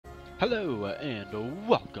Hello and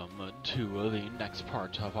welcome to the next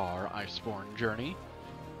part of our Iceborne journey.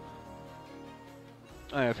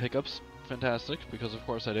 I have hiccups, fantastic, because of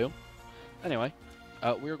course I do. Anyway,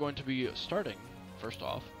 we are going to be starting, first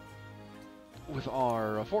off, with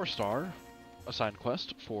our 4-star assigned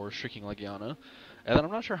quest for Shrieking Legiana, and then I'm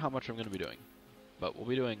not sure how much I'm going to be doing, but we'll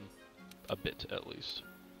be doing a bit at least.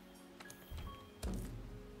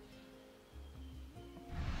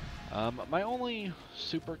 My only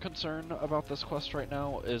super concern about this quest right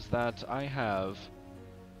now is that I have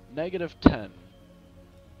 -10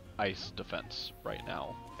 ice defense right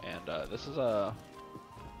now, and this is a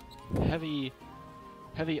heavy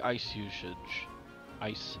ice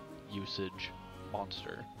usage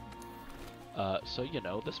monster. So you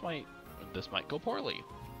know, this might go poorly.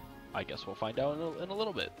 I guess we'll find out in a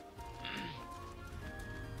little bit.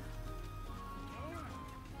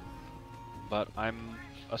 But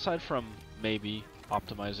aside from maybe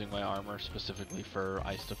optimizing my armor specifically for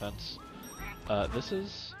ice defense,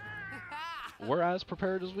 we're as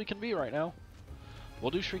prepared as we can be right now.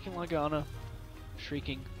 We'll do Shrieking Legiana,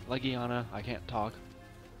 I can't talk.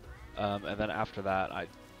 And then after that, I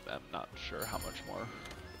am not sure how much more.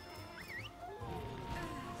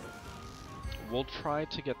 We'll try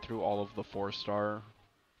to get through all of the 4-star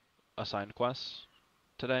assigned quests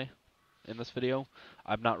today in this video.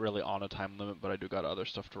 I'm not really on a time limit, but I do got other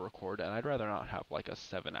stuff to record, and I'd rather not have like a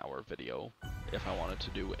 7-hour video if I wanted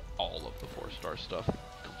to do all of the 4-star stuff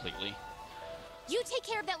completely. You take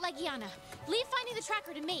care of that Legiana. Leave finding the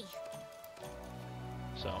tracker to me.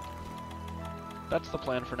 So, that's the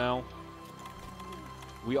plan for now.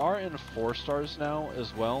 We are in 4 stars now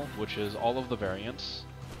as well, which is all of the variants,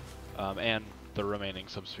 and the remaining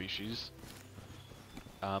subspecies.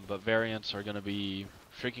 But variants are going to be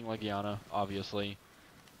Shrieking Legiana, obviously.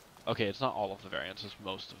 Okay, it's not all of the variants, it's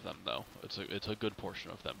most of them, though. It's a good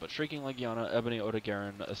portion of them. But Shrieking Legiana, Ebony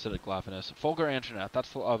Odogaron, Acidic Lapinus, Fulgur Antoinette,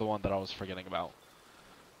 that's the other one that I was forgetting about.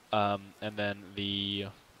 And then the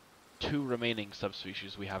 2 remaining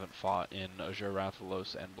subspecies we haven't fought in Azure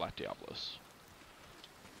and Black Diablos.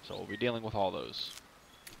 So we'll be dealing with all those.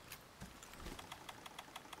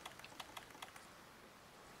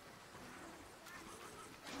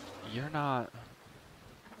 You're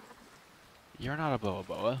not a Boa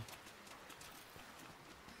Boa.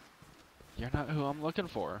 You're not who I'm looking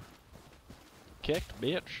for. Kicked,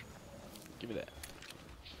 bitch. Give me that.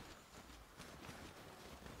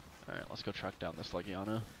 Alright, let's go track down this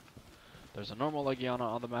Legiana. There's a normal Legiana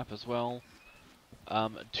on the map as well.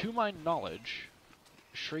 To my knowledge,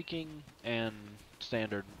 Shrieking and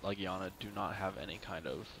standard Legiana do not have any kind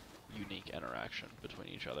of unique interaction between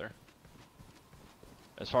each other.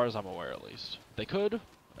 As far as I'm aware, at least. They could,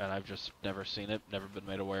 and I've just never seen it, never been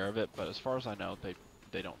made aware of it, but as far as I know,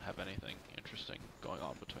 they don't have anything interesting going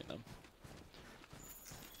on between them.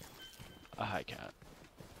 A hi cat.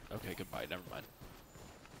 Okay, goodbye, never mind.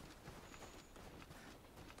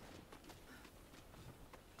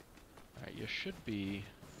 Alright, you should be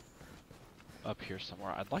up here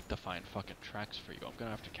somewhere. I'd like to find fucking tracks for you. I'm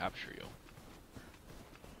gonna have to capture you.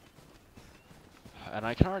 And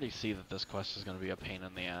I can already see that this quest is going to be a pain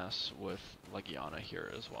in the ass with Legiana here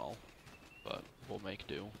as well. But we'll make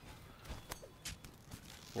do.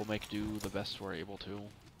 We'll make do the best we're able to.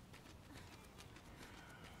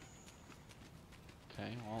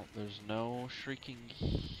 Okay, well, there's no Shrieking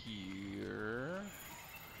here.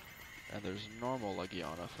 And there's normal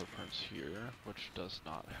Legiana footprints here, which does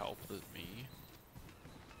not help me.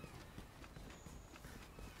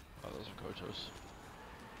 Oh, those are Kotos.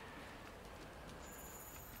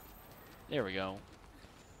 There we go.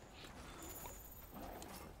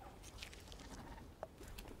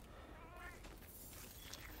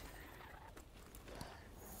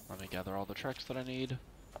 Let me gather all the tracks that I need,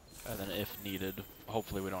 and then if needed,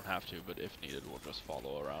 hopefully we don't have to, but if needed, we'll just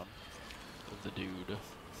follow around the dude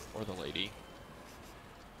or the lady.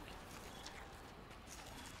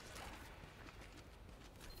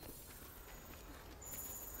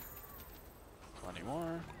 Plenty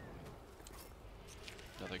more.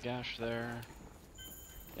 Another gash there.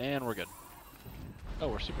 And we're good. Oh,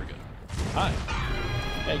 we're super good. Hi!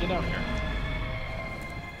 Hey, get down here.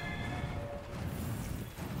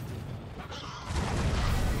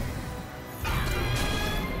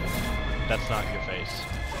 That's not your face.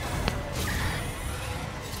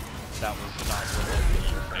 That was not related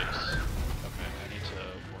to your face. Okay, I need to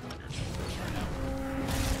work on your tempers right now.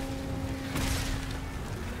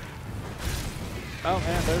 Oh,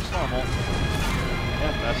 and there's normal.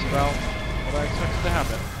 Yep, that's about what I expected to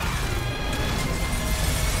happen.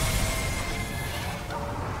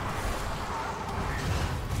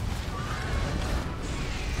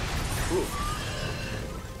 Ooh.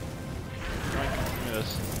 Right, give me this.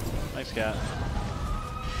 Thanks, cat.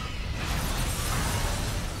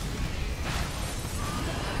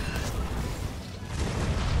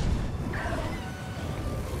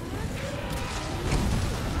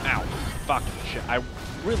 Ow. Fucking shit. I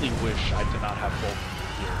really wish I did not have both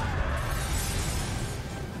here.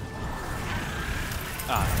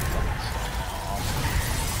 Ah, I'm fucking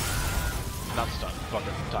stunned. Not stunned,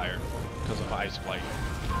 fucking tired. Because of ice flight.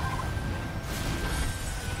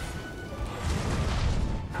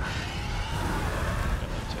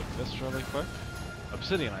 Gonna take this really quick.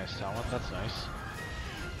 Obsidian Ice Talent, that's nice.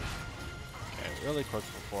 Okay, really quick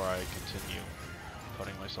before I continue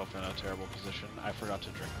putting myself in a terrible position, I forgot to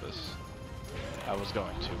drink this. I was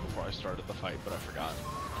going to before I started the fight, but I forgot.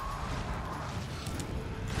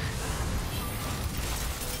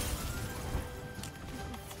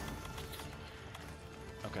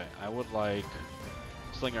 Okay, I would like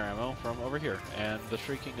slinger ammo from over here, and the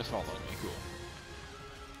Shrieking is following me. Cool.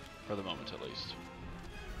 For the moment, at least.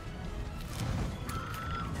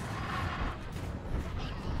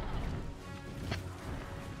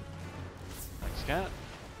 Thanks, cat.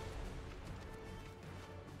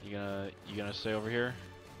 You gonna stay over here?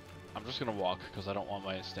 I'm just gonna walk because I don't want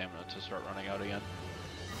my stamina to start running out again.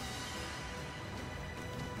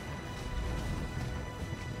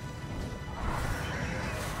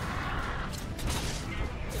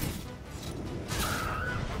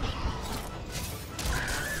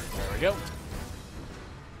 There we go.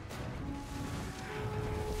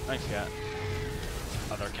 Nice cat.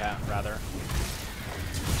 Other cat, rather.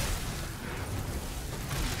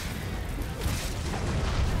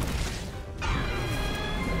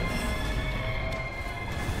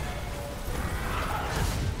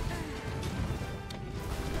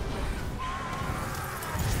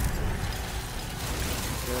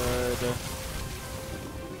 Good.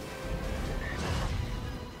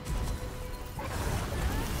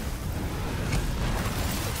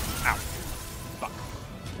 Ow. Fuck.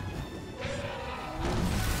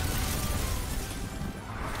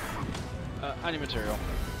 I need material.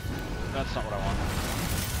 That's not what I want.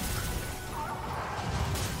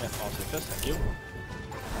 Yeah, I'll take this, thank you.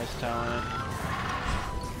 Nice talent.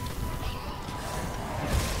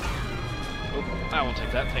 Oh, I will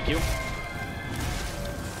take that, thank you.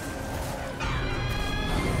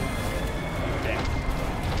 Damn.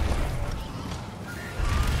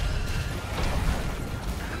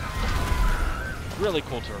 Really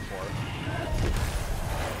cool turf war.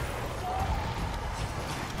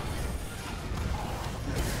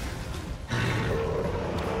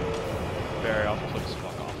 Very off, please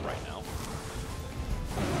fuck off right now.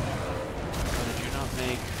 Did you not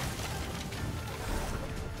make...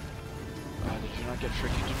 did you not get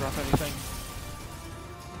Shrieking to drop anything?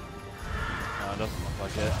 No, it doesn't look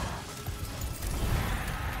like it.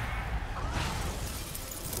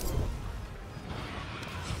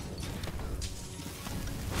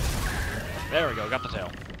 There we go, got the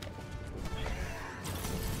tail.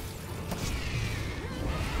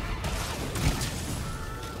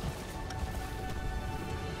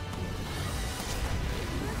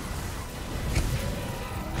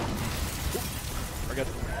 We're good.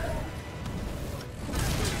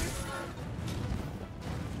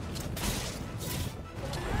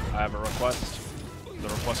 I have a request. The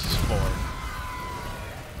request is for...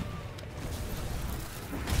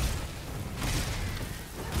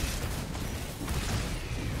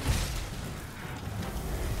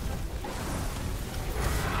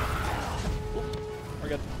 We're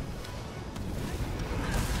good.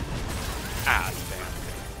 Ah, damn.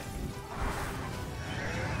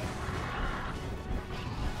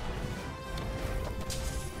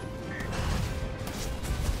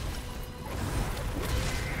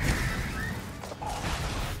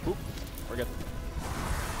 Oop, we're good.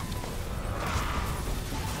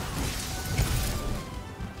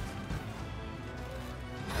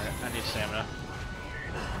 Alright, I need stamina.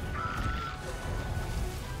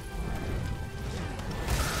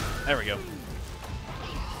 There we go.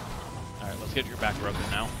 Alright, let's get your back broken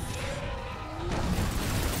now.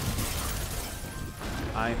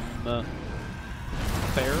 I'm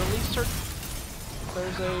fairly certain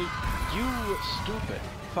there's a... You stupid.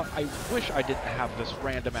 Fuck, I wish I didn't have this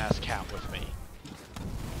random-ass cat with me.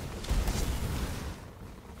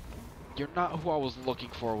 You're not who I was looking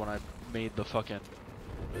for when I made the fucking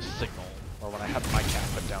signal. Or when I had my cat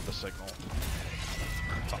put down the signal.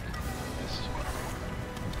 Fuck. Missed.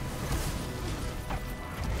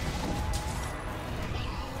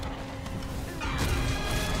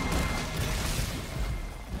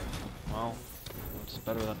 Well, it's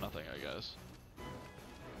better than nothing, I guess.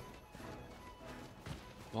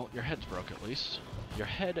 Well, your head's broke at least. Your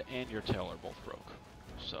head and your tail are both broke.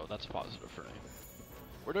 So that's positive for me.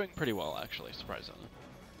 We're doing pretty well, actually, surprisingly.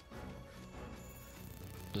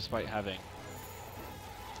 Despite having...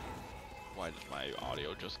 Why did my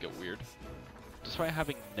audio just get weird? Despite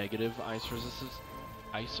having negative ice resistance,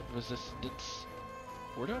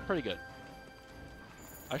 we're doing pretty good.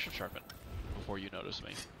 I should sharpen before you notice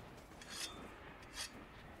me.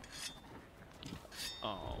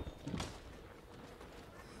 Oh.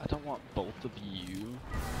 I don't want both of you.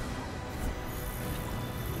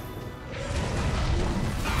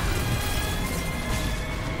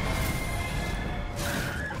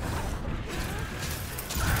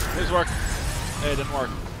 Please work. Hey, it didn't work.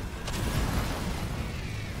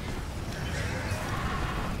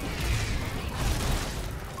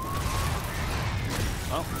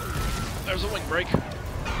 Oh, there's a wing break.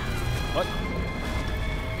 What?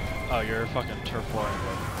 Oh, you're fucking turf warring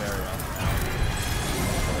the area now.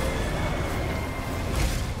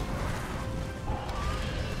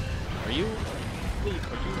 Are you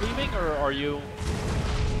leaving or are you?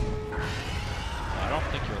 I don't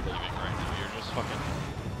think you're leaving right now. You're just fucking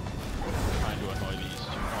trying to annoy these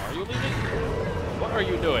two. Oh, are you leaving? What are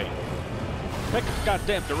you doing? Pick a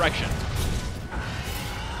goddamn direction.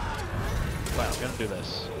 Wow, I'm gonna do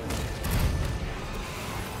this.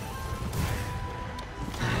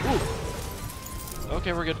 Ooh.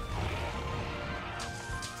 Okay, we're good.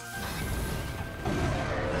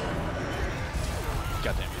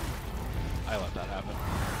 God damn it. I let that happen.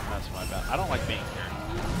 That's my bad. I don't like being here.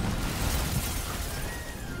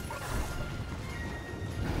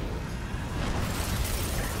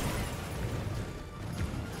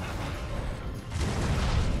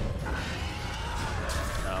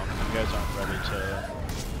 No, you guys aren't ready to...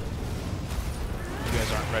 You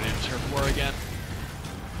guys aren't ready to turf war again.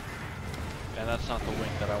 And that's not the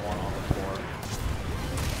wing that I want on the floor.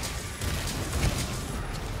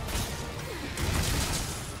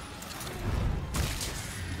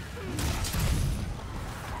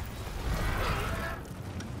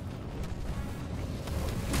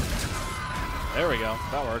 There we go.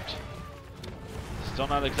 That worked. Still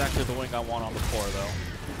not exactly the wing I want on the floor, though.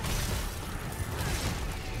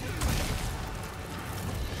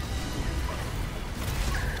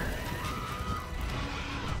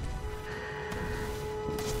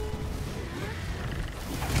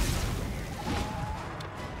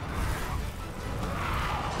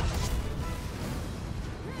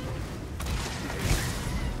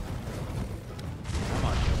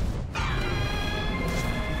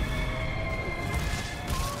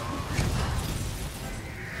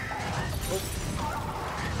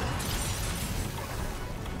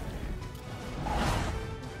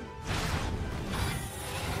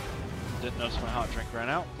 Didn't notice my hot drink ran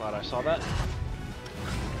out. Glad I saw that.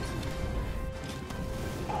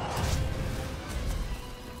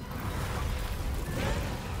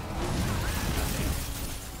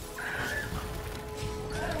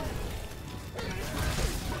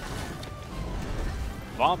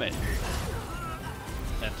 Vomit.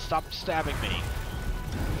 And stop stabbing me.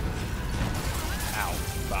 Ow.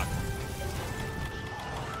 Fuck.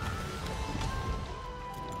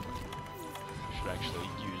 Should actually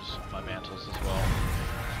use my mantles as well.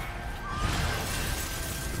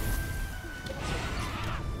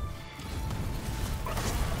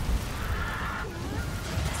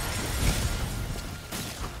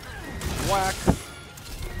 Whack.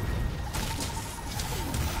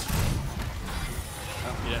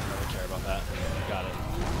 Oh, you didn't really care about that. Got it.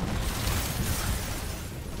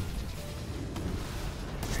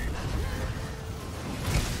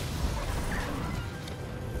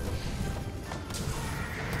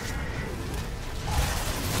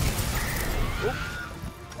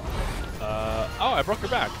 Oh, I broke her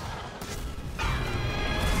back.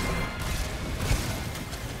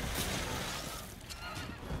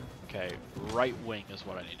 Okay, right wing is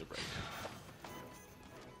what I need to break.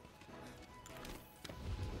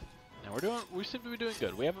 Now we seem to be doing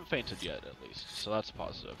good. We haven't fainted yet, at least, so that's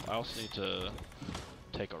positive. I also need to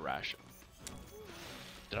take a ration.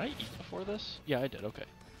 Did I eat before this? Yeah, I did, okay.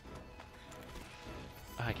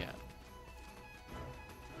 I can't.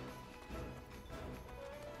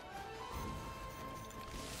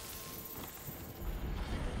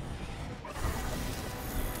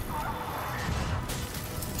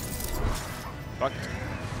 Fuck.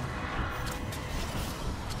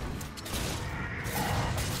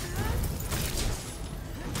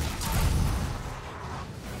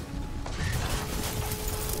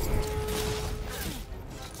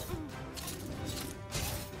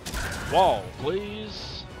 Wall,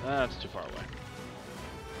 please. That's too far away.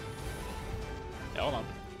 Yeah, hold on.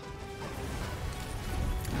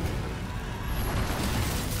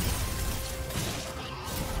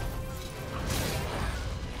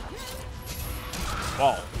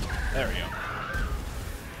 Wall. There we go.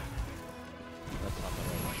 That's not the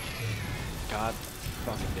right one. God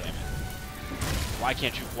fucking damn it. Why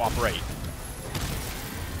can't you cooperate?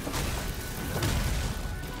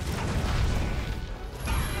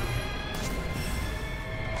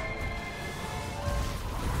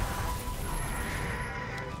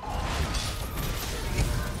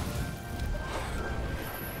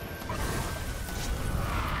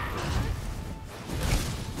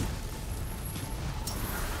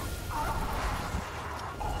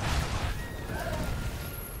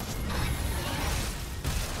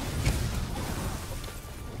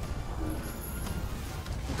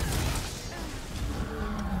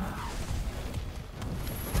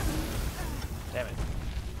 Damn it.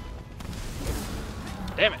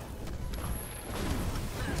 Damn it!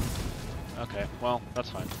 Okay, well, that's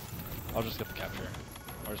fine. I'll just get the capture.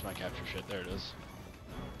 Where's my capture shit? There it is.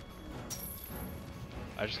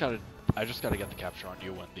 I just gotta get the capture on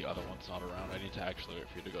you when the other one's not around. I need to actually wait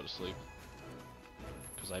for you to go to sleep.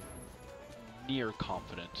 Because I'm near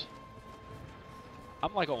confident.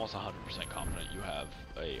 I'm like almost 100% confident you have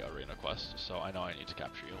a arena quest, so I know I need to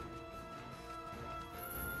capture you.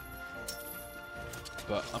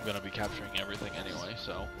 But I'm gonna be capturing everything anyway,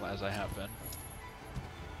 so as I have been.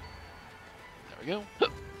 There we go.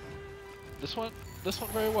 This went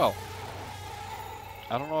very well.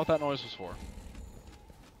 I don't know what that noise was for.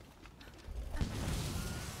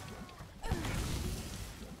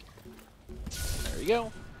 There you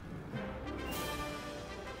go.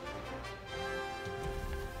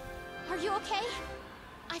 Are you okay?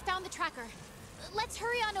 I found the tracker. Let's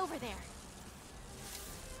hurry on over there.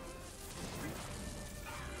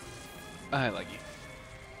 Hi, Leggy.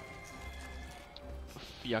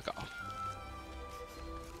 Yuck off.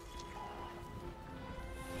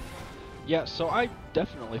 Yeah, so I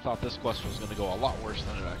definitely thought this quest was going to go a lot worse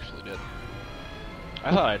than it actually did.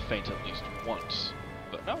 I thought I'd faint at least once,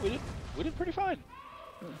 but no, we did pretty fine.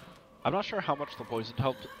 I'm not sure how much the poison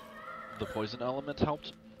helped. The poison element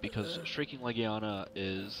helped because Shrieking Legiana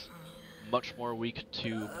is much more weak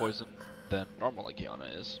to poison than normal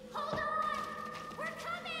Legiana is. Hold on! We're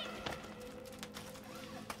coming!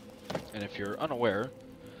 And if you're unaware,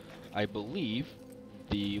 I believe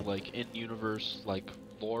the in-universe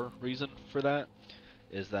lore reason for that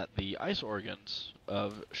is that the ice organs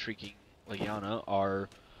of Shrieking Legiana are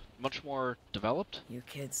much more developed You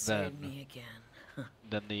kids than saved me again.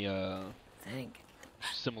 than the Thank.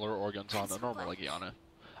 similar organs on a normal Legiana.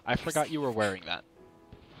 I forgot you were wearing that.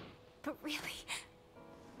 But really,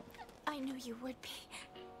 I knew you would be.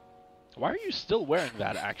 Why are you still wearing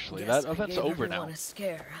that, actually? Guess That event's I gave over now. everyone a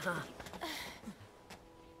scare, huh?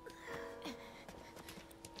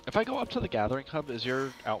 If I go up to the Gathering Hub, is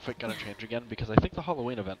your outfit gonna change again? Because I think the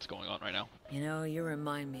Halloween event's going on right now. You know, you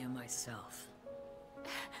remind me of myself.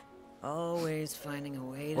 Always finding a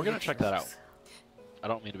way to We're gonna check that out. truth. I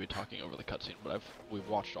don't mean to be talking over the cutscene, but we've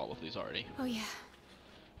watched all of these already. Oh yeah.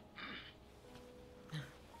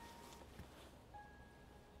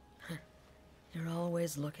 You're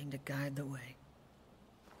always looking to guide the way.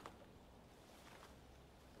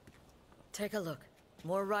 Take a look.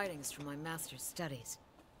 More writings from my master's studies.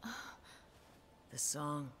 The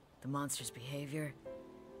song, the monster's behavior,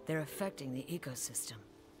 they're affecting the ecosystem.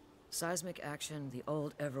 Seismic action, the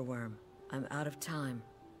old Everworm. I'm out of time.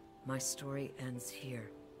 My story ends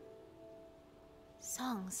here.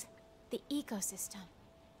 Songs, the ecosystem,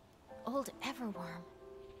 old Everworm.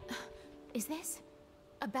 Is this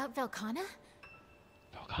about Velkhana?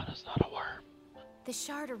 Velkhana's not a worm. The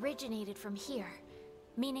shard originated from here,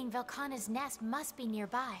 meaning Velkhana's nest must be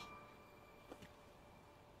nearby.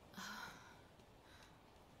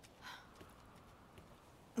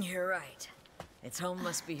 You're right. Its home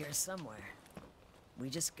must be here somewhere. We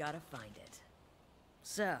just gotta find it.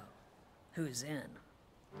 So, who's in?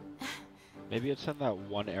 Maybe it's in that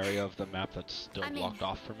one area of the map that's still blocked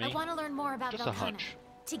off for me. I want to learn more about Just Velkhana. a hunch.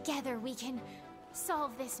 Together we can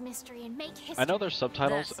solve this mystery and make history. I know there's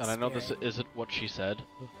subtitles, That's and I know this spirit. isn't what she said,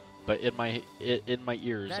 but in my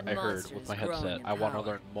ears, That I heard monster with is my growing headset, in I want to power.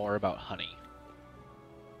 learn more about honey.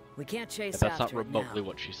 We can't chase And that's not after it remotely now.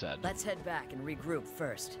 what she said. Let's head back and regroup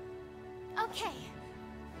first. Okay.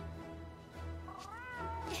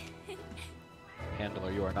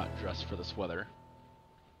 Handler, you are not dressed for this weather.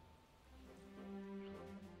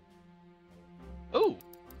 Ooh!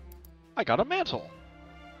 I got a mantle!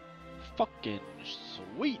 Fucking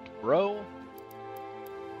sweet, bro!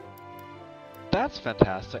 That's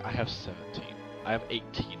fantastic. I have 17. I have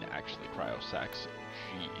 18, actually, cryo sacks.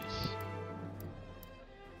 Jeez.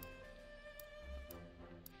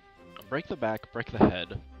 Break the back, break the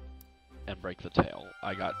head. and break the tail.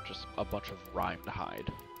 I got just a bunch of rhymed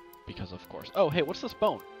hide, because of course. Oh, hey, what's this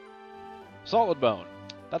bone? Solid bone.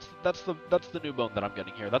 That's the new bone that I'm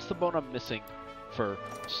getting here. That's the bone I'm missing for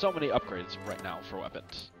so many upgrades right now for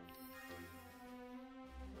weapons.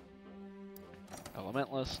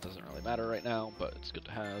 Elementless doesn't really matter right now, but it's good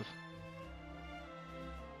to have.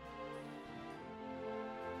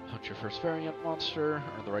 Hunt your first variant monster.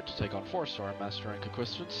 Earn the right to take on 4-star master rank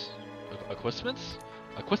equipments. Equipments?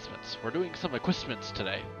 Equipments. We're doing some equipments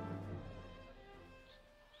today.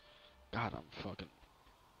 God, I'm fucking...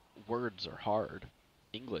 Words are hard.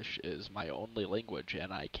 English is my only language,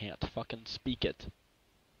 and I can't fucking speak it.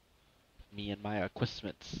 Me and my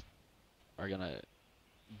equipments are gonna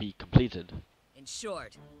be completed. In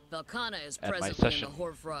short, Velkhana is And my presently in session the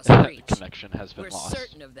Hoarfrost Reach. connection has been We're lost.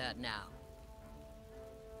 certain of that now.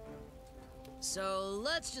 So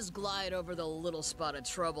let's just glide over the little spot of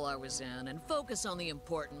trouble I was in and focus on the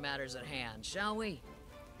important matters at hand, shall we?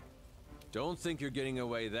 Don't think you're getting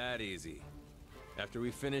away that easy. After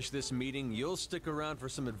we finish this meeting, you'll stick around for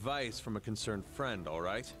some advice from a concerned friend, all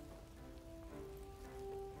right?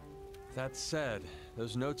 That said,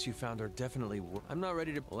 those notes you found are definitely I'm not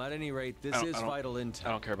ready to... Well, at any rate, this is vital intel.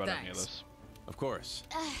 I don't care about any of Thanks. this. Of course.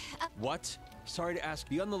 What? Sorry to ask.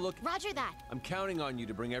 Be on the look... Roger that. I'm counting on you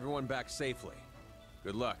to bring everyone back safely.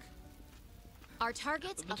 Good luck. Our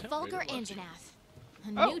target's The a Tomb Fulgur Raider was. Anjanath.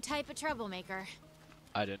 A Oh. new type of troublemaker.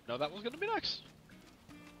 I didn't know that was going to be next.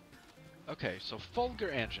 Okay, so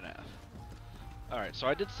Fulgur Anjanath. Alright, so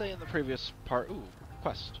I did say in the previous part... Ooh,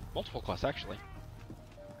 quest. Multiple quests, actually.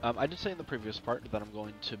 I did say in the previous part that I'm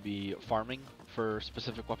going to be farming for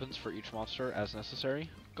specific weapons for each monster as necessary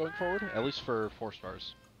going forward, at least for 4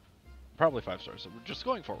 stars. Probably 5 stars, so we're just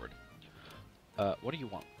going forward. What do you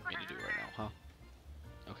want me to do right now,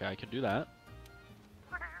 huh? Okay, I can do that.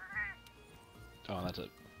 Oh, that's it.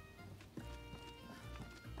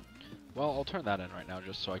 Well, I'll turn that in right now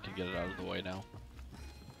just so I can get it out of the way now.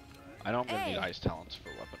 I know I'm going to need ice talents for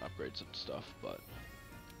weapon upgrades and stuff, but...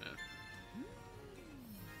 yeah.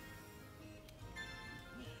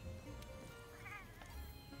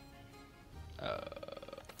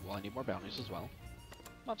 Well, I need more bounties as well.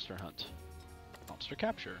 Monster hunt. Monster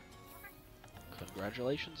capture.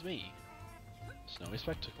 Congratulations me. Snowy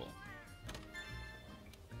spectacle.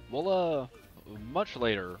 We'll, much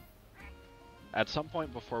later, at some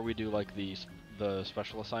point before we do, like, the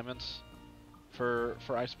special assignments for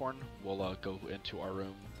Iceborne, we'll, go into our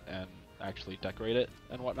room and actually decorate it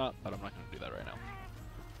and whatnot, but I'm not going to do that right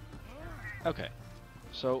now. Okay.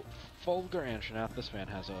 So, Fulgur Anjanath, this man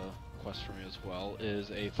has a quest for me as well, is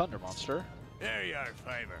a thunder monster. There you are,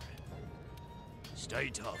 Fiver. Stay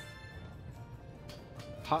tough.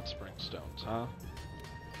 Hot spring stones, huh?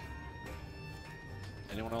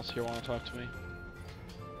 Anyone else here want to talk to me?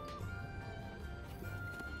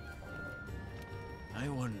 I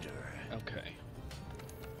wonder. Okay.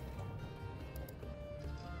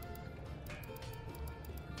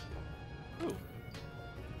 Ooh.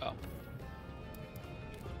 Oh.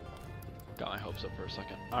 Got my hopes up for a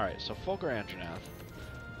second. Alright, so Fulgur Anjanath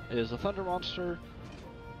is a thunder monster.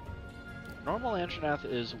 Normal Anjanath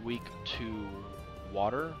is weak to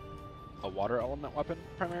water, a water element weapon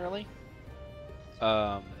primarily.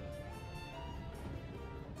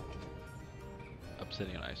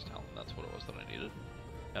 Obsidian Ice Talon, that's what it was that I needed.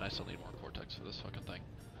 And I still need more Cortex for this fucking thing.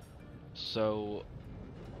 So,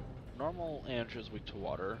 normal Anj is weak to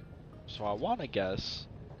water, so I want to guess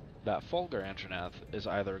that Fulgur Anjanath is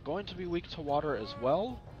either going to be weak to water as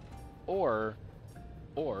well, or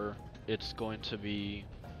it's going to be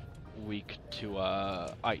weak to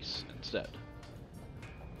ice instead.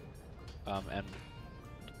 And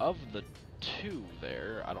of the two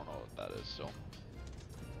there, I don't know what that is still.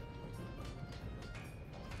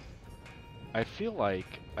 I feel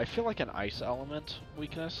like an ice element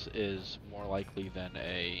weakness is more likely than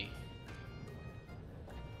a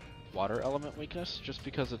water element weakness, just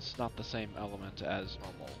because it's not the same element as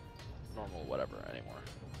normal whatever anymore.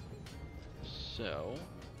 So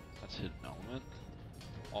that's hidden element.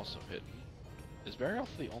 Also hidden. Is Barioth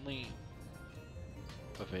the only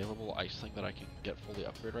available ice thing that I can get fully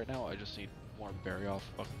upgrade right now? I just need more Barioth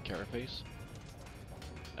fucking carapace.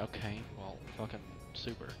 Okay, well, fucking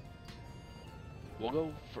super. We'll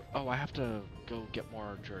go for... Oh, I have to go get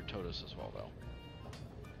more Juratotus as well, though.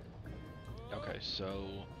 Okay, so...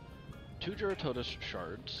 2 Juratotus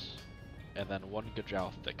shards, and then 1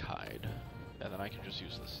 Gajal thick hide. And then I can just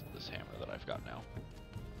use this hammer that I've got now.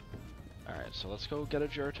 Alright, so let's go get a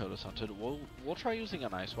Juratotus hunted. We'll try using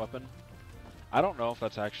an ice weapon. I don't know if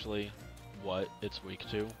that's actually what it's weak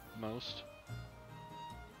to most.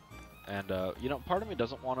 And, you know, part of me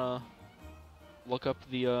doesn't want to look up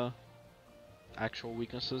the actual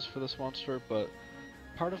weaknesses for this monster, but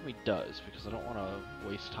part of me does, because I don't want to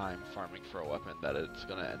waste time farming for a weapon that it's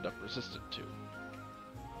going to end up resistant to.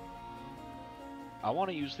 I want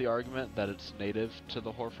to use the argument that it's native to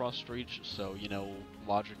the Hoarfrost Reach, so, you know,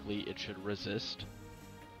 logically it should resist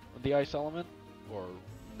the ice element, or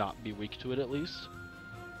not be weak to it at least.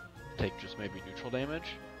 Take just maybe neutral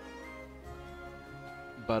damage.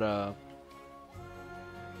 But,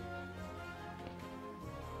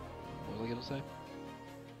 what was I gonna say?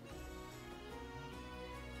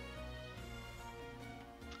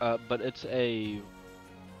 But it's a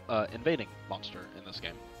invading monster in this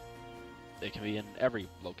game. It can be in every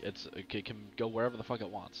it can go wherever the fuck it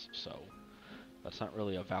wants, so that's not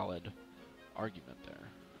really a valid argument there.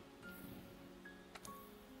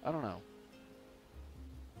 I don't know.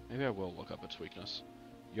 Maybe I will look up its weakness.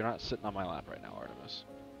 You're not sitting on my lap right now, Artemis.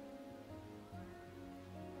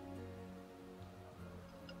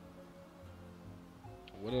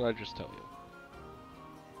 What did I just tell you?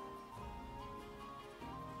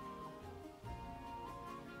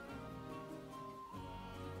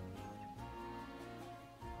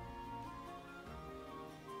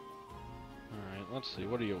 Alright, let's see.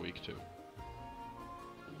 What are you weak to?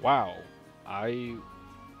 Wow.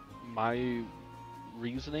 My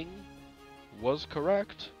reasoning was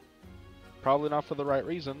correct. Probably not for the right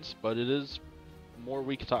reasons, but it is more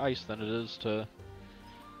weak to ice than it is to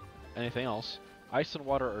anything else. Ice and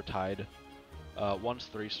water are tied. One's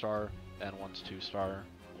 3-star and one's 2-star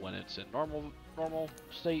when it's in normal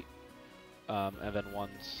state, and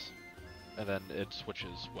then it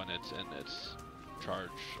switches when it's in its charge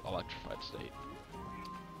electrified state.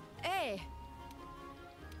 Hey!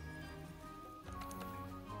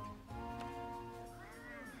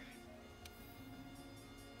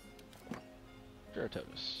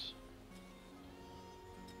 Geratotus.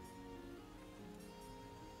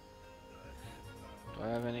 Do I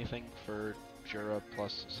have anything for Jura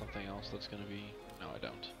plus something else that's gonna be... No, I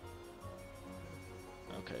don't.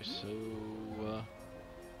 Okay, so... we'll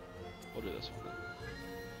do this one then.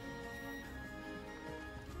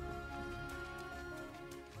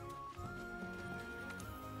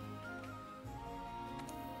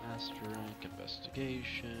 Master Rank,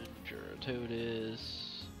 Investigation,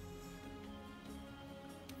 Geratotus...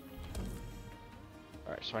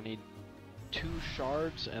 Alright, so I need 2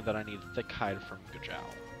 shards, and then I need thick hide from Gajal.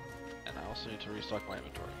 And I also need to restock my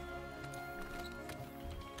inventory.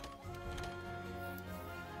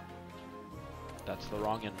 That's the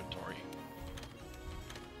wrong inventory.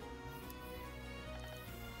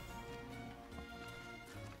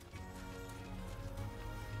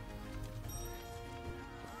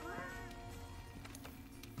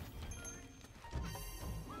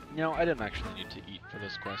 You know, I didn't actually need to eat for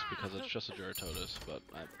this quest because it's just a Geratotus, but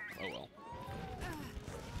oh well.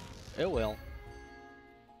 It will.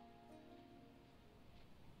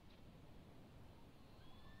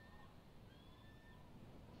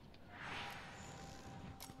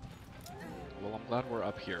 Well, I'm glad we're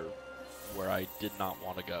up here, where I did not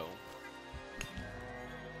want to go.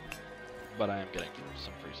 But I am getting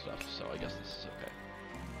some free stuff, so I guess this is okay.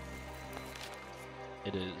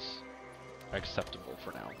 It is acceptable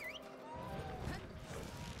for now.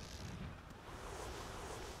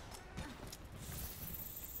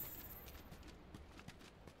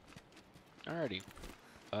 Alrighty.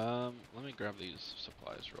 Let me grab these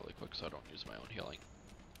supplies really quick so I don't use my own healing.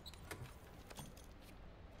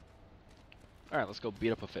 Alright, let's go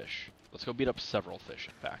beat up a fish. Let's go beat up several fish,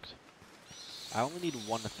 in fact. I only need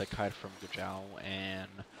 1 thick hide from Gajal, and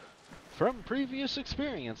from previous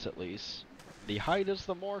experience at least, the hide is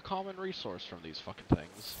the more common resource from these fucking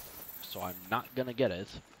things. So I'm not gonna get it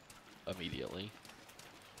immediately.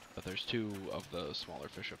 But there's 2 of the smaller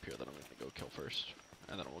fish up here that I'm gonna go kill first.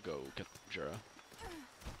 And then we'll go get Jura.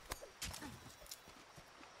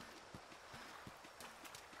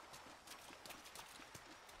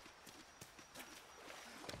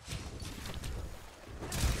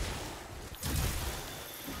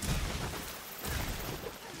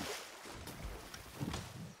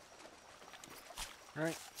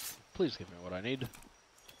 Alright, please give me what I need.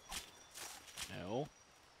 No.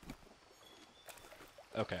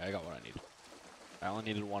 Okay, I got what I need. I only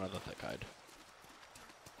needed 1 of the thick hide.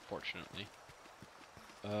 Fortunately.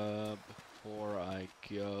 Before I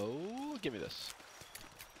go, give me this.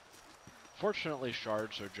 Fortunately,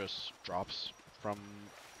 shards are just drops from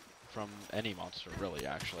any monster, really,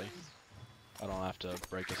 actually. I don't have to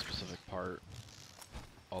break a specific part,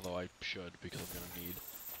 although I should, because I'm gonna need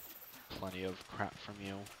plenty of crap from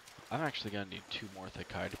you. I'm actually gonna need 2 more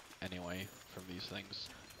thick hide anyway from these things,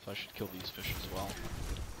 so I should kill these fish as well.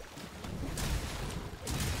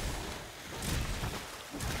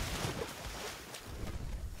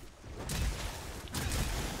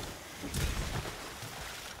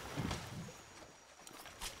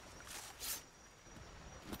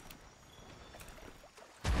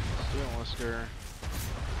 Husker.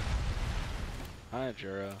 Hi,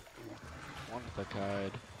 Jura. One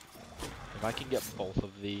Thicide. If I can get both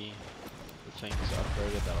of the things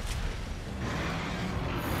upgraded, that'll be great.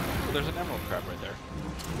 Oh, there's an emerald crab right there.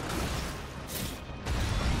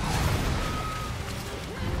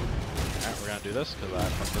 Alright, we're gonna do this because I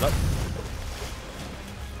fucked it up.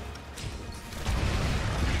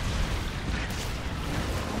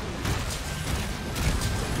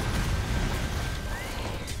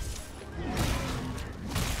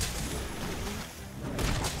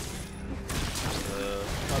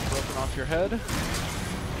 Off your head.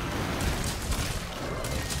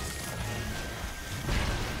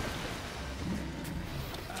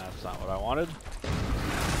 That's not what I wanted.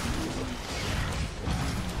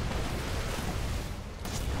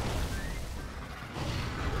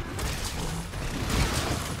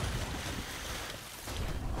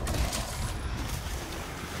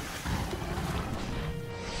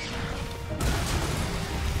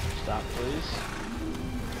 Stop, please.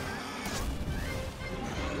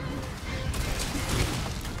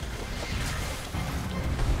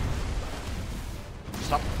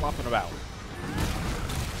 Stop flopping about.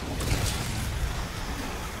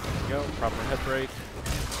 There we go, proper head break.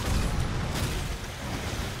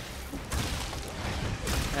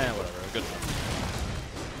 Whatever, good one.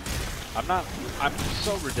 I'm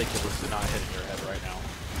so ridiculously not hitting your head right now.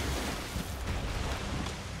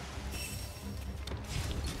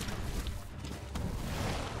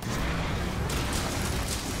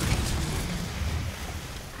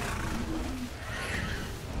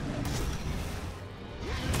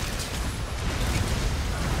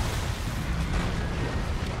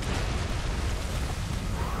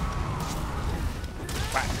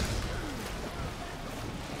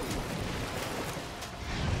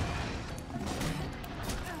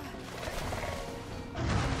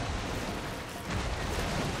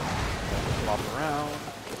 Around.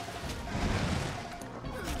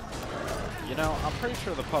 You know, I'm pretty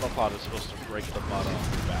sure the puddle pod is supposed to break the mud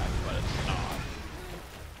off your back, but it's not.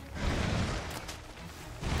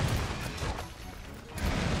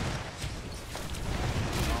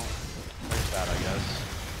 Well, there's that, I guess.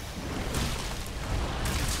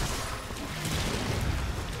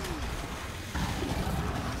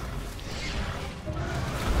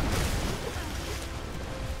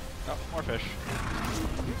 Oh, more fish.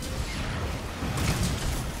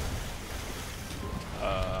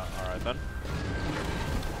 Alright then.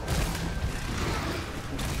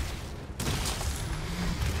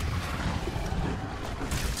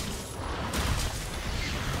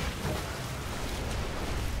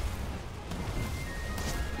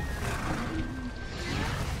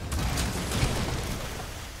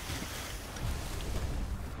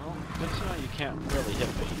 Well, good to know you can't really hit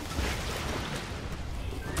me.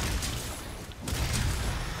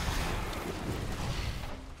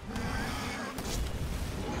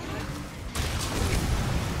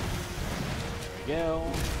 Go.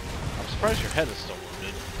 I'm surprised your head is still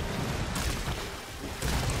wounded.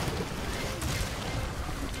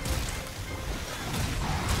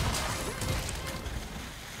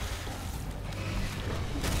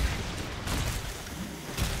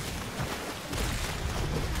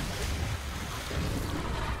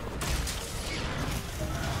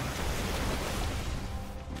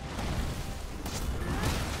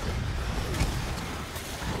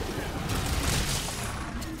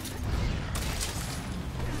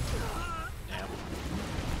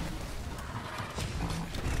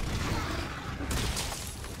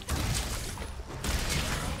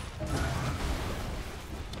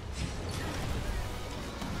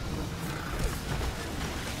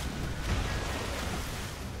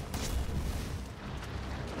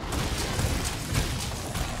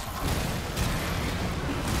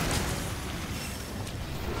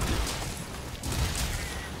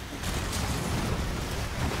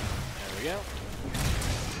 we go.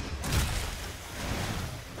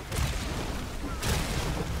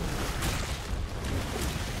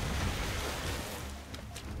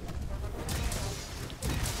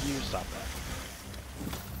 You stop that.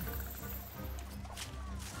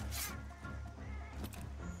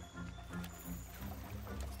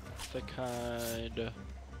 Thick hide. Gonna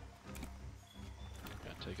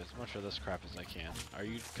take as much of this crap as I can. Are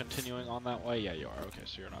you continuing on that way? Yeah, you are. Okay,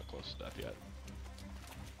 so you're not close to death yet.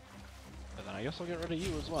 And then I guess I'll get rid of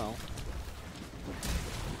you as well.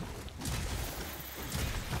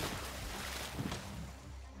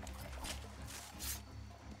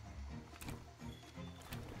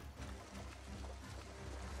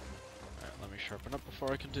 Alright, let me sharpen up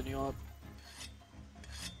before I continue on.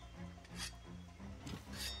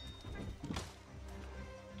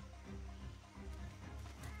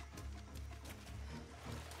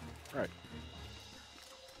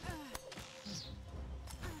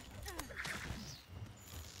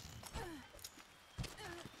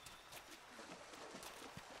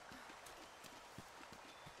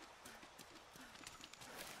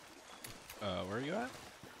 Where are you at?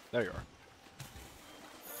 There you are.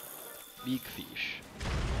 Big fish.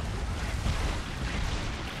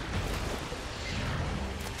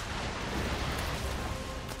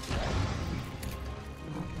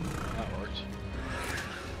 That worked.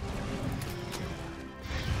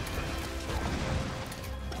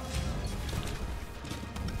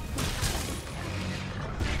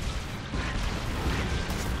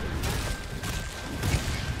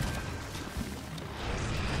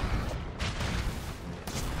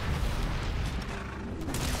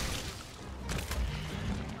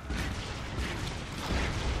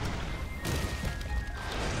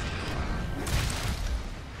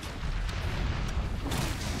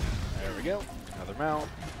 There we go. Another mount,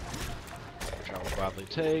 which I will gladly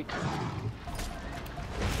take.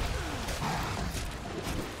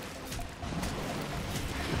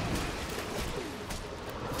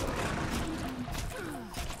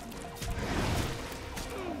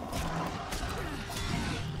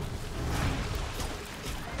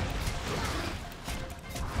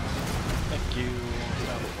 Thank you.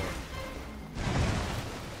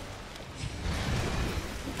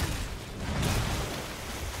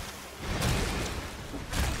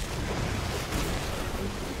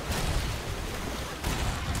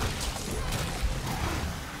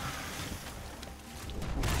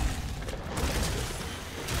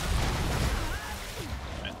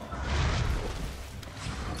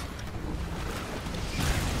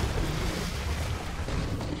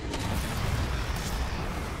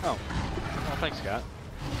 Oh. Well, thanks, Scott.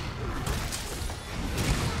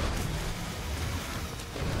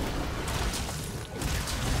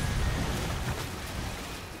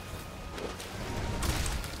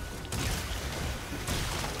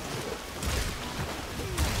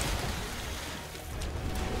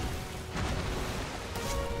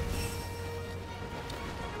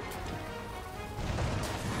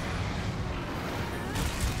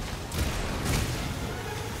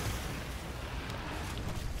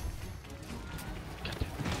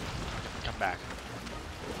 Come back.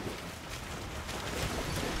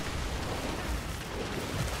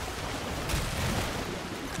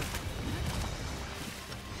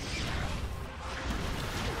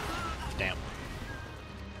 Damn.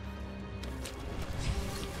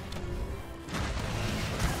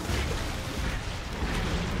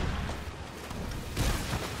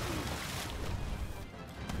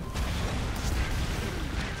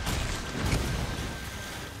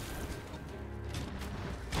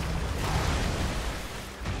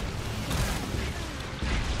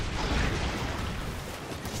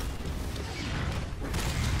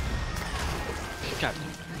 God damn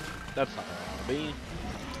it. That's not where I want to be.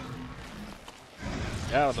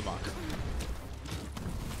 Get out of the muck.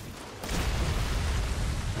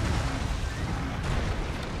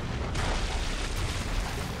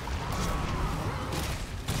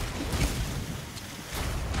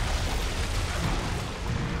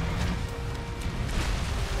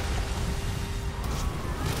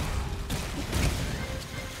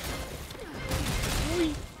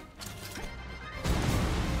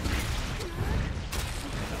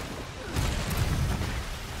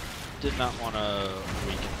 Did not want to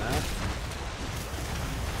weaken that.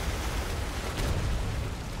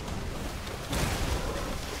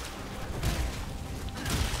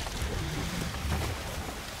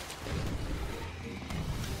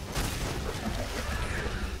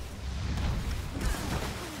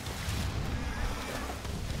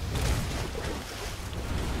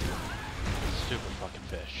 Stupid fucking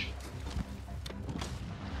fish.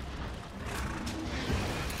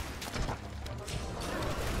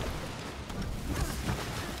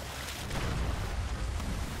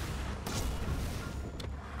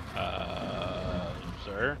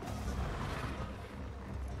 Sir?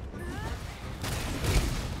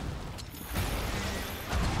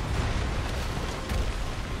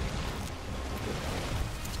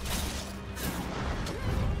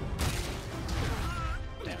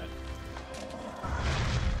 Damn it.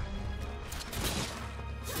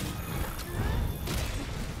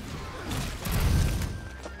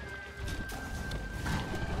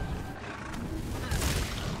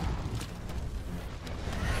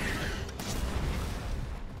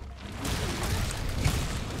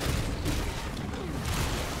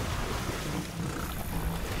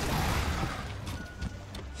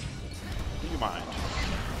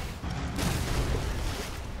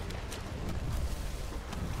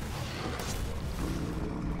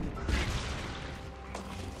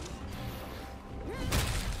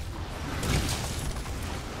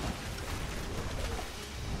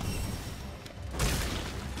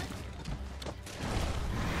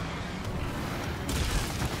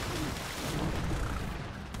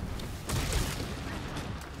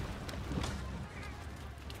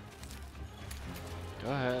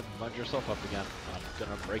 Defend yourself up again. I'm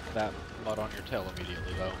gonna break that mud on your tail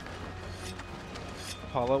immediately, though.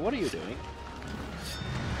 Paula, what are you doing?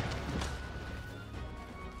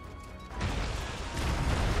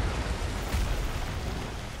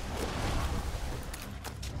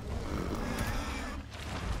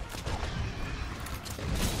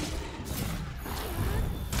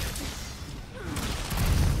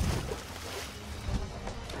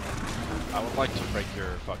 I would like to break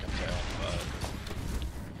your fucking tail, but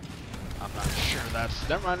I'm not sure that's...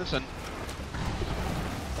 Never mind, it's in.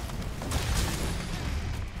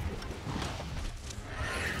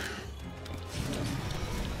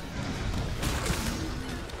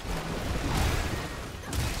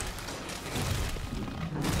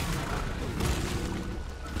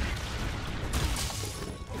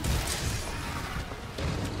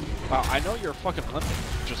 Wow, I know you're fucking limping.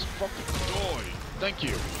 Just fucking die. Thank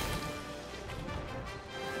you.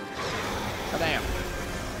 Oh, damn.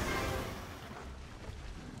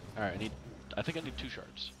 Alright, I think I need 2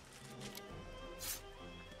 shards.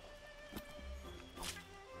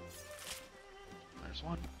 There's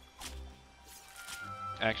 1.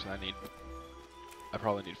 Actually, I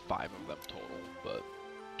probably need 5 of them total, but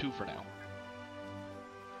 2 for now.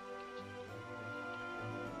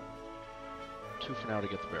 2 for now to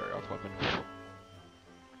get the barrier-off weapon.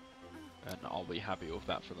 And I'll be happy with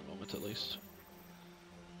that for the moment, at least.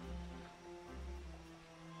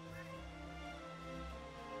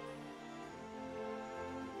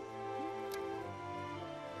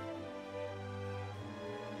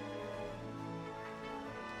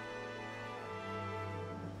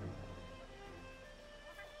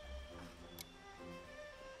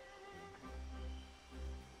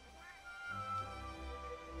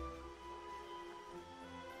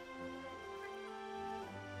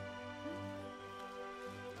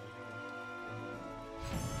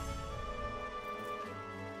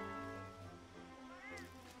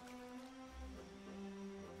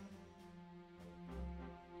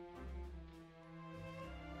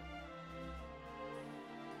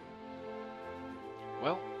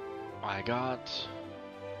 Well, I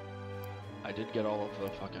did get all of the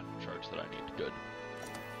fucking shards that I need. Good.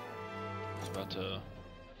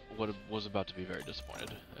 Was about to be very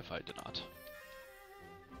disappointed if I did not.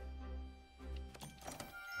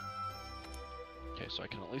 Okay, so I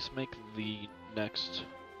can at least make the next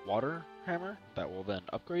water hammer that will then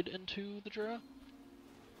upgrade into the Jura.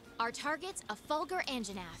 Our target's a Fulgur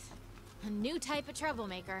Anjanath, a new type of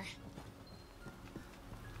troublemaker.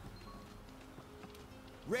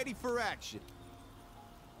 Ready for action.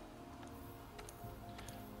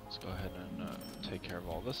 Let's go ahead and take care of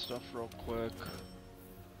all this stuff real quick.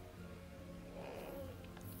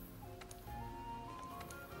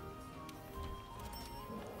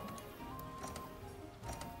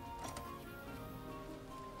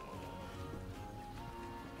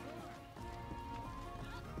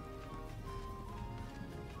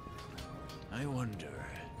 I wonder.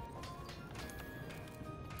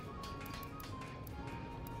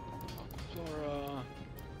 Flora.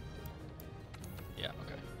 Yeah,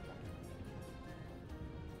 okay.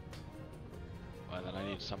 Well, then I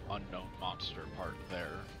need some unknown monster part there.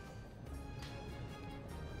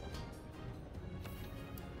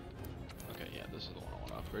 Okay, yeah, this is the one I want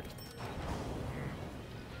to upgrade.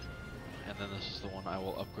 And then this is the one I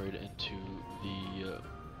will upgrade into the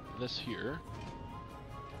this here.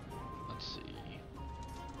 Let's see.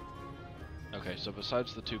 Okay, so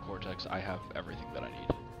besides the 2 Cortex, I have everything that I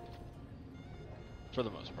need. For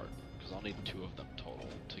the most part, because I'll need 2 of them total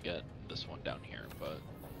to get this one down here, but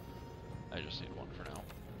I just need 1 for now.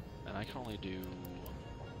 And I can only do...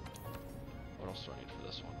 What else do I need for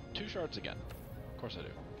this one? 2 shards again. Of course I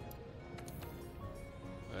do.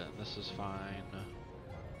 And this is fine.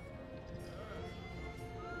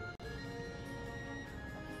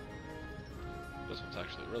 This one's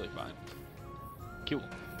actually really fine. Cool.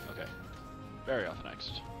 Okay. Very off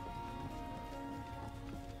next.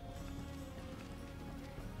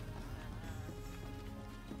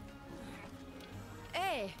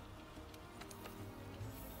 Hey!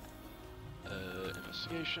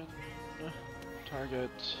 Investigation.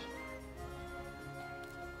 Target.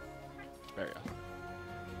 Barioth.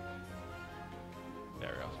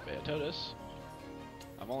 Barioth Beatotis.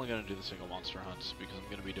 I'm only going to do the single monster hunts because I'm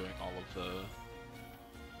going to be doing all of the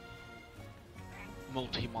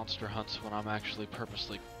multi-monster hunts when I'm actually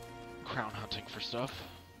purposely crown hunting for stuff.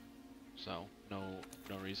 So, no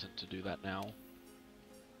reason to do that now.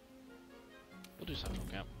 We'll do Central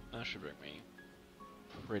Camp. That should bring me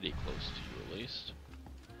pretty close to you at least.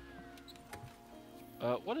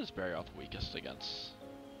 What is Barioth weakest against?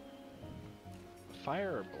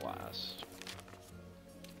 Fire or blast?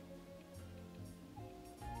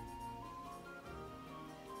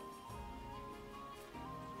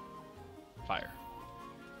 Fire.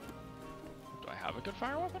 Do I have a good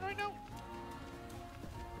fire weapon right now?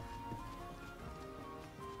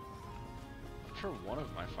 I'm sure one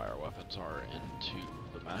of my fire weapons are into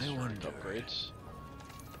the master upgrades.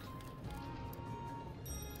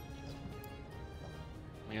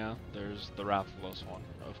 Yeah, there's the Wrathfulness one,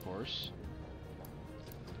 of course.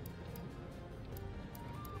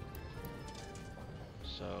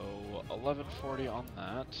 So 1140 on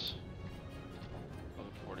that.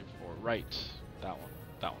 1144, right? That one.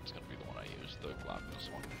 That one's gonna be the one I use. The Gladness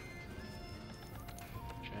one.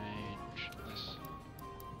 Change this.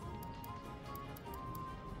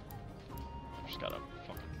 Just gotta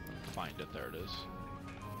fucking find it. There it is.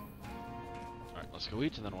 All right, let's go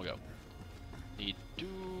eat and then we'll go. Need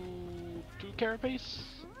two carapace?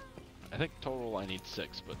 I think total I need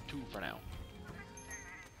 6, but 2 for now.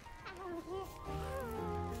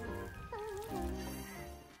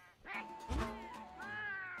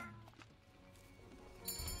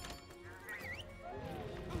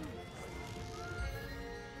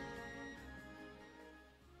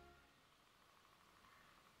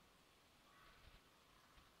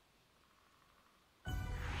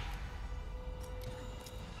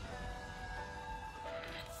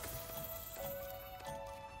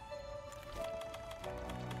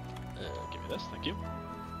 Give me this, thank you.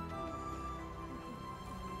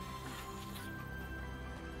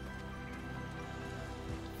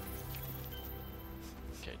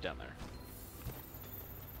 Okay, down there.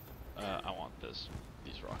 I want these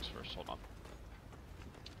rocks first. Hold on.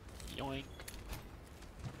 Yoink.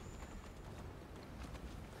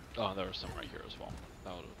 Oh, there was some right here as well.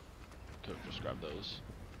 I could have just grabbed those.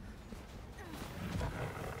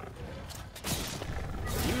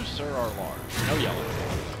 You, sir, are large. No yellow.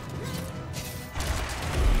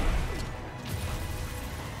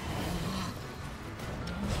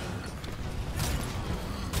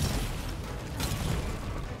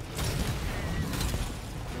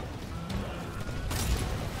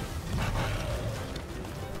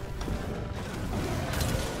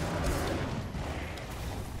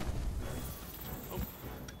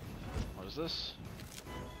 This?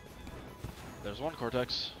 There's one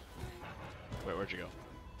cortex. Wait, where'd you go?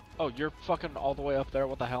 Oh, you're fucking all the way up there?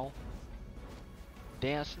 What the hell?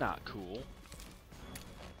 That's not cool.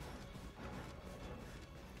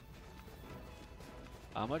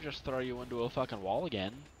 I'ma just throw you into a fucking wall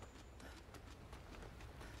again.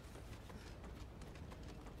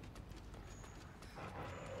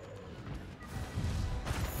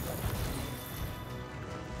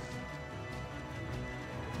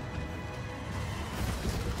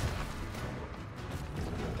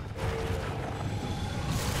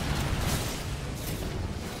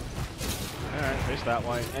 Face that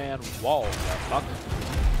way and wall, that fuck.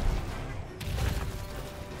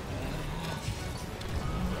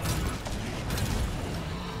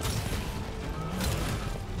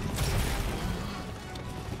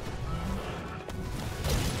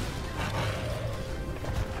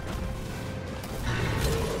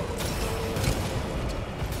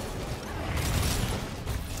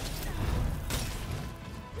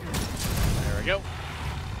 There we go.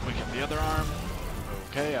 We get the other arm.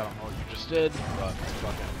 Okay, I don't know what you just did, but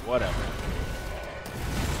fucking whatever.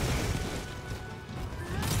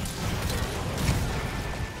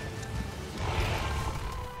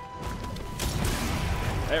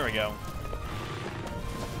 There we go.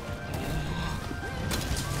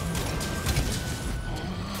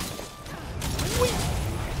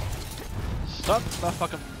 Stun the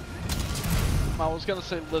fucking... I was gonna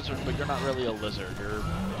say lizard, but you're not really a lizard. You're...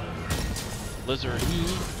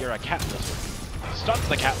 lizard-y. You're a cat lizard. Stun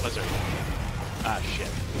the cat lizard. Ah, shit.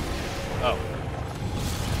 Oh.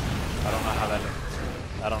 I don't know how that...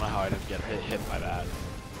 I don't know how I didn't get hit by that.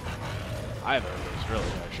 Either of those, really.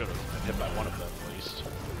 I should have been hit by one of them, at least.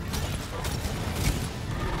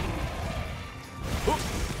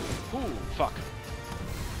 Ooh! Ooh, fuck.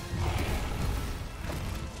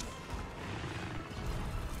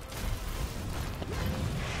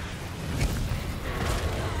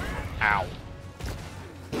 Ow.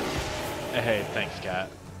 Hey, thanks, Cat.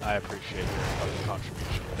 I appreciate your fucking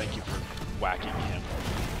contribution. Thank you for whacking him.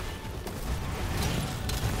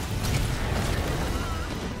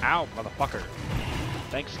 Ow, motherfucker.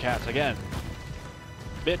 Thanks, Cat, again.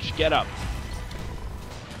 Bitch, get up.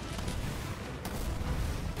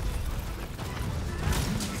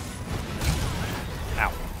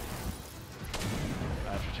 Ow.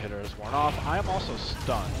 Agitator is worn off. I am also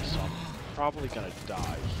stunned, so I'm probably gonna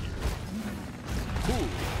die here. Ooh.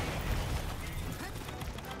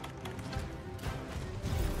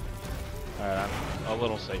 Alright, I'm a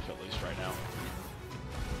little safe at least right now.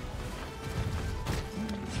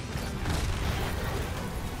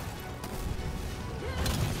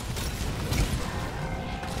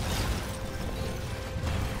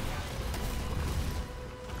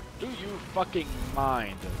 fucking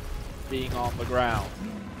mind being on the ground.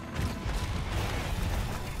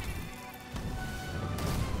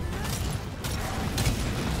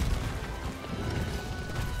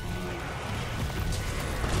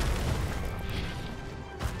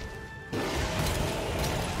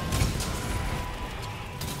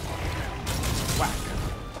 Whack.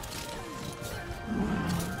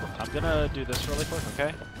 I'm gonna do this really quick,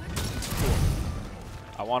 okay? Cool.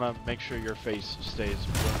 I want to make sure your face stays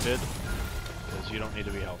wounded, because you don't need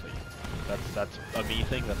to be healthy. That's a me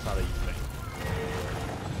thing, that's not a you thing.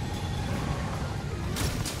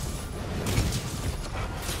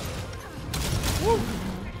 Woo!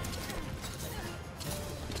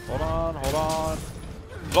 Hold on, hold on.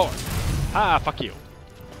 Lord! Ah, fuck you.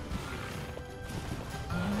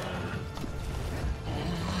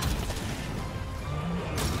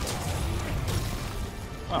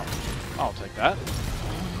 Oh, I'll take that.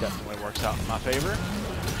 Definitely works out in my favor.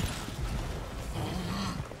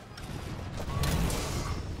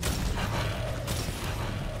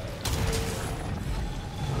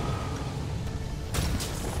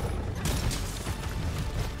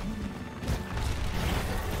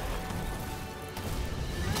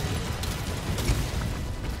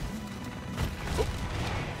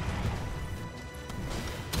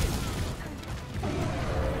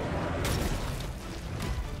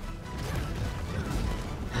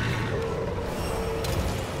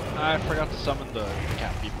 I forgot to summon the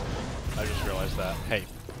cat people. I just realized that. Hey,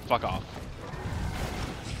 fuck off.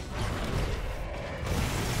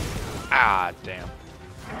 Ah, damn.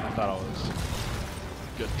 I thought I was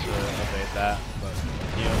good to evade that, but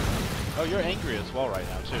heal. Oh, you're angry as well right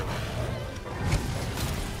now, too.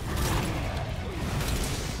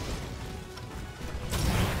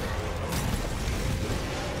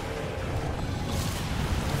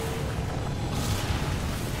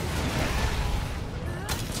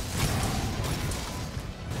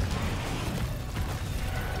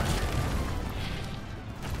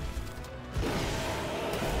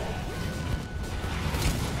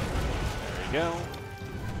 Go.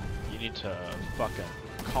 You need to fucking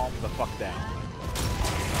calm the fuck down.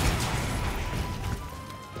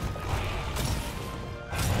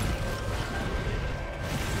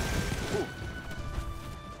 Ooh.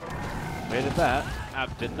 Evaded that. I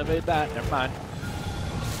didn't evade that. Never mind.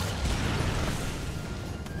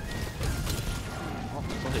 Oh,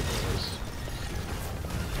 funny boys.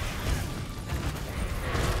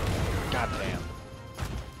 God damn.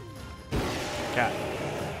 Cat.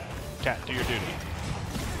 Cat, do your duty.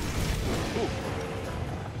 Ooh.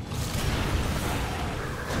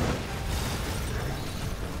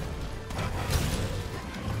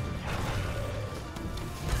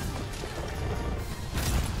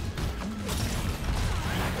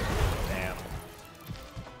 Damn.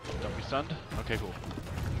 Don't be stunned? Okay, cool.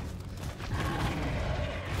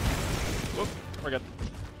 Whoop, we're good.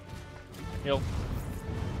 Heal.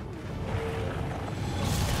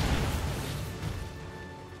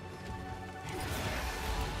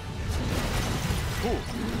 Ooh.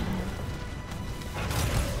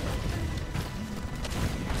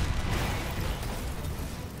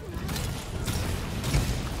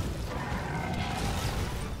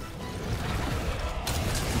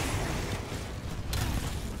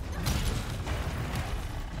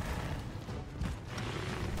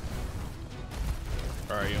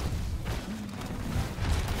 Where are you?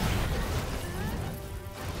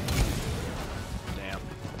 Damn.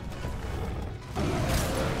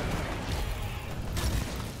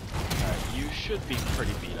 Alright, you should be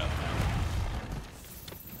pretty beat up now.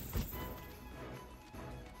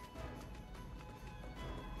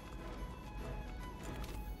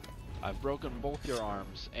 I've broken both your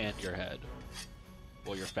arms and your head.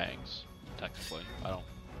 Well, your fangs, technically. I don't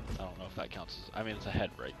know if that counts as, I mean, it's a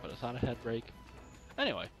head break, but it's not a head break.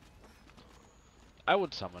 Anyway. I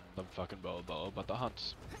would summon the fucking Boa, but the hunt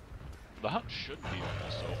should be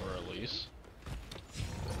almost over at least.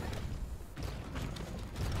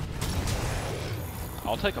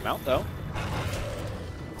 I'll take him out though.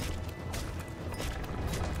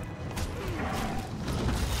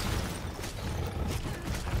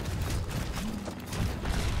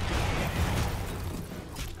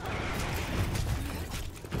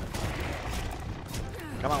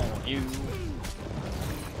 Come on, you.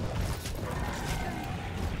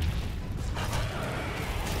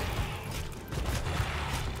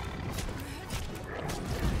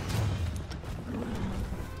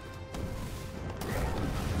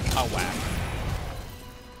 Oh, whack.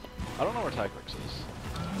 I don't know where Tigrix is.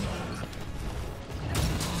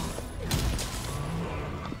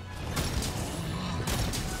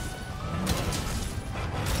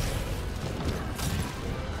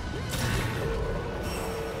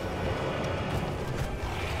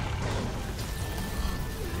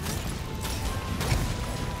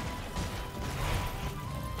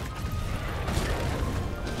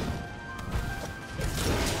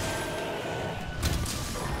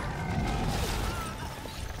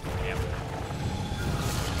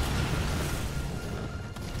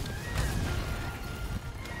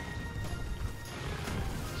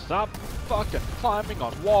 Stop fucking climbing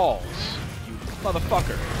on walls, you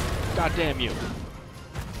motherfucker. God damn you.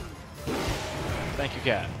 Thank you,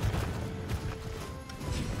 cat.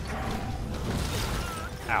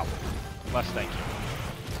 Ow. Less thank you.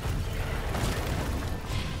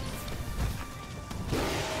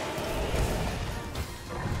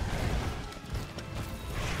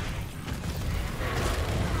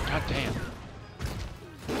 God damn.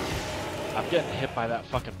 I'm getting hit by that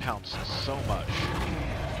fucking pounce so much.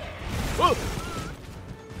 Whoa!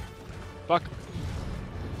 Fuck.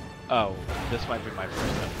 Oh, this might be my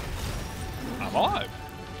first hit. I'm alive.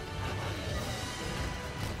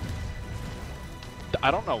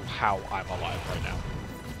 I don't know how I'm alive right now.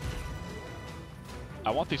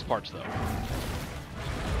 I want these parts though.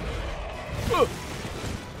 Ugh.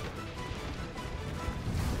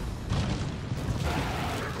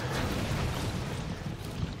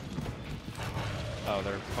 Oh,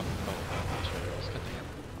 they're fucking materials. God damn.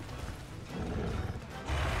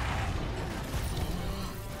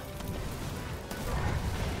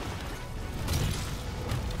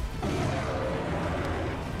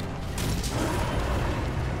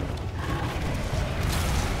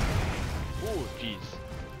 Ooh, jeez.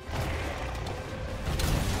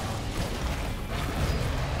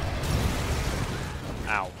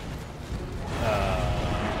 Ow.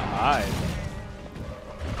 Hi.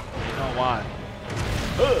 You know why?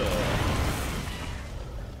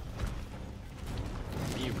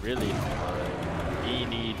 Me really know why. Me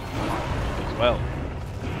need as well.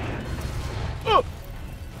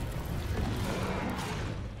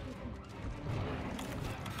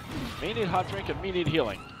 Me need hot drink and me need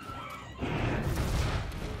healing.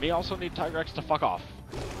 Me also need Tigrex to fuck off.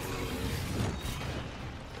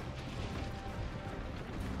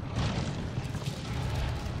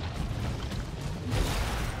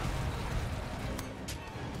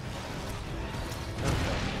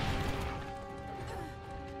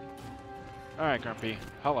 Alright, Grumpy.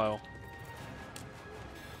 Hello.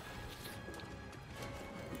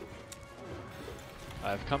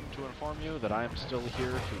 I've come to inform you that I am still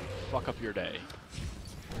here to fuck up your day.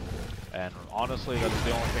 And honestly, that is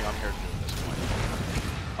the only thing I'm here to do at this point.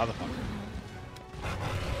 Motherfucker.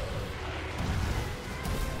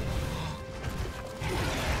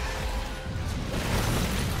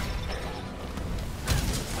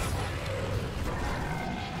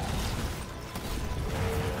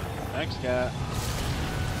 Thanks, cat.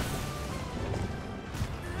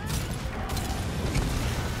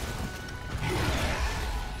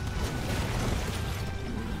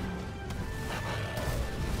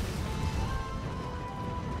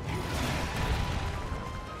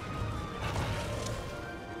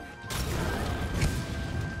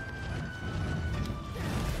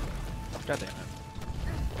 God damn it.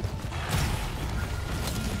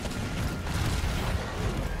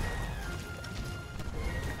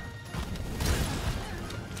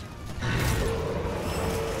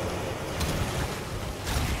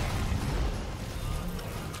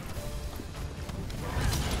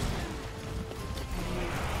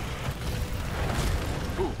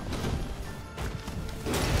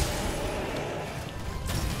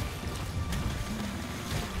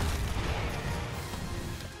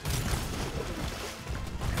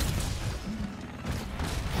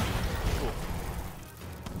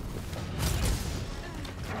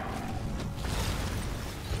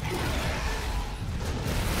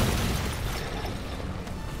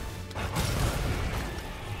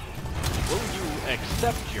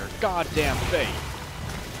 Accept your goddamn fate.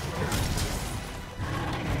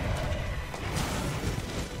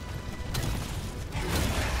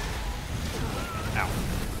 Ow.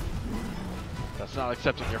 That's not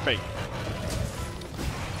accepting your fate.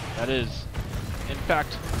 That is, in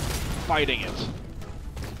fact, fighting it.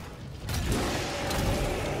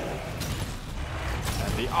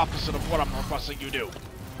 And the opposite of what I'm requesting you do.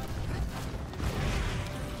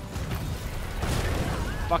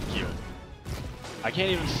 Fuck you. I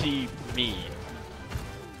can't even see me.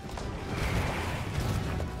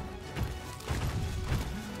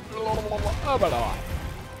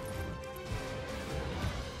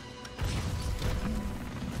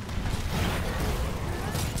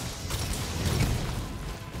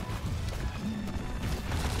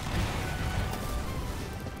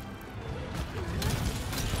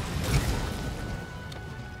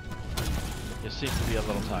 You seem to be a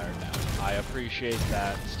little tired now. I appreciate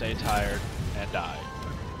that. Stay tired and die.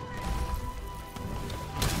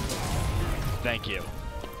 Thank you.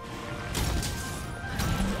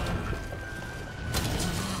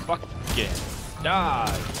 Fucking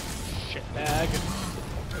die, shitbag.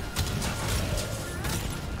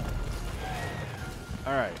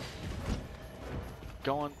 Alright.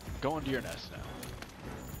 go into your nest now.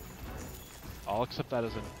 I'll accept that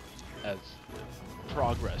as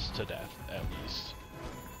progress to death, at least.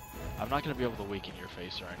 I'm not going to be able to weaken your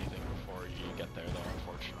face or anything before you get there, though,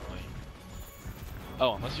 unfortunately.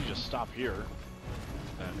 Oh, unless you just stop here,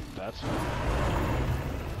 then that's fine.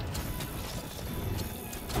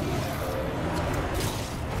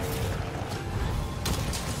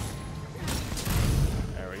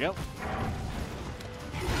 There we go.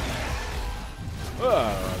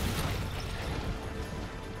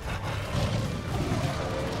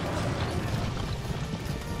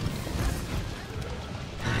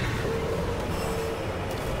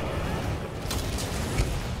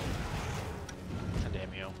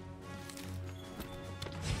 Damn you.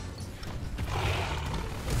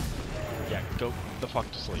 Yeah, go the fuck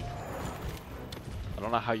to sleep. I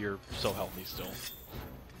don't know how you're so healthy still.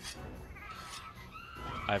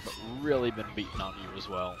 I've really been beaten on you as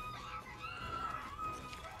well.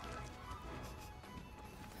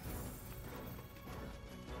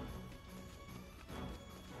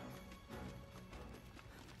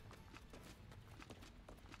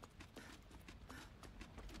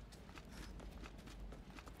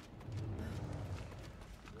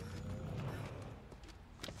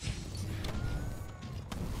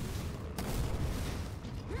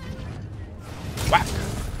 Whack!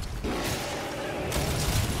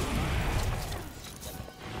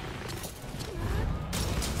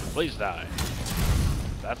 Please die.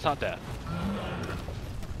 That's not death.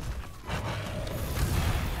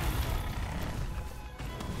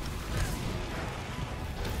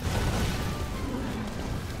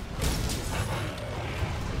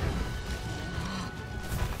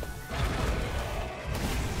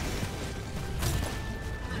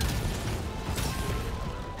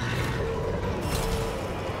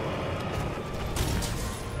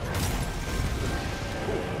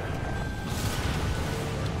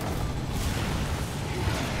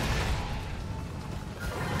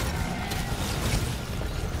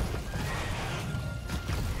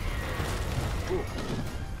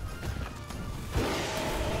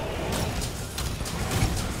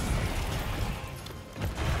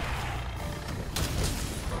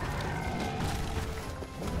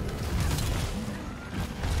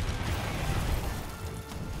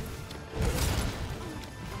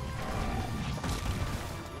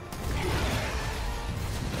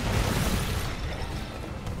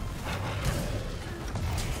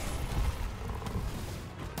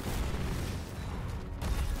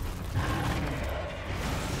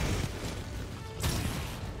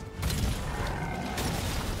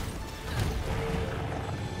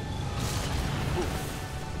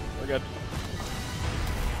 Good.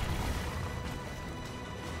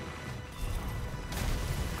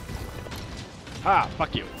 Ah,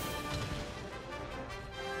 fuck you.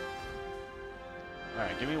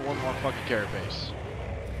 Alright, give me one more fucking carapace.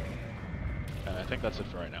 And I think that's it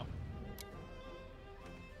for right now.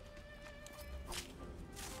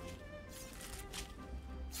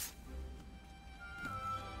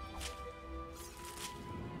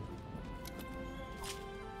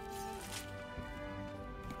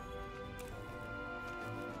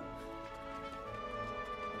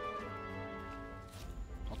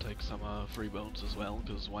 Take some free bones as well,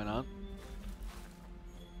 because why not?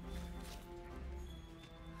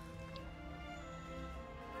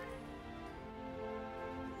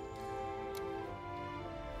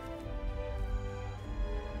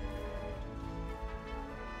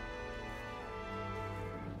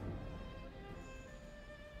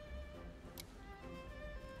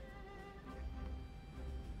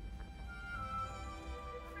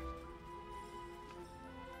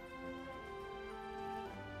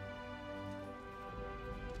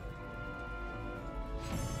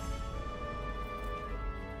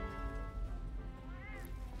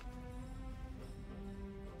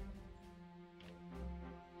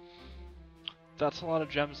 That's a lot of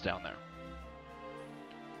gems down there.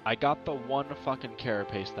 I got the one fucking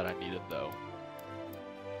carapace that I needed, though.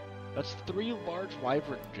 That's 3 large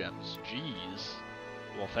wyvern gems. Jeez.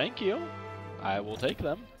 Well, thank you. I will take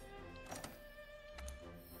them.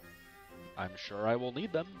 I'm sure I will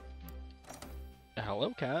need them. Hello,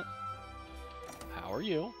 cat. How are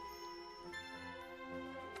you?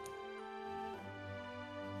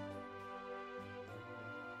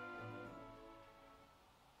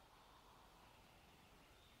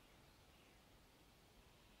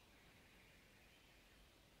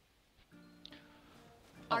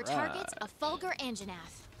 Our target's a Fulgur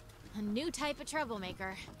Anjanath, a new type of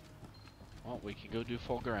troublemaker. Well, we can go do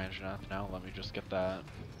Fulgur Anjanath now. Let me just get that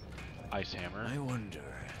ice hammer. I wonder.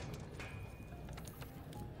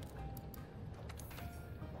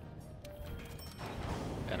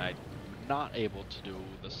 And I'm not able to do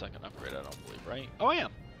the second upgrade, I don't believe, right? Oh, I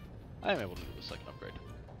am! I am able to do the second upgrade.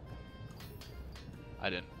 I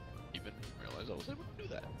didn't even realize I was able to do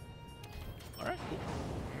that. Alright, cool.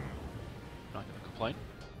 Not gonna complain.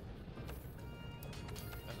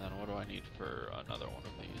 And then what do I need for another one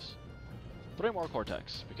of these? 3 more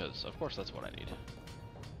Cortex, because of course that's what I need.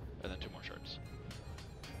 And then 2 more shirts.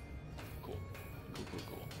 Cool. Cool, cool,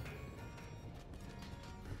 cool.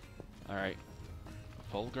 Alright.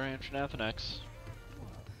 Fulgur Anshanath X.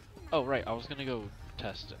 Oh, right, I was gonna go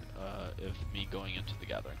test if me going into the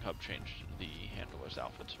Gathering Hub changed the handlers'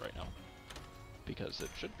 outfits right now. Because it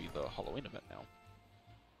should be the Halloween event now.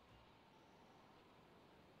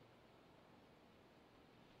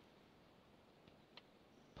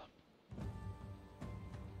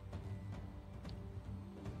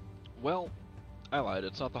 Well, I lied,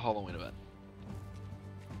 it's not the Halloween event.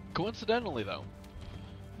 Coincidentally though,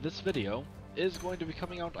 this video is going to be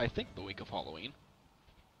coming out, I think, the week of Halloween.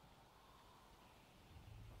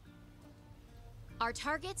 Our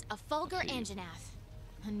target's a Fulgur Anshanath,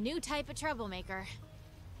 a new type of troublemaker.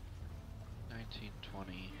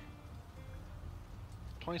 1920.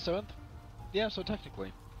 27th? Yeah, so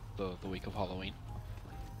technically, the week of Halloween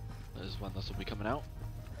is when this will be coming out.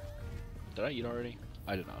 Did I eat already?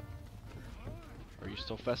 I did not. Are you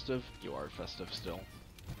still festive? You are festive still.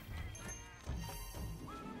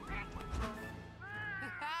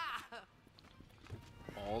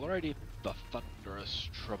 Alrighty, the thunderous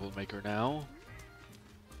troublemaker now.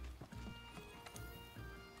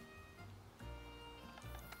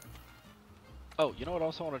 Oh, you know what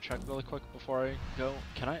else I want to check really quick before I go?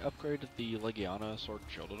 Can I upgrade the Legiana Sword and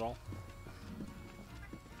Shield at all?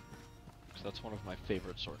 Because that's one of my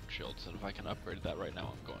favorite Sword and Shields, and if I can upgrade that right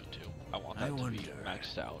now, I'm going to. I want that to be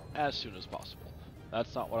maxed out as soon as possible.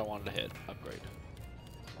 That's not what I wanted to hit. Upgrade.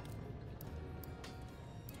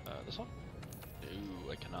 This one?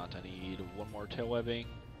 No, I cannot. I need 1 more tail webbing,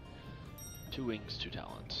 2 wings, 2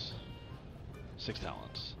 talents. 6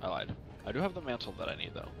 talents. I lied. I do have the mantle that I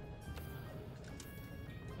need, though.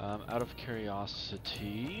 Out of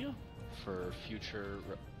curiosity, for future...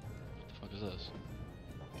 What the fuck is this?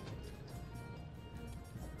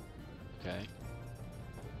 Okay.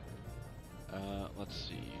 Let's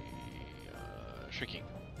see... Shrieking.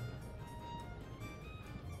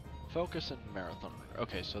 Focus and Marathon.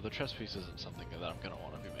 Okay, so the chess piece isn't something that I'm gonna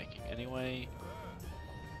want to be making anyway.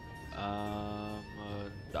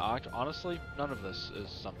 Honestly, none of this is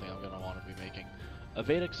something I'm gonna want to be making. A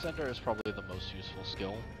Vedic Center is probably the most useful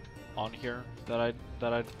skill on here that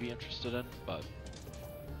I'd be interested in, but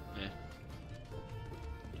eh.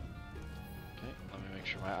 Okay, let me make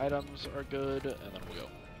sure my items are good, and then we'll go.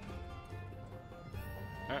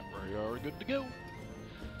 Alright, we are good to go.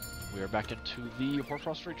 We are back into the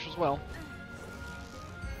Hoarfrost Reach as well.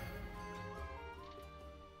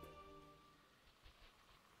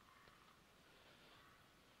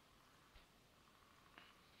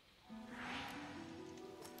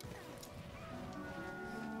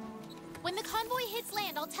 When the convoy hits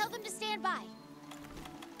land, I'll tell them to stand by.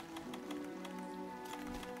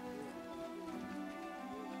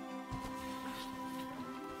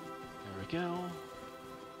 There we go.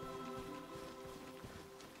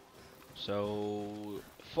 So,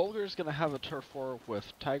 Fulgur's gonna have a turf war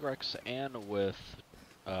with Tigrex and with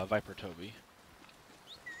Viper Toby.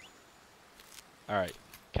 Alright,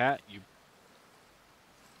 Cat, you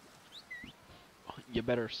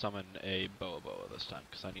better summon a Boa this time,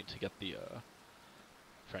 because I need to get the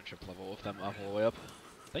friendship level with them all the way up.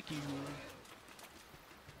 Thank you!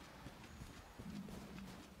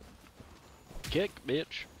 Kick,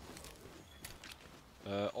 bitch!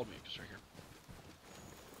 Old Mucus right here.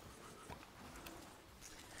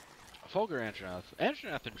 Fulgur Anshanath.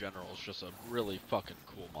 Anshanath in general is just a really fucking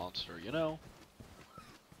cool monster, you know?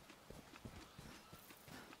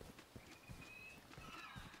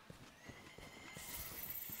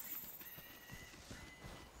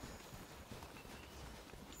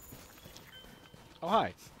 Oh,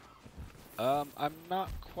 hi. I'm not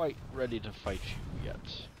quite ready to fight you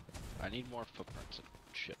yet. I need more footprints and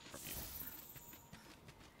shit from you.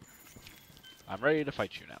 I'm ready to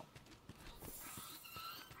fight you now.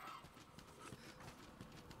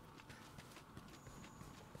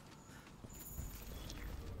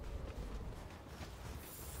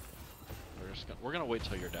 We're gonna wait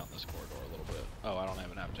till you're down this corridor a little bit. Oh, I don't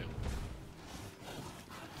even have to.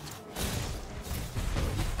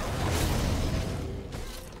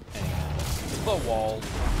 And the wall.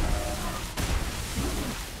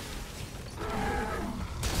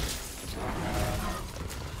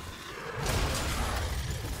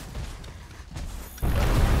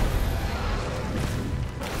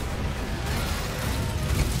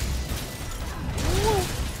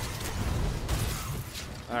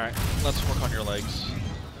 Alright, let's work on your legs.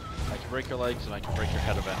 I can break your legs and I can break your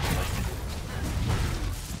head eventually.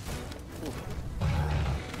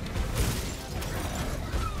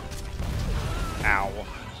 Ow.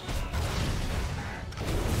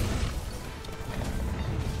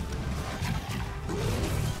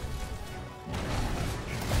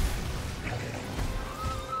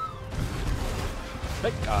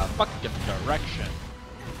 Make a fucking direction.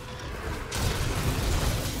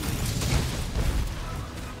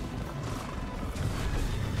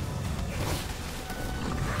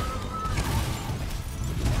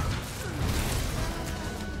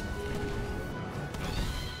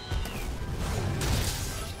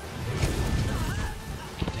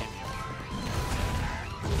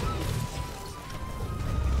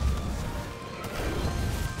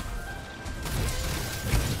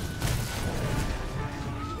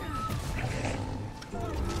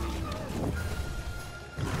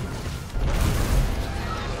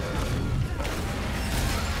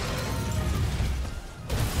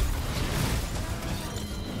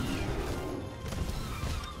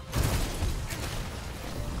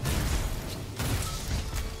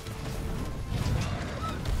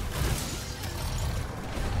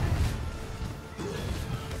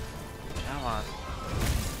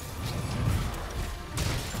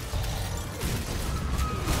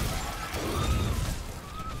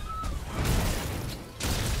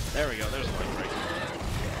 There we go, there's a leg break. Alright,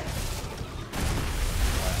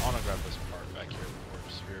 I want to grab this part back here before it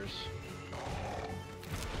disappears.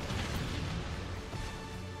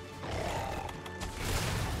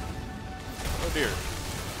 Oh dear.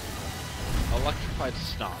 Electrified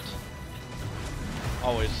snot.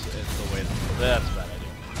 Always is the way to... That's a bad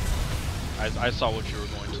idea. I saw what you were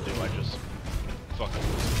going to do, I just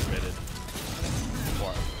fucking was committed.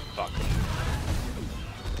 Fuck.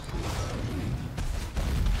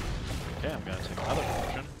 Okay, I'm gonna take another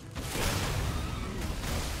potion.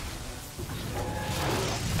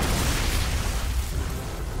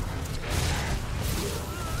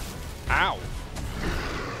 Ow!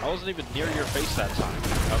 I wasn't even near your face that time.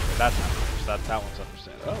 Okay, that's that one's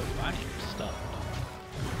understandable. Oh, I am stunned.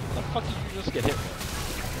 The fuck did you just get hit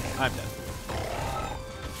with? I'm dead.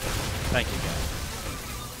 Thank you, guys.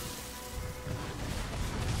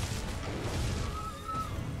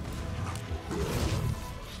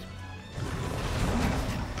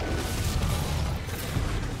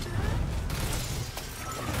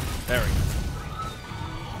 There we go.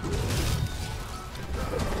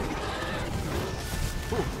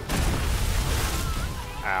 Whew.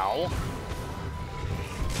 Ow.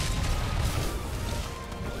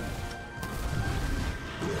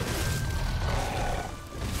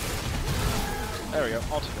 There we go.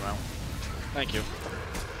 I'll take him out. Thank you.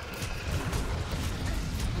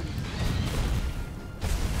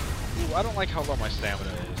 Ooh, I don't like how low my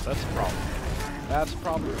stamina is. That's a problem. That's a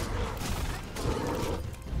problem.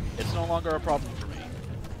 It's no longer a problem for me.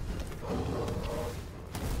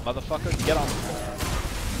 Motherfucker, get on the floor.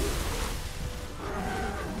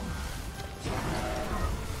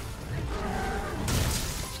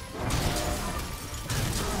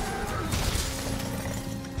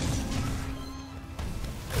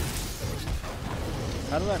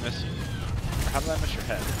 How did I miss you? Or how did I miss your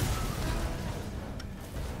head?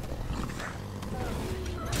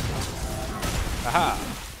 Aha!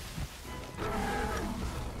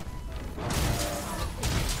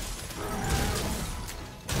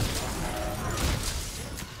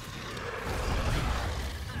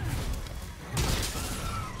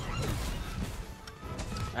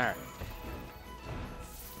 Alright.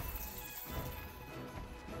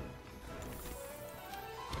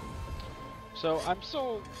 So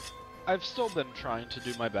I've still been trying to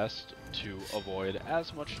do my best to avoid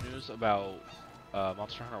as much news about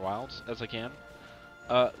Monster Hunter Wilds as I can.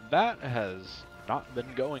 That has not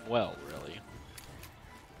been going well, really.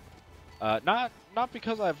 Not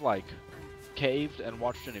because I've like caved and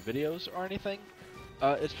watched any videos or anything.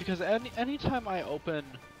 It's because anytime I open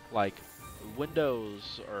like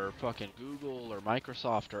Windows or fucking Google or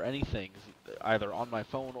Microsoft or anything, either on my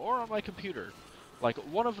phone or on my computer, like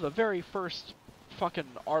one of the very first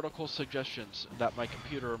fucking article suggestions that my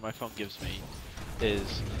computer or my phone gives me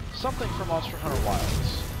is something from Monster Hunter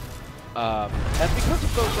Wilds. And because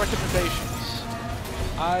of those recommendations,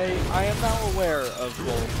 I am now aware of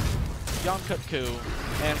both Yonkutku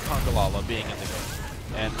and Kongalala being in the game.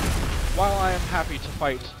 And while I am happy to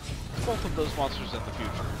fight both of those monsters in the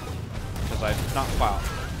future, because I've not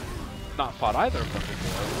fought either of them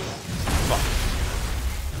before, but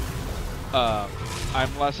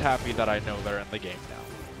I'm less happy that I know they're in the game now,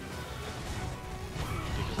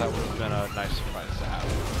 because that would have been a nice surprise to have.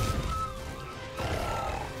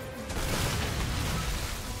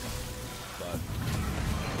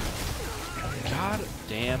 God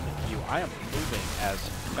damn you. I am moving as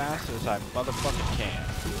fast as I motherfucking can.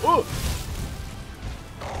 Ooh!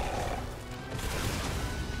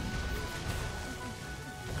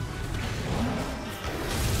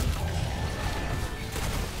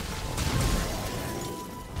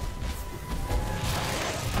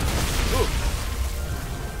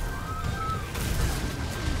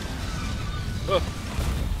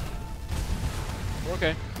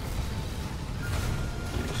 Okay.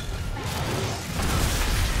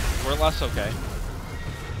 We're less okay.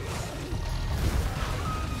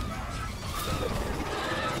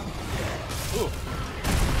 Ooh.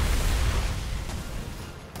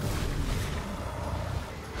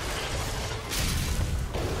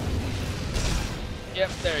 Yep,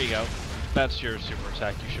 there you go. That's your super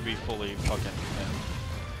attack. You should be fully fucking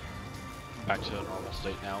back to the normal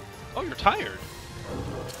state now. Oh, you're tired.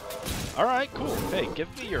 Alright, cool. Hey, give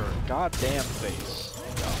me your goddamn face,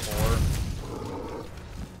 you whore.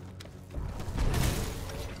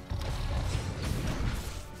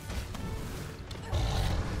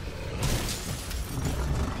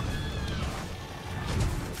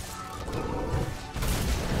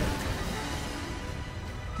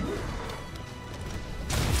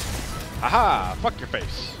 Haha! Fuck your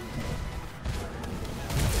face.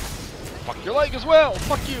 Fuck your leg as well!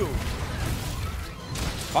 Fuck you!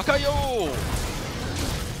 Fuck-a-yo!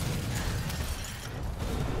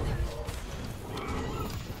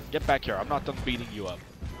 Get back here, I'm not done beating you up.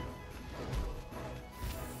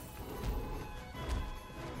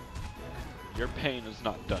 Your pain is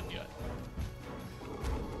not done yet.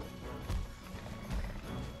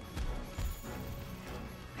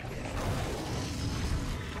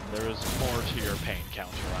 There is more to your pain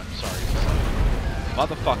counter, I'm sorry to say.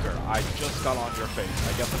 Motherfucker, I just got on your face.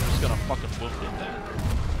 I guess I'm just gonna fucking wound it then.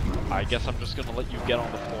 I guess I'm just gonna let you get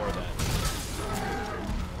on the floor then.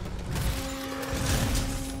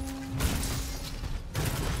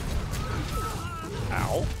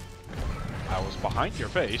 Ow. I was behind your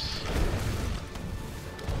face.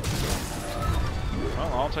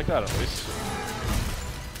 Well, I'll take that at least.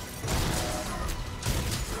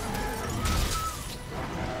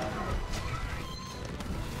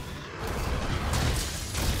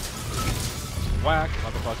 Whack,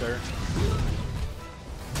 motherfucker.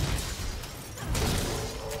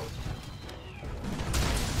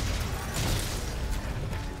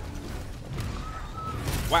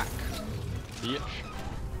 Whack, bitch.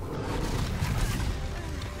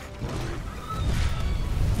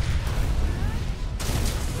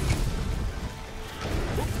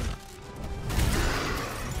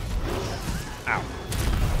 Ow.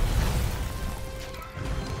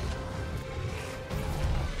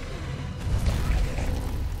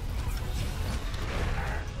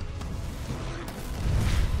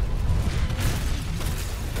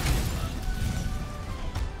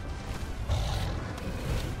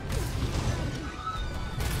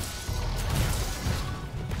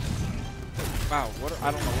 Wow, what?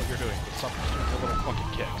 I don't know what you're doing, but something's doing your little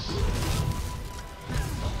fucking kicks.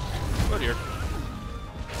 Oh dear.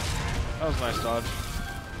 That was a nice dodge.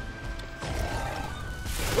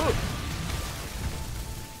 Ooh.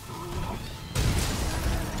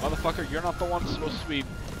 Motherfucker, you're not the one supposed to be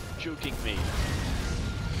juking me.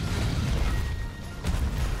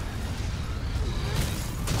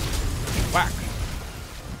 Whack!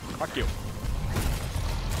 Fuck you.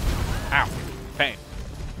 Ow. Pain.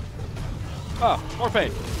 Oh, more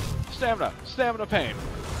pain. Stamina. Stamina pain.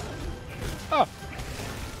 Oh.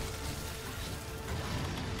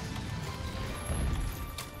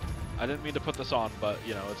 I didn't mean to put this on, but,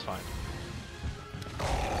 you know, it's fine.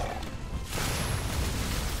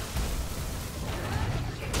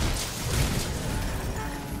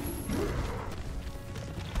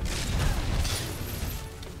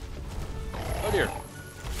 Oh dear.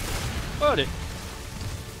 Oh dear.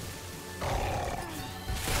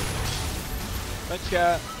 Thanks,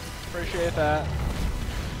 Cat. Appreciate that.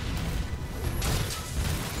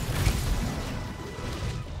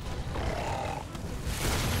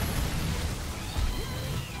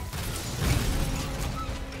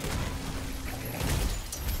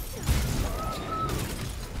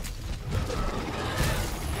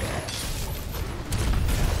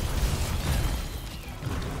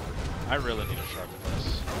 I really need to sharpen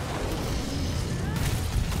this.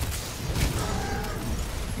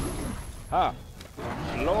 Ha!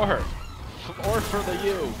 Lord! Lord for the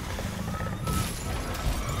U!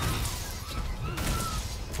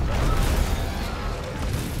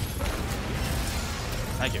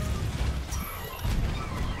 Thank you.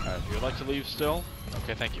 If you'd like to leave still,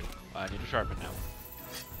 okay, thank you. I need to sharpen now.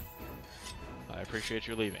 I appreciate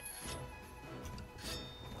you leaving.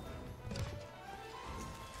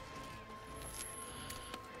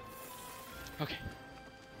 Okay.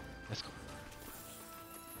 Let's go.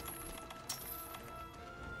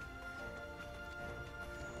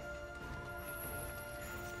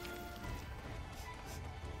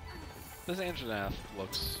 This Anjanath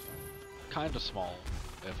looks kind of small,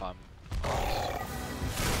 if I'm honest.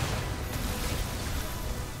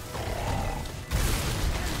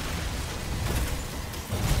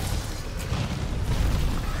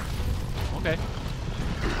 Okay.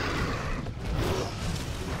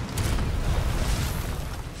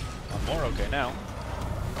 I'm more okay now.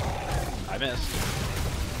 I missed.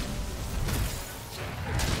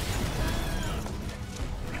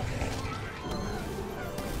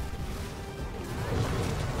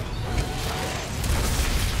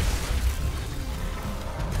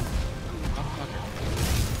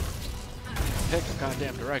 Pick a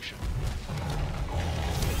goddamn direction.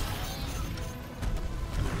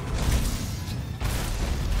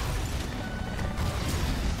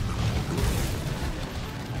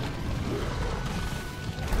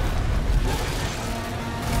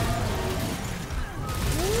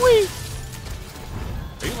 Whee!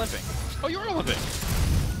 Are you limping? Oh, you are limping.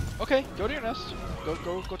 Okay, go to your nest.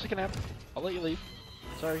 Go take a nap. I'll let you leave.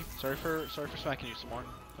 Sorry for smacking you some more.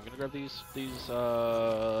 I'm gonna grab these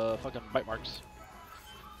fucking bite marks.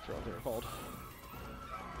 Sure what they're called.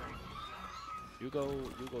 You go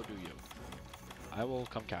do you. I will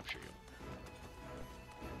come capture you.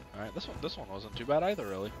 Alright, this one wasn't too bad either,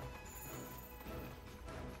 really.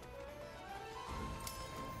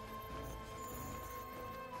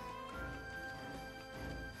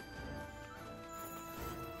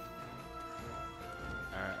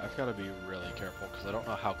 Alright, I've got to be really careful because I don't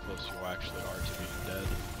know how close you actually are to being dead.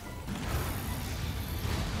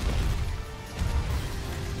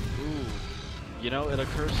 Ooh. You know, it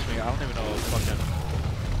occurs to me, I don't even know if fucking...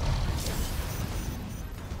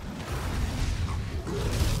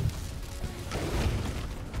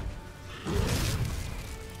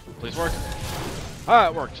 Please work. Ah,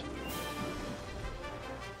 it worked.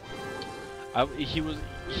 He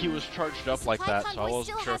was charged up like that, so I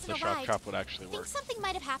wasn't sure if the shock trap would actually work. Think something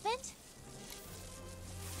might have happened?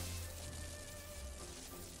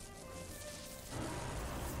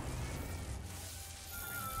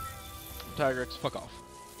 Tigrex, fuck off.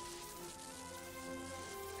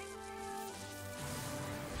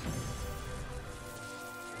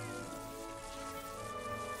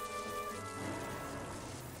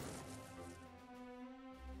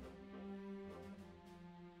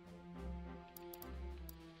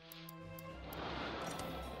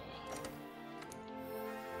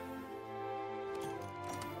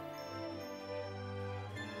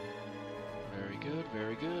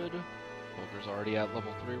 Very good. Ogre's already at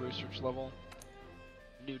level 3 research level.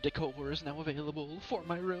 New decor is now available for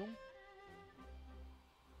my room.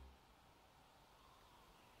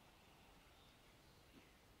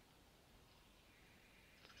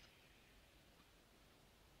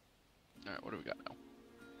 Alright, what do we got now?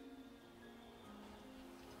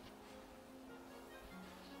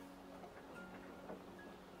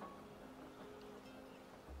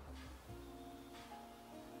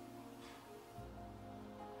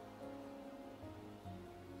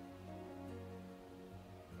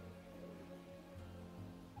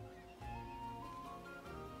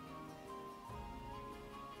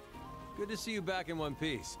 Good to see you back in one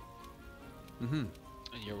piece. Mm-hmm.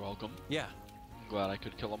 You're welcome. Yeah. I'm glad I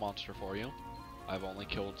could kill a monster for you. I've only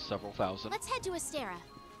killed several thousand. Let's head to Astera.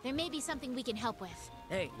 There may be something we can help with.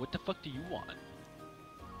 Hey, What the fuck do you want?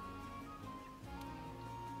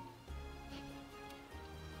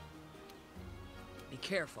 be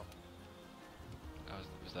careful.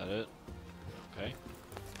 Is that it? Okay.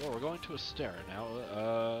 Well, we're going to Astera now.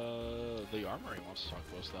 The armory wants to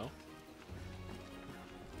talk to us, though.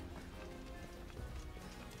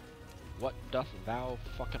 What doth thou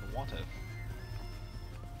fucking wanteth?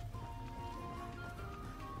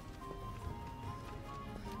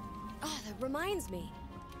 Oh, that reminds me.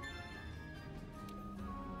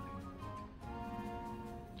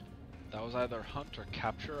 That was either hunt or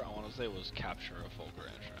capture. I want to say it was capture of Fulgur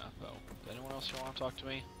Anjanath, though. Does anyone else want to talk to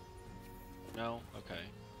me? No? Okay.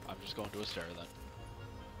 I'm just going to Astera then.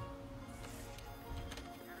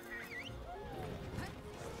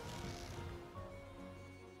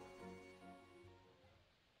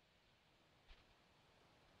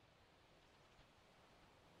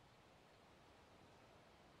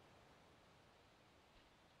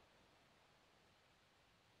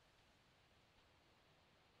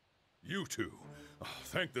 You two. Oh,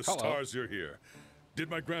 thank the Hello. stars you're here. Did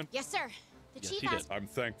my grand... Yes, sir. The Yes, chief he asked. did. I'm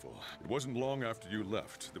thankful. It wasn't long after you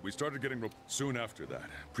left that we started getting soon after that.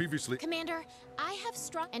 Previously... Commander, I have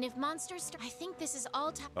strong. And if monsters. I think this is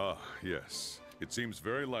all time. Ah, yes. It seems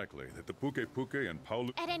very likely that the Puke Puke and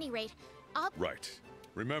Paulu... At any rate, I'll. Right.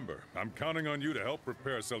 Remember, I'm counting on you to help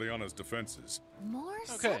repair Celiana's defenses. More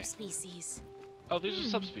Okay. subspecies. Oh, these are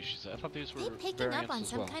subspecies. I thought these were They picking up variants on as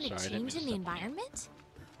some well. kind of Sorry, I didn't change mean in to the step on you. environment?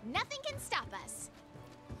 Nothing can stop us.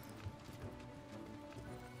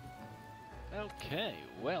 Okay,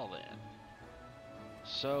 well then.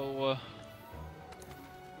 So,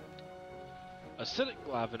 Acidic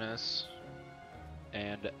Glavenus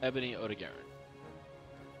and Ebony Odogaron.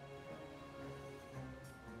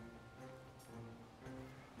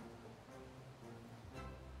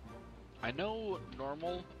 I know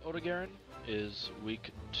normal Odogaron is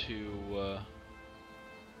weak to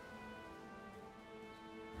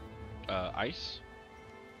ice,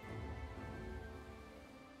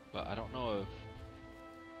 but I don't know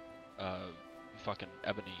if fucking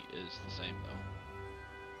Ebony is the same though.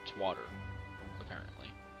 It's water, apparently.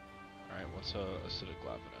 Alright, what's Acidic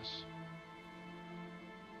Glavenus?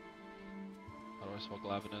 How do I spell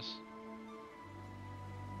Glavenus?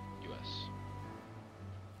 US.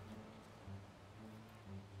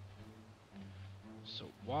 So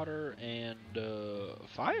water and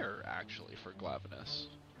fire, actually, for Glavenus.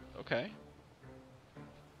 Okay.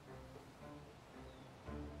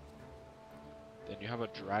 Then you have a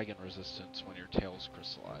dragon resistance when your tails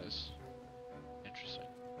crystallize. Interesting.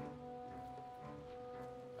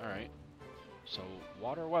 Alright. So,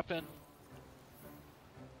 water weapon.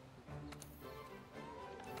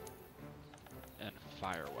 And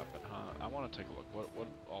fire weapon, huh? I want to take a look. What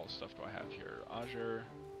all stuff do I have here? Azure.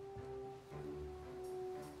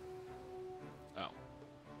 Oh.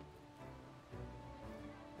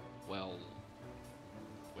 Well.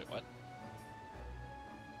 Wait, what?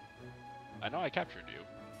 I know I captured you.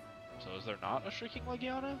 So is there not a Shrieking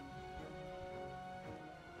Legiana?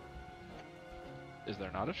 Is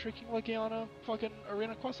there not a Shrieking Legiana fucking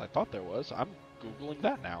arena quest? I thought there was. I'm Googling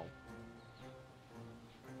that now.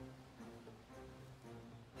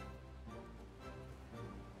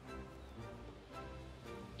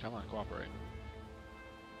 Come on, cooperate.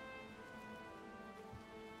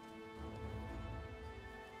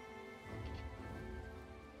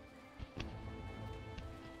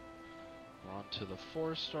 We're on to the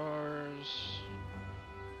 4 stars.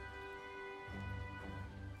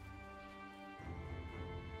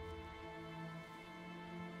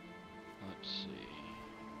 Let's see.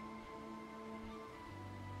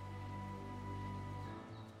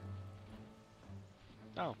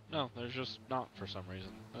 Oh, no, there's just not for some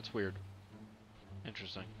reason. That's weird.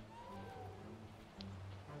 Interesting.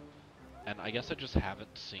 And I guess I just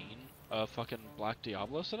haven't seen a fucking Black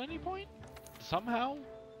Diablos at any point? Somehow?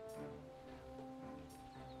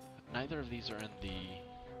 Neither of these are in the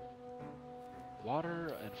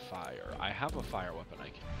water and fire. I have a fire weapon I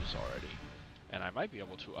can use already. And I might be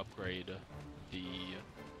able to upgrade the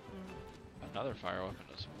another fire weapon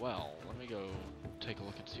as well. Let me go take a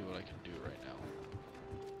look and see what I can do right now.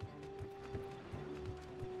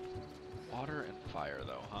 Water and fire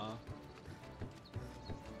though, huh?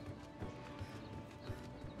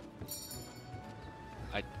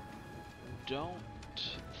 I don't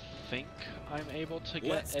think I'm able to get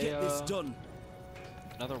Let's get this done.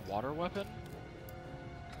 Another water weapon.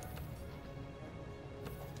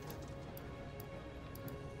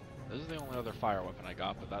 This is the only other fire weapon I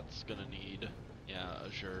got, but that's gonna need, yeah,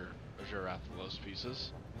 Azure Rathalos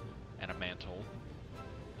pieces and a mantle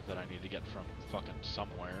that I need to get from fucking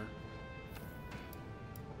somewhere.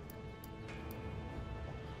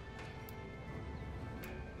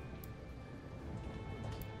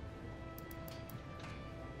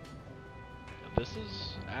 This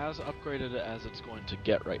is as upgraded as it's going to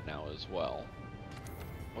get right now as well.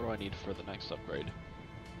 What do I need for the next upgrade?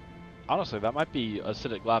 Honestly, that might be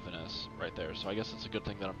Acidic Glavenus right there, so I guess it's a good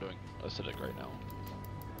thing that I'm doing Acidic right now.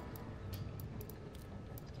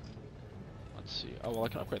 Let's see. Oh, well, I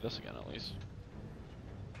can upgrade this again at least.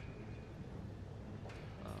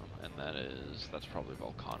 And that's probably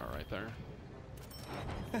Volcana right there.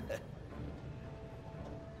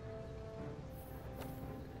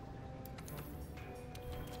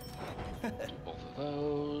 Do both of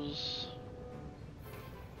those.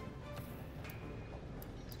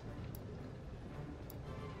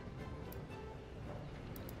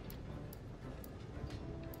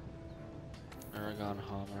 Aragon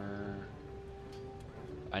Hammer.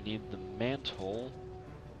 I need the mantle,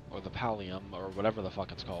 or the pallium, or whatever the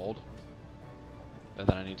fuck it's called. And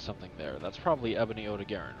then I need something there. That's probably Ebony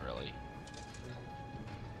Odogaron, really.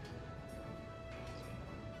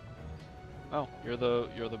 Oh, you're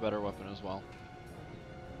the better weapon as well.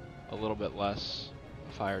 A little bit less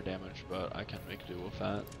fire damage, but I can make do with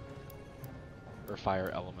that. Or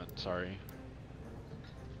fire element, sorry.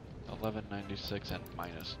 1196 and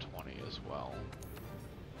minus 20 as well.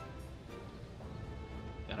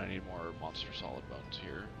 And I need more monster solid bones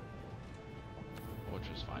here. Which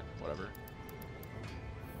is fine, whatever.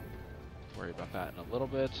 Worry about that in a little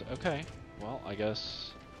bit. Okay, well, I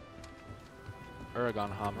guess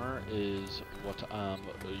Aragon Hammer is what I'm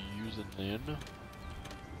using then.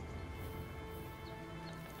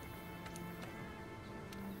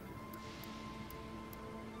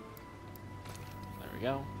 There we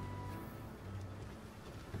go.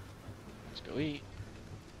 Let's go eat.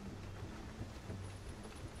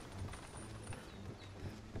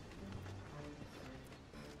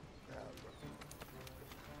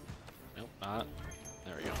 Nope, not.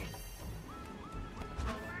 There we go.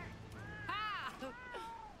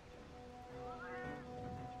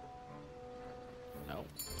 No.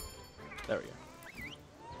 There we go.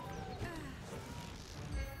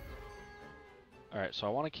 Alright, so I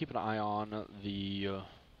want to keep an eye on the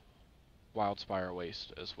Wildspire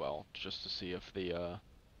Waste as well, just to see if the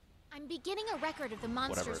I'm beginning a record of the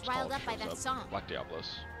whatever monsters it's riled called up by shows that up. song. Black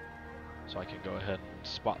Diablos. So I can go ahead and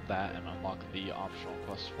spot that and unlock the optional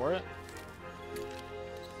quests for it.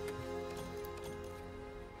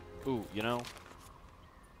 Ooh, you know,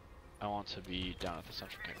 I want to be down at the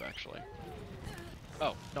Central Cave, actually.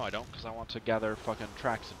 Oh, no I don't, because I want to gather fucking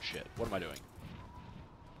tracks and shit. What am I doing?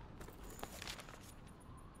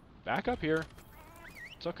 Back up here.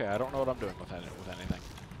 It's okay, I don't know what I'm doing with anything.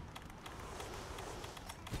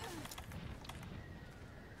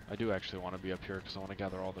 I do actually want to be up here, because I want to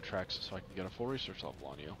gather all the tracks so I can get a full research level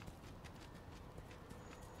on you.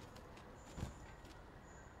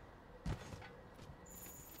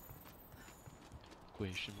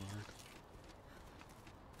 Question mark.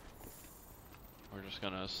 We're just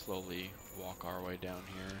gonna slowly walk our way down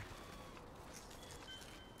here.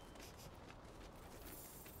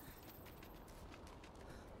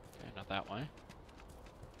 Okay, not that way.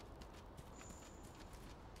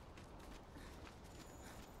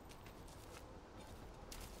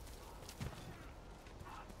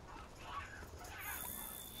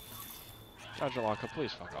 Rajalaka,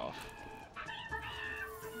 please fuck off.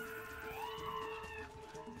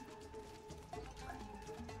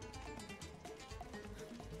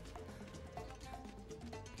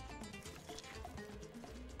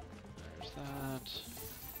 There's that.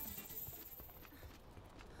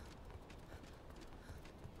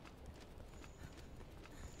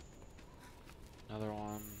 Another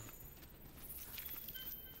one.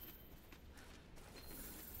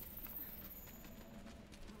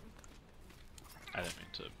 I didn't mean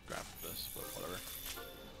to grab this, but whatever.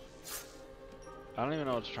 I don't even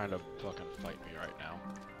know what's trying to fucking fight me right now.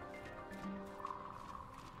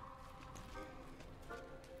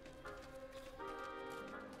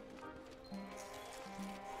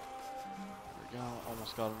 There we go,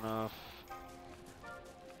 almost got enough.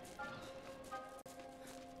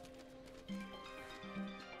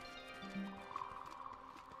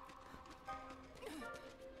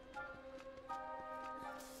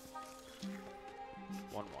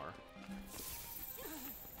 One more.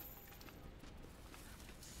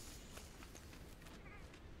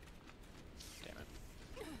 Damn it.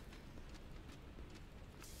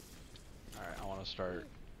 Alright, I want to start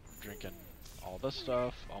drinking all this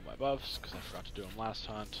stuff, all my buffs, because I forgot to do them last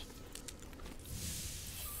hunt.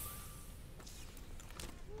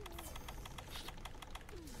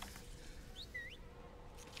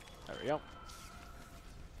 There we go.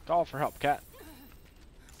 Call for help, cat.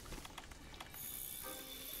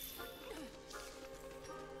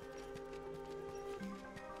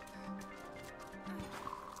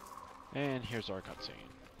 And here's our cutscene.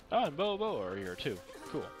 Oh, and Bobo are here too.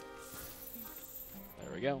 Cool.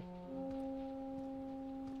 There we go.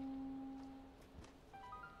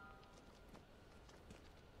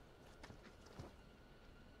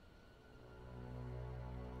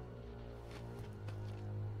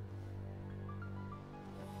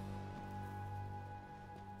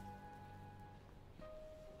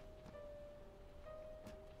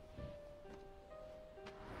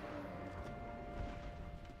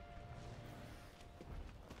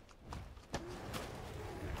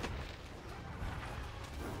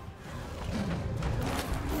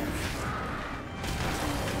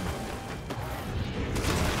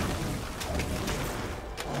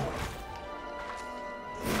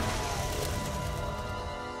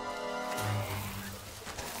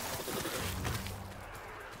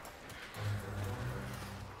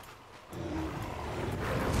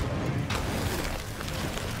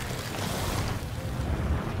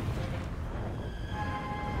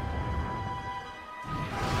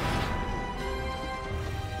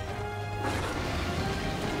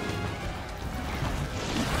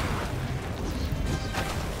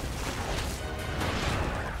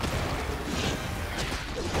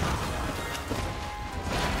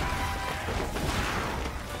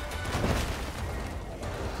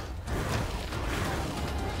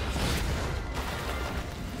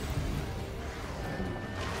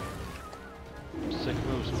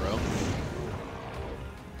 bro.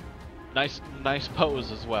 Nice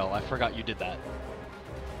pose as well. I forgot you did that.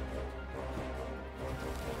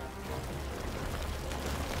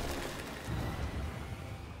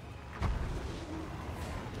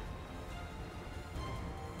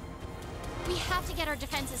 We have to get our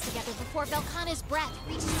defenses together before Velkhana's breath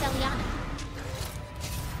reaches Celiana.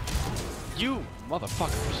 You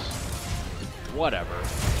motherfuckers. Whatever.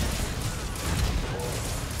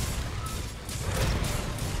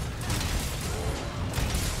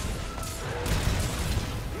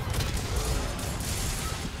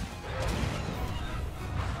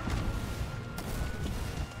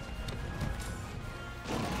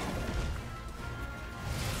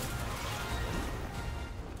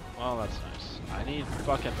 Well, that's nice. I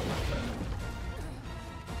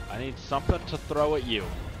need something to throw at you.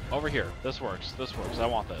 Over here. This works. This works. I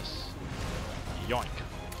want this. Yoink.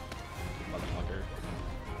 Motherfucker.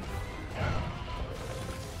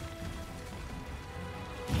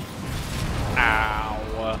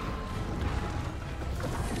 Ow.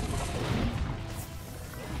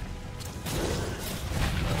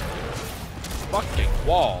 Fucking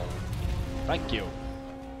wall. Thank you.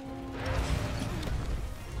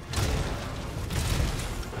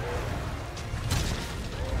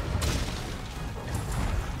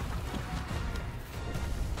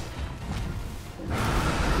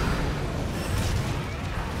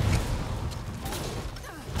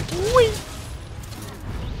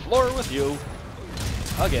 Floor with you.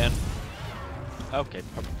 Again. Okay,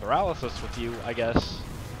 paralysis with you, I guess.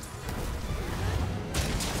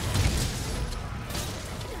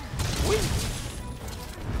 Whee!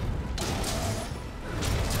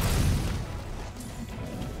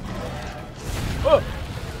 Oh!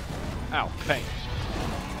 Ow, pain.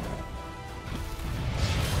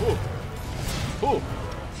 Ooh. Ooh.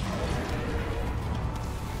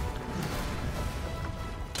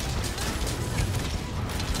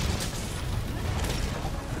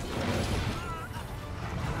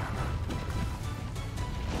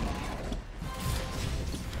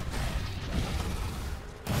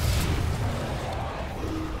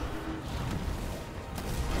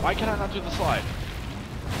 Why can I not do the slide?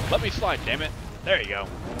 Let me slide, damn it. There you go.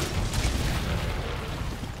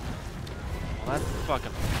 Well, that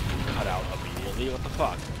fucking cut out immediately. What the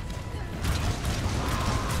fuck?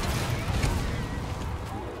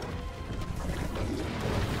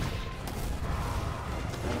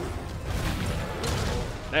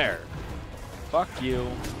 There. Fuck you.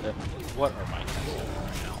 What are my attacks doing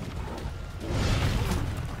right now?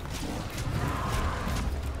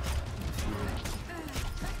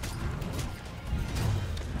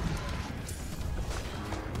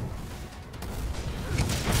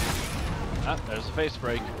 Ah, there's a face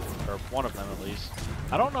break, or one of them at least.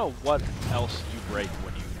 I don't know what else you break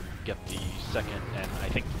when you get the second and I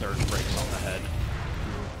think third breaks on the head.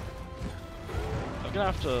 I'm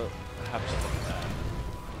gonna have to look at that.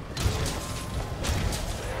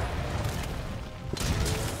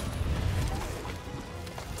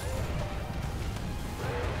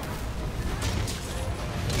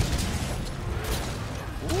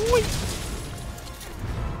 Whee!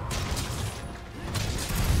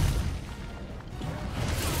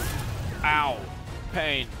 Ow!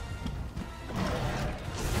 Pain.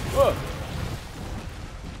 Whoa!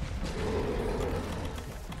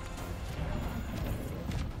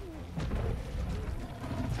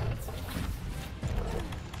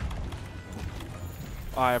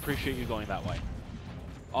 I appreciate you going that way.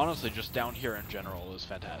 Honestly, just down here in general is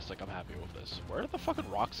fantastic. I'm happy with this. Where are the fucking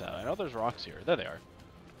rocks at? I know there's rocks here. There they are.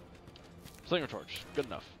 Slinger torch. Good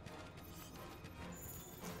enough.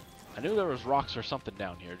 I knew there was rocks or something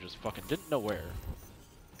down here, just fucking didn't know where.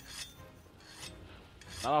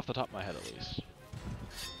 Not off the top of my head, at least.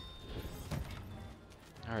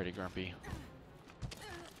 Alrighty, Grumpy.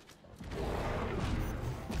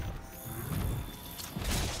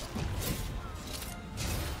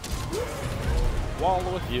 Wall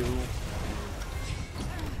with you.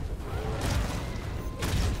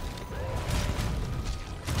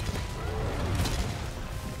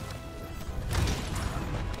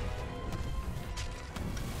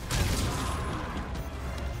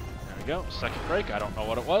 There we go. Second break. I don't know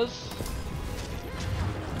what it was.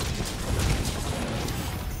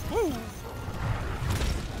 Woo!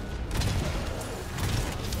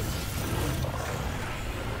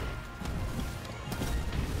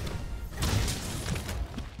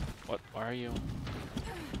 Why are you?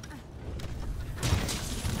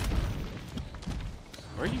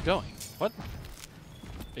 Where are you going? What?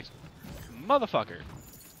 Motherfucker!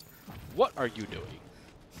 What are you doing?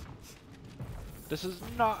 This is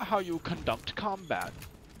not how you conduct combat.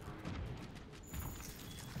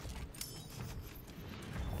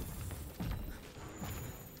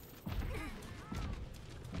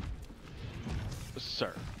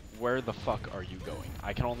 Sir, where the fuck are you going?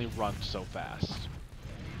 I can only run so fast.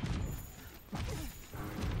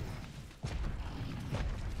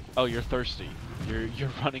 Oh, you're thirsty. You're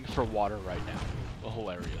running for water right now,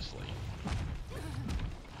 hilariously.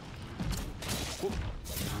 Whoop.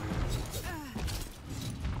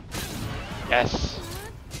 Yes.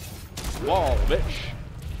 Wall, bitch.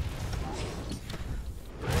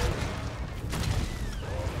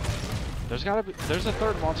 There's a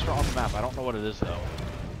third monster on the map. I don't know what it is though.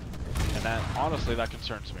 And that, honestly, that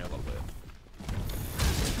concerns me a little bit.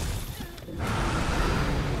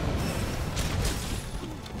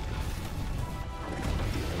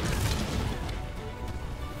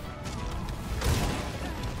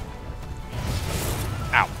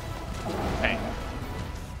 Ow. Pain.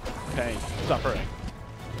 Pain. Suffering.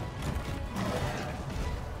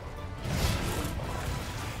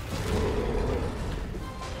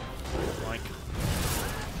 Like.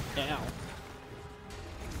 Ow.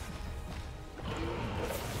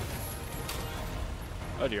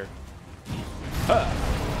 Oh dear. Huh.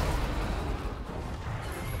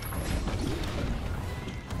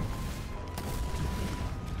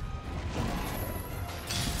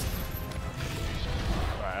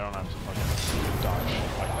 Alright, I don't have to fucking dodge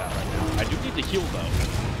like that right now. I do need to heal though.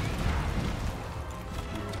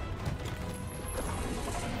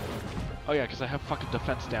 Oh yeah, because I have fucking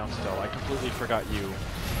defense down still. I completely forgot you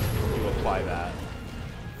apply that.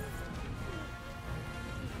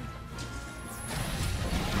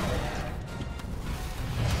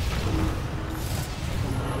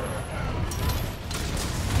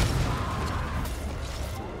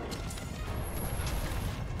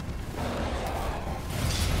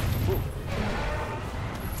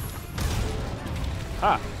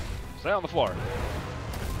 Ha! Stay on the floor.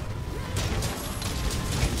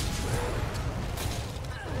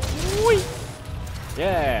 Whee!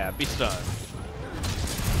 Yeah, be stunned.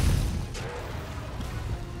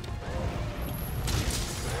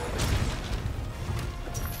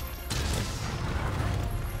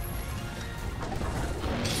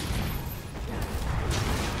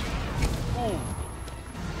 Ooh.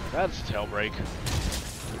 That's a tail break.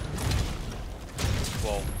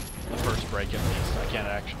 Well, the first break at least.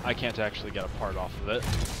 I can't actually get a part off of it.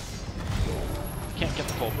 Can't get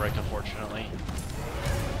the full break, unfortunately.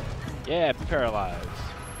 Yeah, be paralyzed.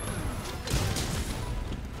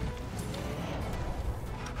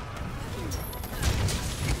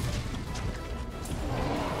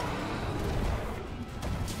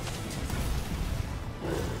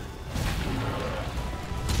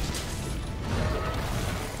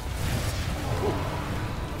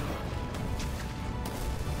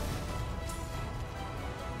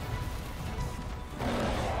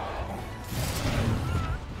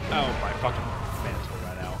 Oh, my fucking mantle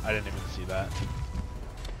ran out. I didn't even see that.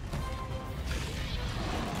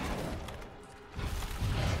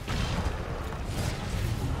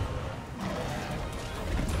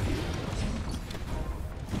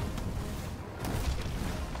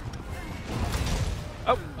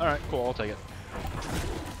 Oh, alright, cool, I'll take it.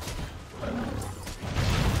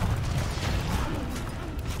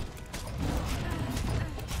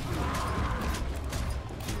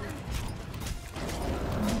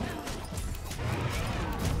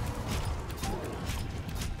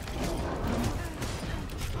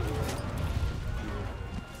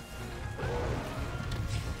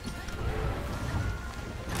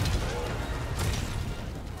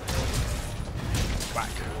 Whack.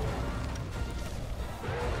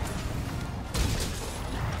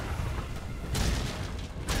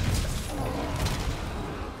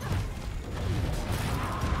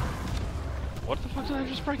 What the fuck did I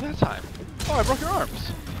just break that time? Oh, I broke your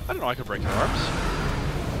arms. I didn't know I could break your arms.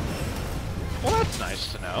 Well, that's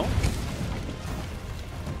nice to know.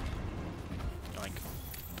 Like,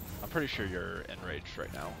 I'm pretty sure you're enraged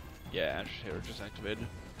right now. Yeah, agitator just activated.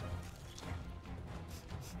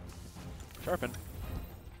 Sharpen.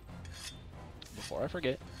 Before I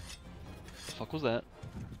forget. The fuck was that?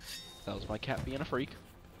 That was my cat being a freak.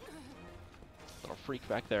 Little freak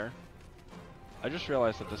back there. I just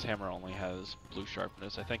realized that this hammer only has blue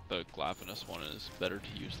sharpness. I think the glavinus one is better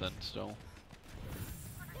to use than still.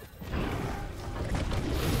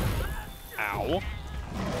 Ow.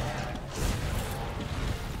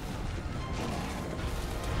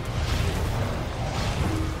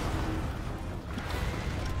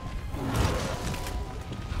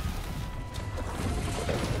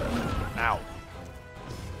 Ow.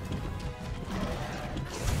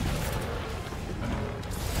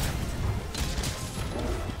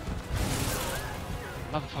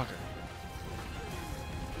 Motherfucker.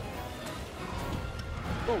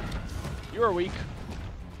 Oh, you are weak.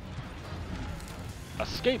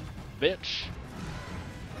 Escape, bitch!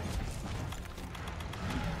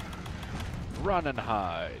 Run and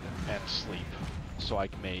hide and sleep, so I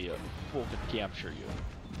may fucking capture you.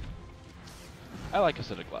 I like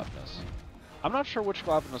acidic gladness. I'm not sure which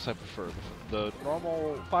gladness I prefer, the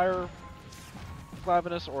normal fire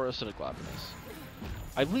gladness or acidic gladness.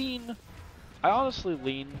 I honestly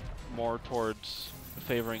lean more towards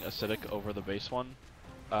favoring acidic over the base one,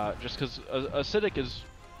 just because acidic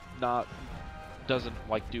doesn't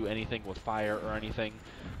like do anything with fire or anything.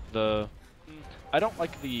 I don't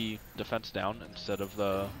like the defense down instead of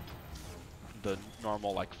the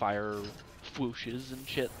normal like fire whooshes and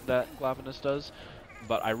shit that Glavenus does,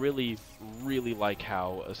 but I really like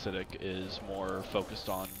how acidic is more focused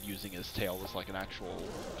on using his tail as like an actual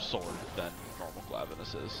sword than normal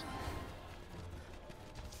Glavenus is.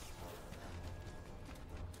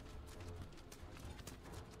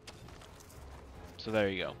 So there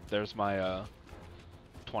you go. There's my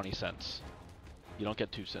 20 cents. You don't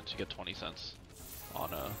get 2 cents, you get 20 cents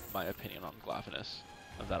on my opinion on Glavenus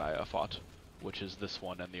that I fought, which is this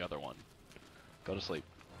one and the other one. Go to sleep.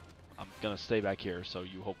 I'm gonna stay back here so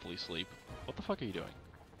you hopefully sleep. What the fuck are you doing?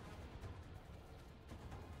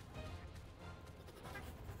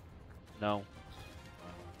 No.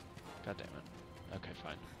 God damn it. Okay,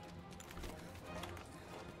 fine.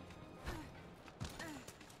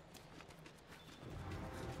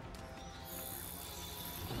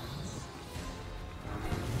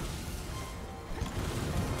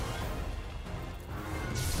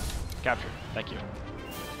 Captured. Thank you.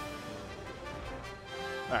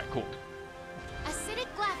 Alright, cool. Acidic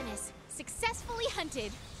Glavenus, successfully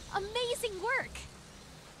hunted. Amazing work!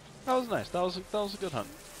 That was nice. That was a good hunt.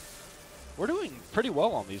 We're doing pretty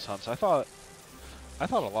well on these hunts. I thought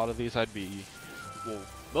a lot of these I'd be, well,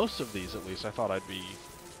 most of these at least, I thought I'd be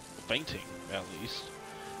fainting at least.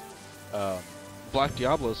 Black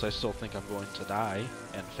Diablos, I still think I'm going to die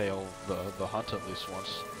and fail the hunt at least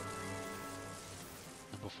once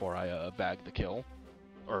before I bag the kill,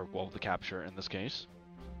 or well, the capture in this case.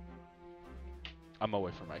 I'm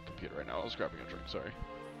away from my computer right now. I was grabbing a drink. Sorry.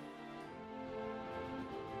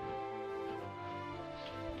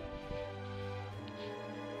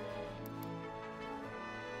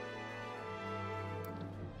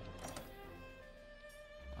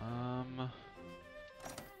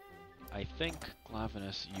 I think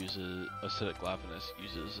acidic Glavenus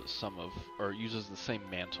uses the same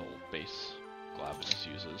mantle base Glavenus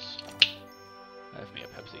uses. Have me a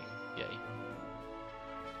Pepsi. Yay.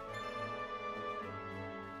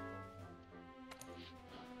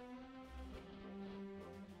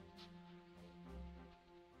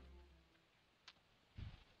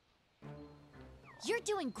 You're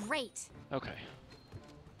doing great. Okay.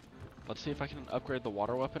 Let's see if I can upgrade the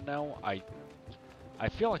water weapon now. I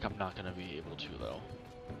feel like I'm not gonna be able to though.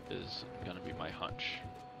 Is gonna be my hunch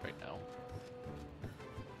right now.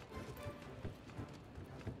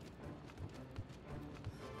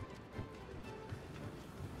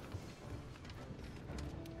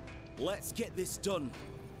 Let's get this done.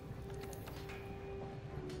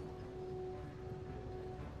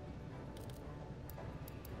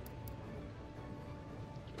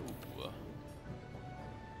 Ooh.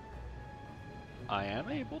 I am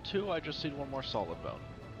able to, I just need one more solid bone.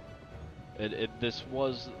 This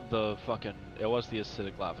was the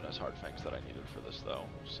acidic Glavenus hard fangs that I needed for this though,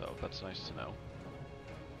 so that's nice to know.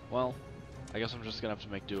 Well, I guess I'm just gonna have to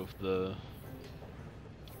make do with the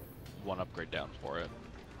one upgrade down for it.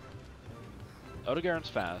 Odogaron's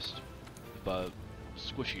fast, but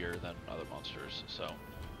squishier than other monsters, so.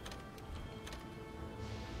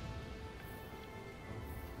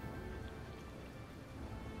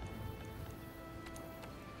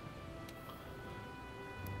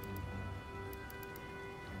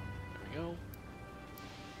 There we go.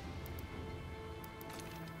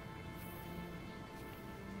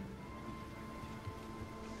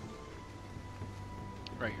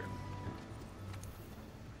 Right here.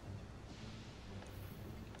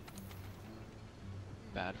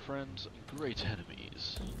 Bad friends, great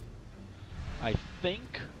enemies. I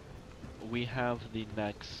think we have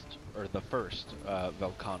the first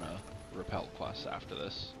Velkhana repel quest after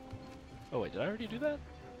this. Oh wait, did I already do that?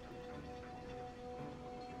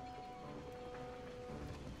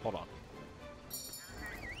 Hold on.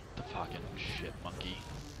 The fucking shit monkey.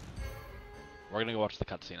 We're gonna go watch the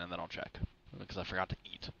cutscene and then I'll check, because I forgot to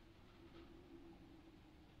eat.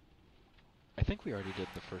 I think we already did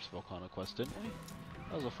the first Velkhana quest, didn't we?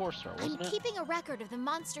 That was a 4-star, wasn't it? I'm keeping a record of the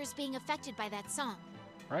monsters being affected by that song.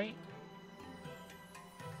 Right?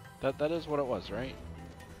 That is what it was, right?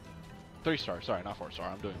 3 stars, sorry, not 4-star.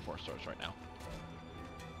 I'm doing 4 stars right now.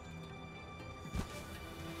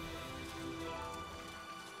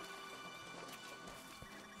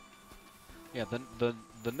 Yeah,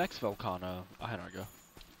 the next Velkhana, go.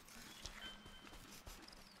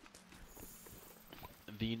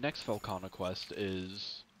 The next Velkhana quest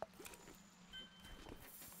is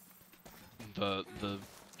the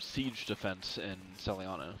siege defense in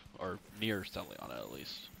Celiana, or near Celiana at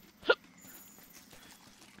least.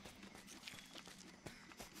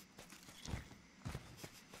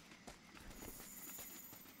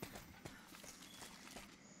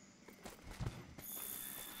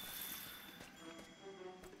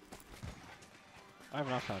 I have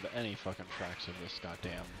not found any fucking tracks of this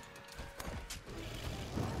goddamn.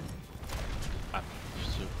 I'm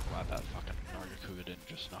super glad that fucking Nargacuga didn't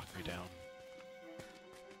just knock me down.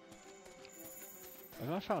 I've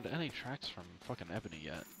not found any tracks from fucking Ebony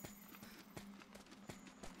yet.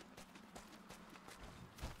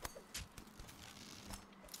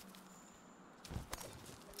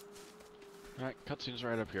 Alright, cutscene's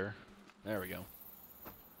right up here. There we go.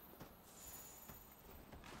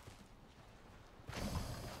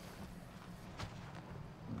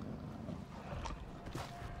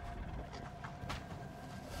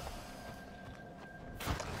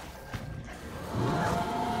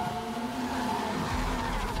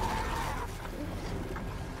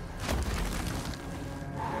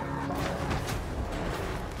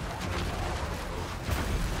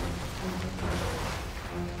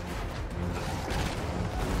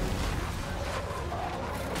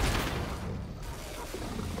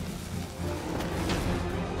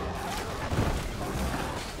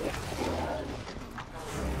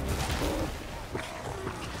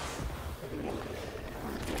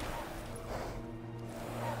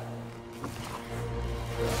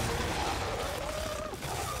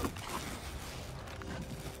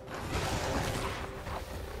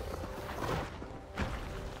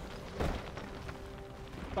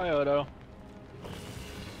 Hi, Odo.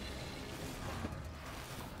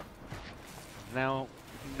 Now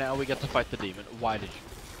we get to fight the demon. Why did you?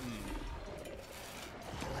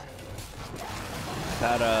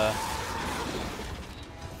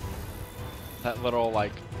 That little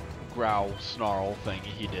like growl snarl thing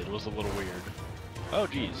he did was a little weird. Oh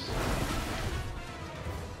jeez.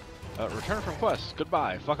 Return from quest.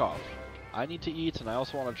 Goodbye. Fuck off. I need to eat, and I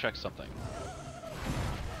also want to check something.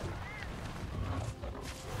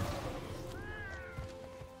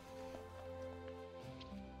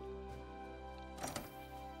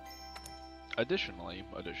 Additionally,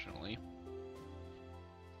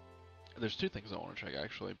 there's two things I want to check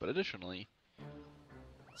actually, but additionally,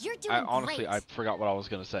 You're doing honestly, great. I forgot what I was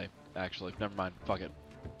gonna say. Actually, never mind. Fuck it.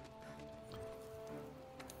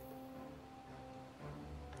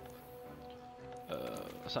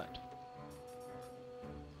 Assigned.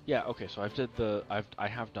 Yeah. Okay. So I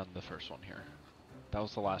have done the first one here. That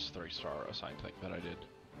was the last 3-star assigned thing that I did.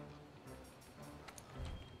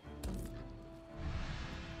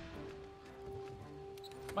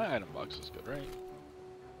 My item box is good, right?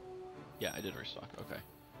 Yeah, I did restock. Okay.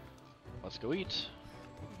 Let's go eat.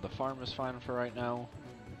 The farm is fine for right now.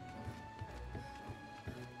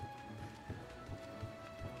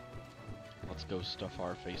 Let's go stuff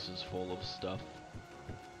our faces full of stuff.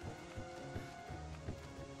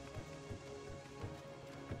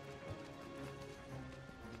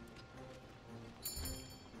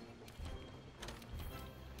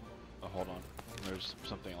 Oh, hold on. There's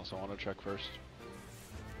something else I want to check first.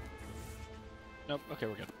 Nope, okay,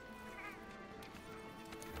 we're good.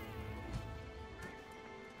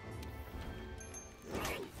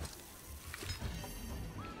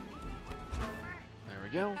 There we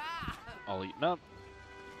go. All eaten up.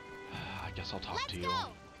 I guess I'll talk to you.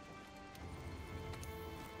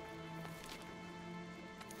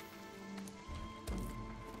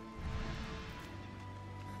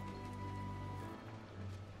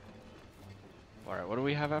 Alright, what do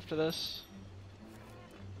we have after this?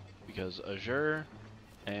 Because Azure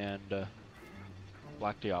and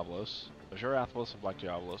Black Diablos, Azure, Athos, and Black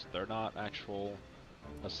Diablos, they're not actual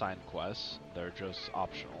assigned quests, they're just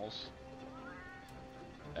optionals.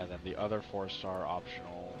 And then the other 4-star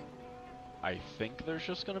optional, I think there's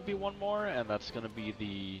just going to be one more, and that's going to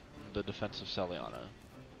be the Defense of Celiana.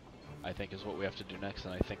 I think is what we have to do next,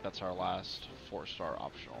 and I think that's our last 4-star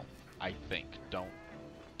optional. I think. Don't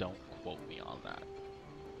quote me on that.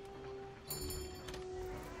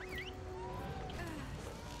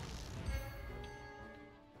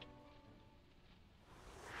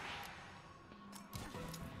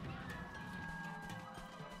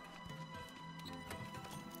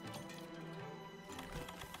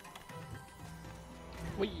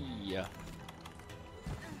 Whee!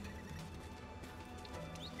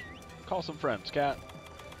 Call some friends, cat.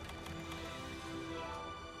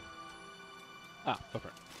 Ah, okay.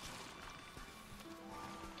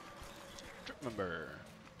 Trip member.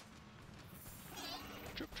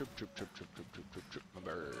 Trip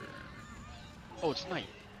member. Oh, it's night.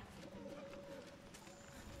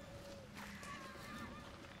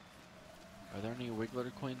 Are there any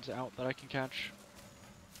Wiggler coins out that I can catch?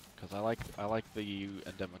 Because I like the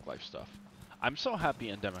endemic life stuff. I'm so happy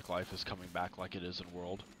endemic life is coming back like it is in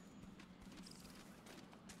World.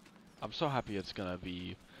 I'm so happy it's gonna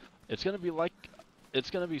be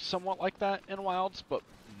somewhat like that in Wilds, but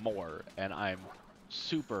more, and I'm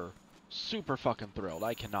super fucking thrilled.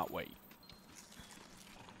 I cannot wait.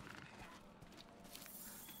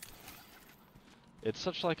 It's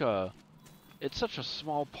such a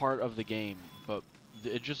small part of the game, but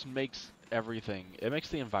it just makes everything, it makes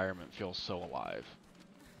the environment feel so alive.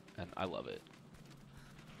 And I love it.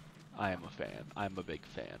 I am a fan. I'm a big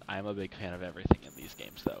fan. I'm a big fan of everything in these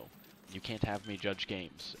games, though. You can't have me judge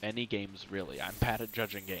games. Any games, really. I'm bad at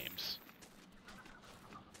judging games.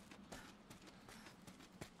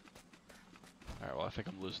 Alright, well, I think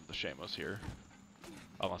I'm losing the Shamos here.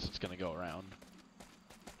 Unless it's gonna go around.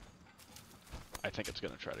 I think it's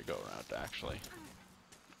gonna try to go around, actually.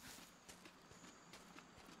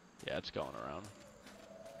 Yeah, it's going around.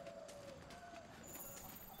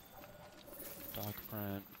 Dog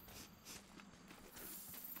print.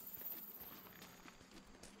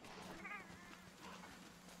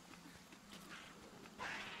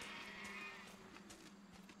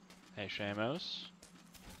 Hey, Shamos.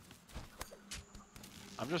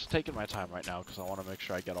 I'm just taking my time right now because I want to make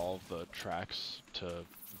sure I get all of the tracks to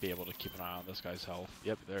be able to keep an eye on this guy's health.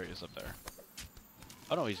 Yep, there he is up there.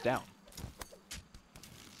 Oh no, he's down.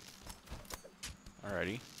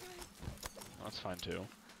 Alrighty. That's fine too.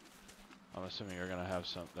 I'm assuming you're gonna have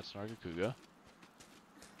some. That's Nargacuga.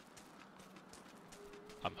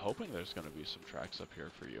 I'm hoping there's gonna be some tracks up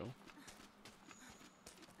here for you.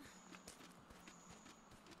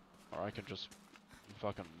 Or I can just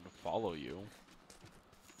fucking follow you.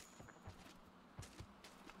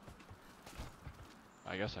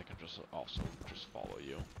 I guess I can just also just follow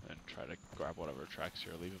you and try to grab whatever tracks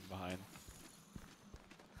you're leaving behind.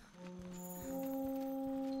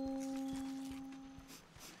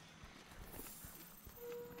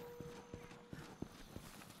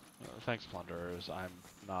 Thanks, Plunderers. I'm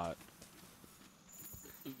not...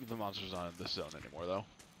 The monster's not in this zone anymore, though.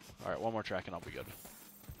 Alright, one more track and I'll be good.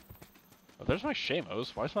 Oh, there's my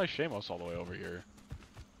Shamos. Why is my Shamos all the way over here?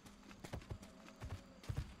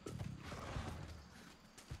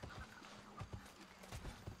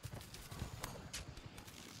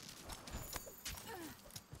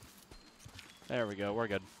 There we go, we're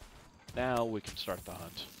good. Now we can start the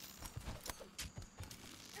hunt.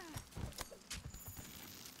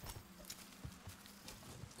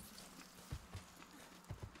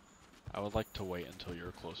 I would like to wait until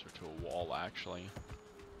you're closer to a wall, actually.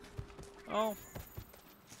 Oh.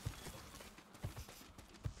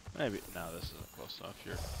 Maybe. No, this isn't close enough.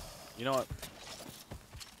 You know what?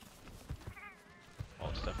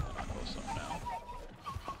 Well, it's definitely not close enough now.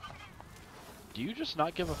 Do you just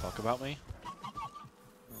not give a fuck about me?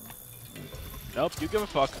 Nope, you give a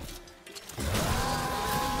fuck.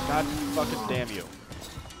 God fucking damn you.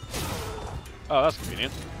 Oh, that's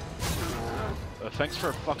convenient. Thanks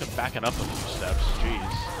for fucking backing up a few steps.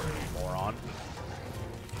 Jeez, moron.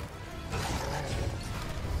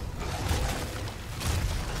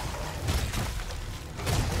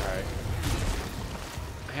 Alright.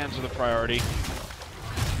 Hands are the priority.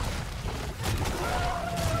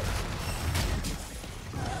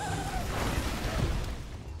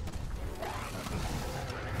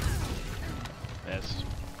 Miss.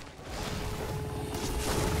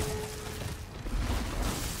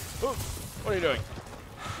 Ooh, what are you doing?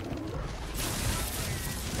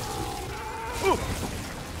 Ooh.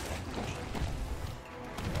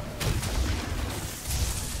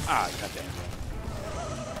 Ah, goddamn.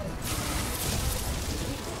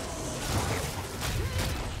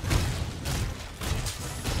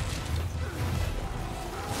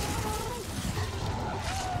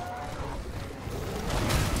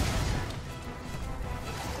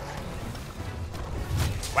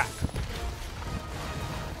 Whack.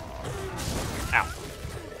 Ow.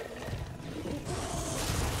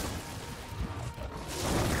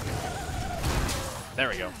 There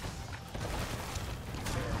we go.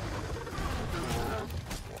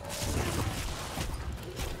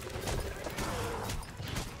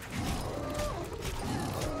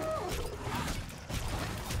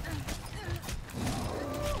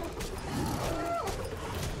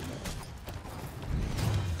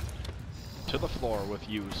 To the floor with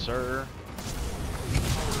you, sir.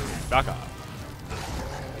 Back off.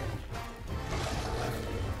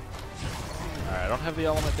 Alright, don't have the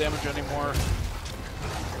element damage anymore,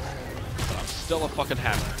 but I'm still a fucking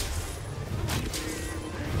hammer.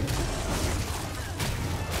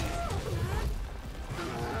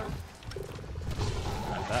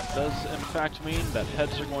 And that does, in fact, mean that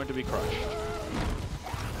heads are going to be crushed.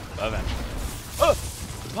 Eventually. Oh!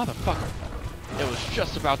 Motherfucker! It was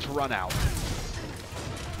just about to run out.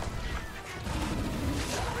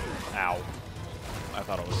 Ow. I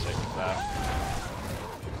thought it was safe with that.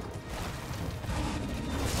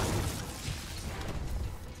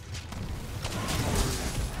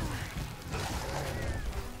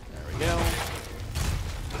 There we go.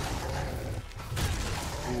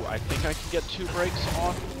 Ooh, I think I can get 2 breaks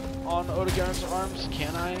on Odegaard's arms,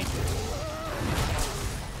 can I?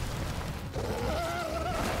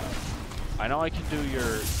 I know I can do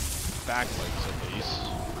your back legs at least.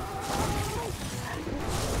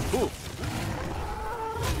 Ooh.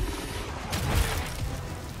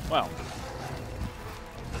 Well.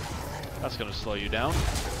 That's gonna slow you down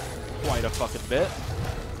quite a fucking bit.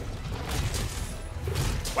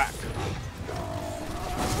 Whack.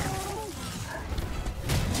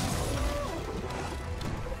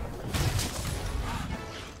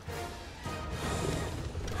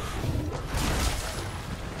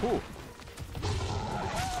 Ooh.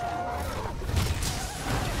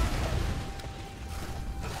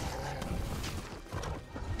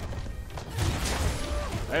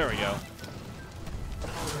 There we go.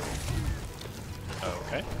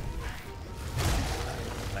 Okay.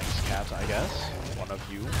 Thanks, cats, I guess. One of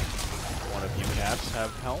you cats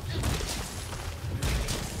have helped.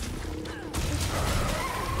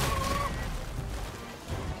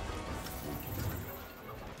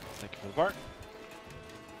 Thank you for the part.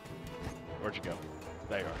 Where'd you go?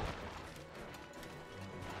 There you are.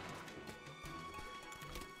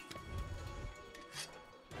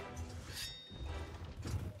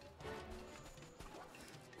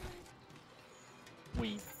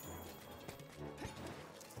 Wee.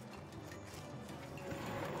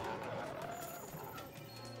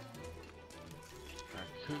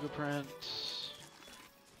 Cougar prints.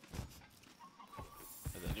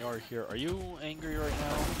 And then you're here. Are you angry right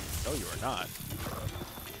now? No, you are not.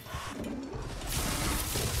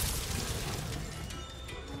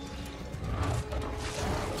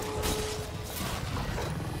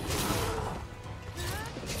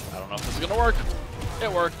 I don't know if this is gonna work.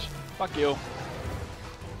 It worked. Fuck you.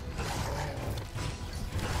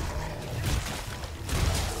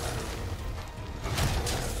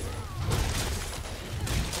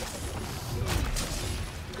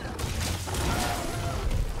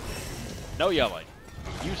 No yelling.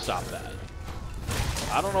 You stop that.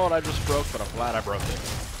 I don't know what I just broke, but I'm glad I broke it.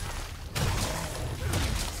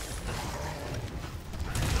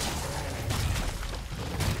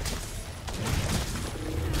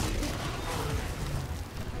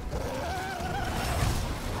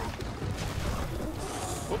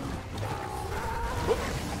 Whoop. Whoop.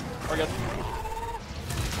 We're good.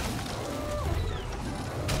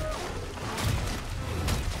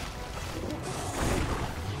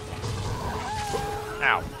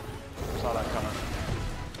 Ow. Saw that coming.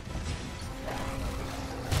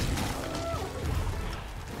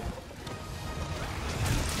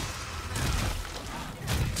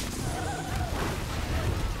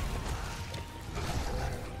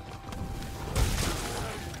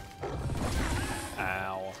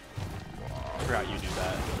 Ow. I forgot you do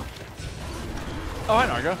that. Oh, hi,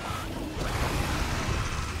 Narga.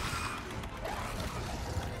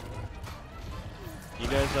 You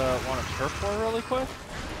guys want a turf war really quick?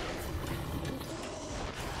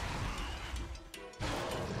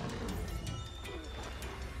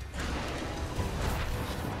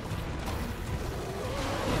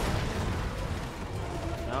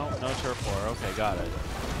 No, no turf war. Okay, got it.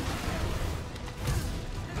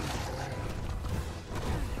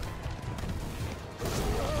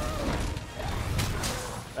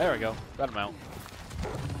 There we go. Got him out.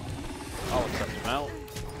 I'll accept him out.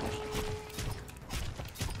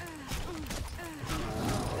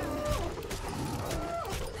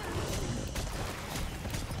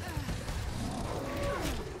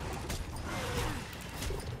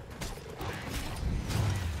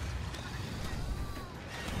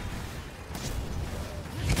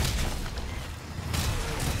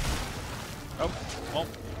 Oh, well,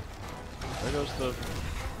 there goes the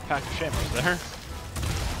pack of shamers there.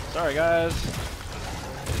 Sorry, guys.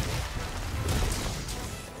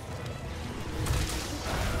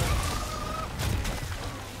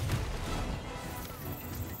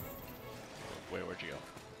 Wait, where'd you go?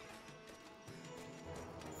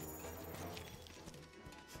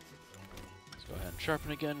 Let's go ahead and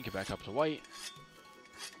sharpen again, get back up to white.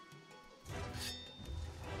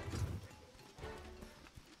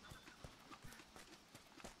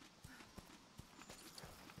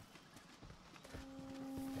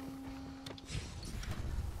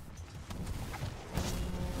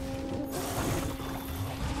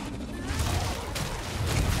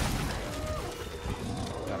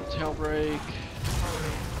 Tailbreak.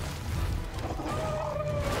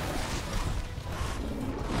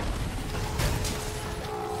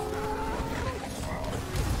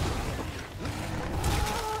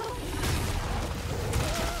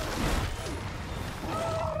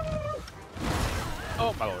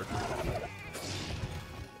 Oh my lord.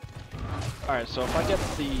 Alright, so if I get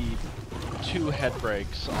the 2 head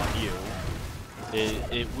breaks on you,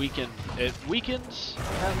 it weakens at least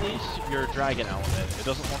your dragon element. It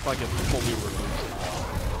doesn't look like it fully removes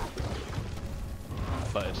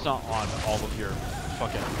it, but it's not on all of your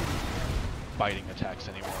fucking biting attacks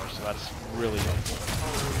anymore, so that's really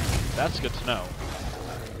helpful. That's good to know.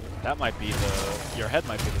 That might be your head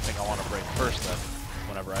might be the thing I want to break first then,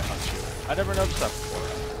 whenever I hunt you. I never noticed that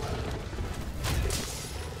before.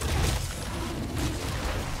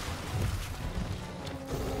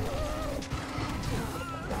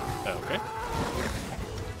 Okay.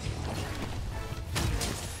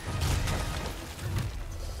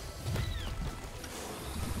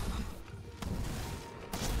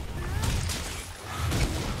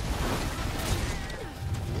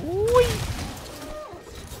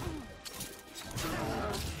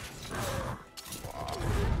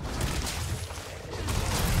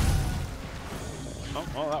 Oh,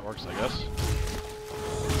 well, that works, I guess.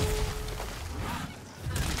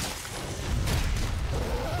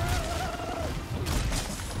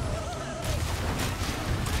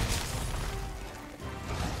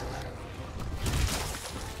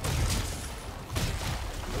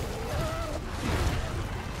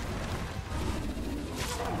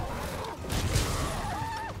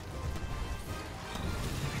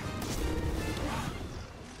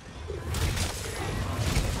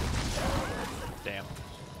 Damn.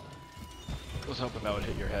 I was hoping that would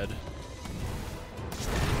hit your head.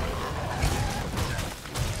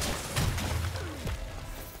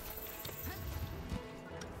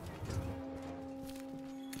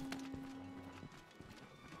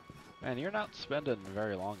 Man, you're not spending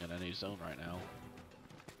very long in any zone right now.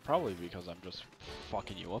 Probably because I'm just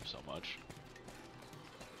fucking you up so much.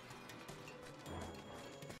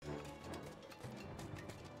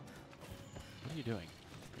 What are you doing?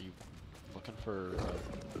 Are you looking for...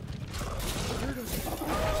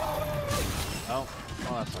 Oh,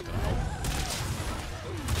 well, that's not gonna help.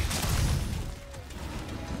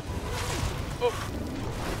 Oh!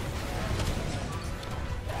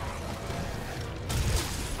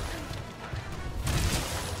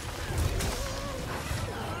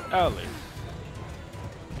 Early.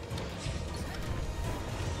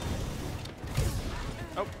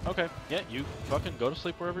 Oh, okay. Yeah, you fucking go to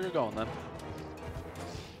sleep wherever you're going then.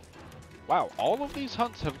 Wow, all of these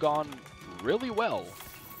hunts have gone really well.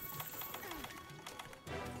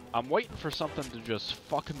 I'm waiting for something to just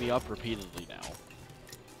fuck me up repeatedly now.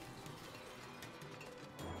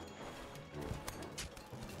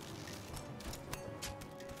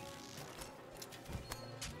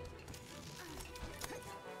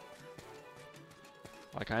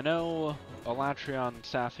 Like, I know Elatrion,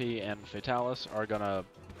 Safi, and Fatalis are gonna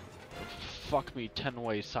fuck me 10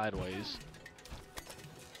 ways sideways.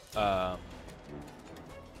 But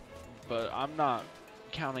I'm not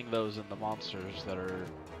counting those in the monsters that are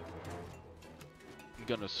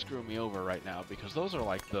gonna screw me over right now, because those are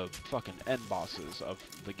like the fucking end bosses of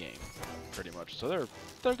the game, pretty much. So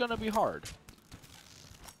they're gonna be hard,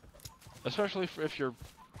 especially if you're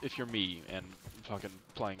me and fucking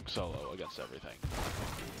playing solo against everything.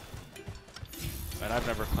 And I've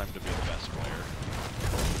never claimed to be the best player.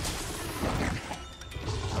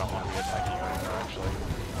 I don't want to be attacking you anymore, actually.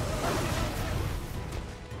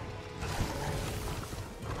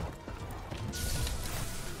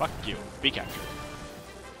 Fuck you. Be captured.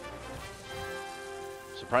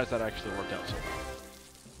 Surprised that actually worked out so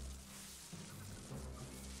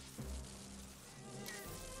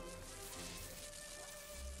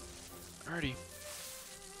well. Alrighty.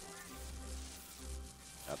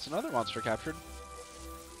 That's another monster captured.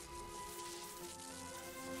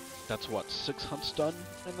 That's what, 6 hunts done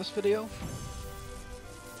in this video?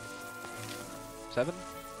 7?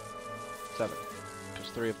 7. Because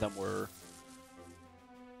 3 of them were...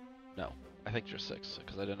 No, I think just 6,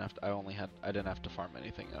 because I didn't have to farm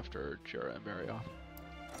anything after Jura and Marioth.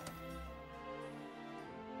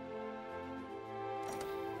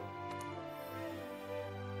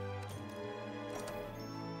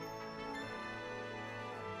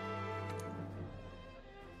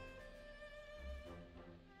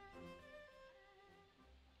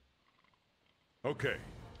 Okay.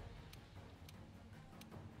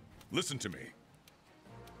 Listen to me.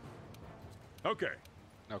 Okay.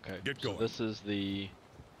 Okay, Get so going. this is the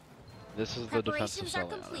This is the defense of Preparations are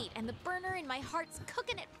Celiana. complete, and the burner in my heart's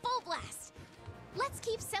cooking at full blast. Let's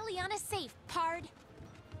keep Celiana safe, Pard.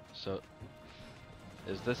 So,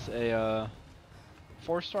 is this a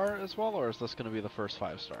 4-star as well, or is this going to be the first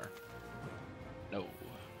 5-star? No.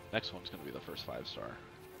 Next one's going to be the first 5-star.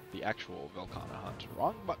 The actual Velkhana hunt.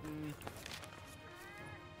 Wrong button.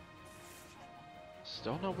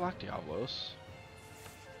 Still no Black Diablos.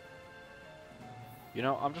 You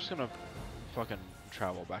know, I'm just going to fucking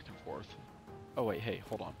travel back and forth. Oh wait, hey,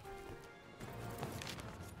 hold on.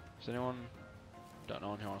 Does anyone... Don't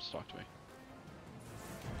know anyone who wants to talk to me.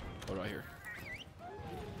 What do I hear?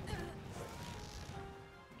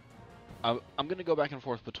 I'm gonna go back and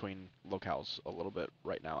forth between locales a little bit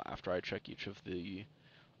right now after I check each of the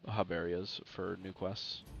hub areas for new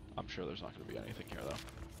quests. I'm sure there's not gonna be anything here though.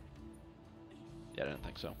 Yeah, I didn't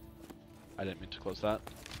think so. I didn't mean to close that.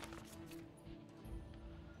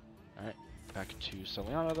 Alright, back to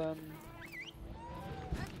Celiana then.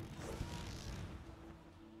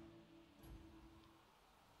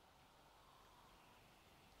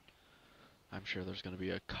 I'm sure there's going to be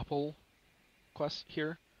a couple quests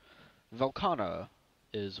here. Velkhana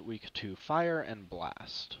is weak to fire and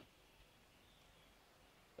blast.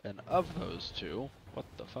 And of those two, what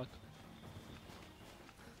the fuck?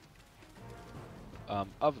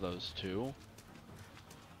 Of those two,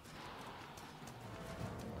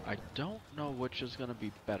 I don't know which is going to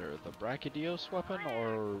be better, the Brachydios weapon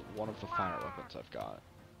or one of the fire weapons I've got.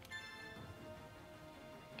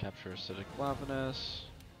 Capture acidic lavinus.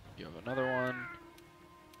 You have another one.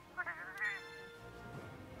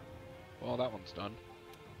 Well, that one's done.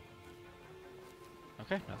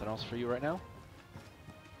 Okay, nothing else for you right now.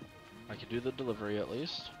 I can do the delivery at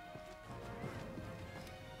least.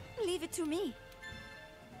 Leave it to me.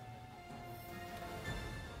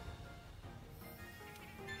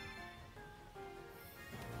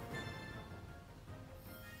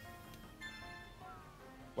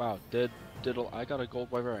 Wow, I got a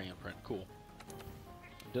gold Wyverian print, cool.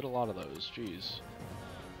 Did a lot of those, jeez.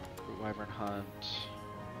 Fruit Wyvern hunt.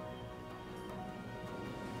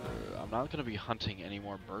 I'm not going to be hunting any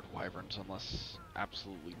more bird wyverns unless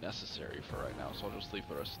absolutely necessary for right now, so I'll just leave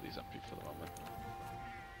the rest of these empty for the moment.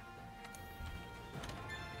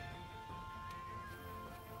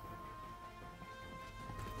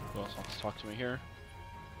 Who else wants to talk to me here?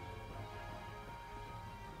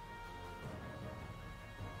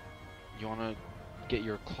 You want to get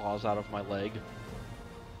your claws out of my leg?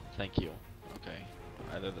 Thank you. Okay.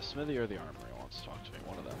 Either the smithy or the armory wants to talk to me.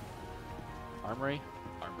 One of them. Armory?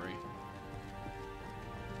 Armory.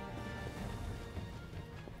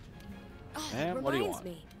 Oh, And what do you want?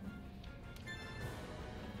 me.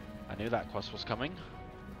 I knew that quest was coming.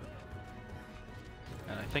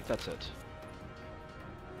 And I think that's it.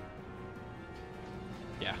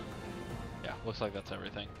 Yeah. Yeah, looks like that's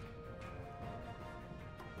everything.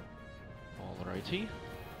 Alrighty.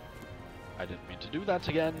 I didn't mean to do that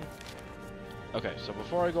again. Okay, so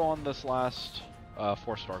before I go on this last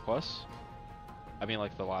 4-star quest, I mean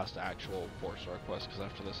like the last actual 4-star quest, because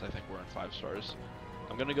after this I think we're in 5 stars.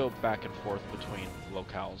 I'm gonna go back and forth between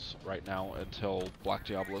locales right now until Black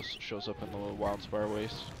Diablos shows up in the Wildspire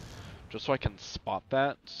Waste, just so I can spot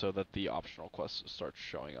that so that the optional quest starts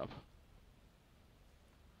showing up.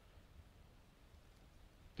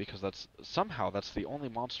 Because somehow that's the only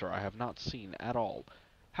monster I have not seen at all.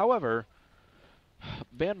 However,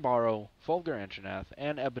 Banbaro, Fulgur Anjanath,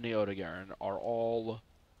 and Ebony Odogaron are all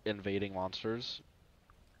invading monsters,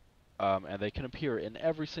 and they can appear in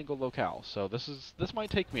every single locale. So this might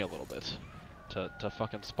take me a little bit to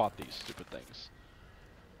fucking spot these stupid things.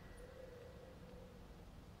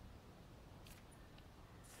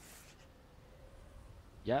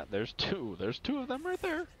 Yeah, there's two. There's 2 of them right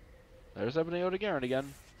there. There's Ebony Odogaron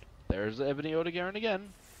again. There's Ebony Odogaron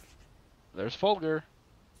again. There's Fulgur.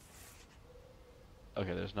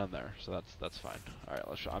 Okay, there's none there, so that's fine. All right,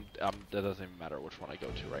 let's. That doesn't even matter which one I go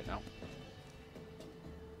to right now.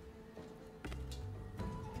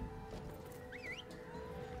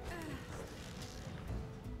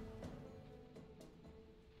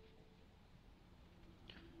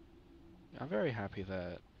 I'm very happy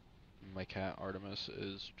that my cat Artemis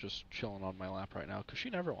is just chilling on my lap right now, because she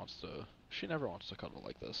never wants to cuddle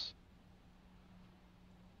like this.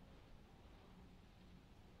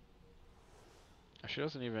 She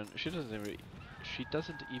doesn't even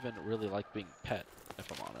really like being pet,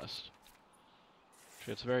 if I'm honest.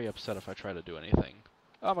 She gets very upset if I try to do anything.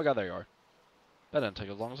 Oh my god, there you are. That didn't take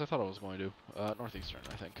as long as I thought it was going to. Northeastern,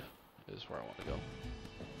 I think, is where I want to go.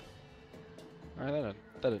 Alright,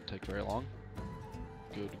 that didn't take very long.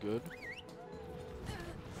 Good.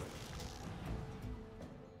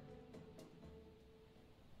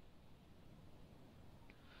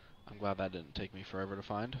 glad that didn't take me forever to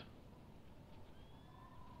find.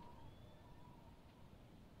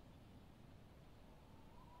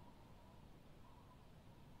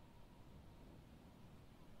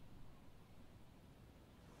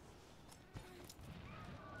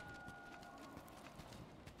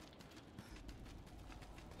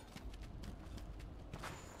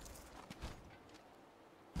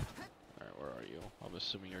 Alright, where are you? I'm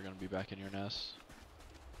assuming you're gonna be back in your nest.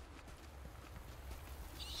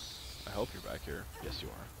 I hope you're back here. Yes, you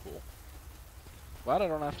are. Cool. Glad I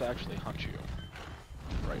don't have to actually hunt you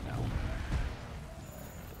right now.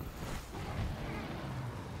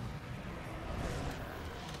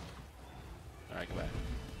 Alright, go back.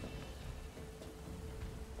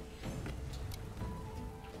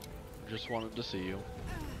 Just wanted to see you.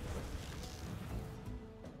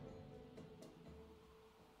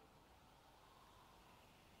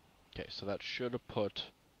 Okay, so that should have put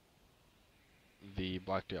the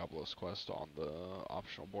Black Diablos quest on the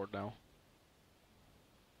optional board now.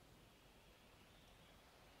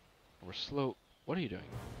 We're slow. What are you doing?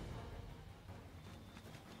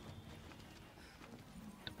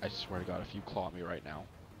 I swear to God, if you claw me right now,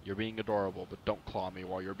 you're being adorable, but don't claw me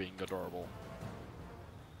while you're being adorable.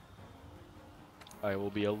 I will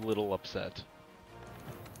be a little upset.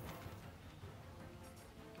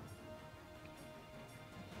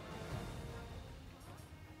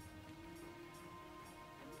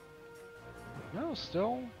 No,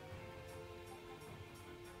 still.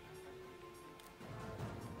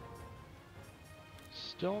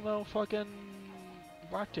 Still no fucking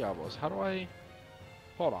Black Diablos. How do I...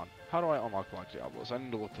 Hold on. How do I unlock Black Diablos? I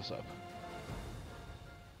need to look this up.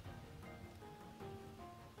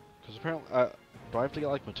 Because apparently... do I have to get,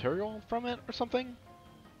 like, material from it or something?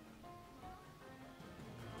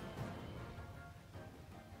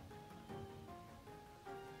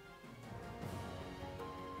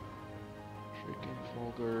 Shrieking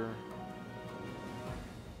Folder...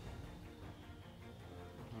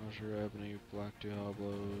 Azure, Ebony, Black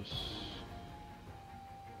Diablos...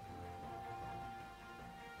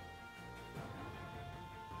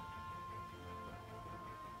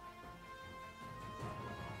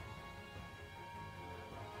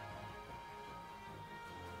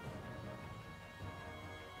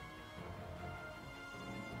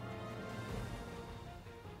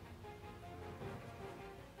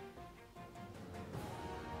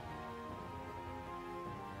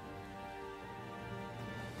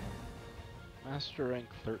 Master rank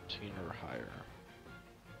 13 or higher.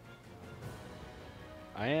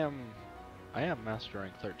 I am Master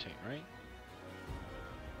rank 13, right?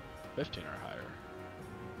 15 or higher.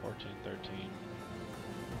 14, 13.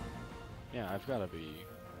 Yeah, I've gotta be...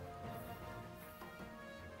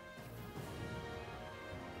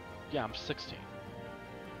 Yeah, I'm 16.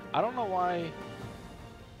 I don't know why...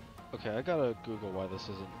 Okay, I gotta Google why this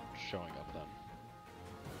isn't showing up then.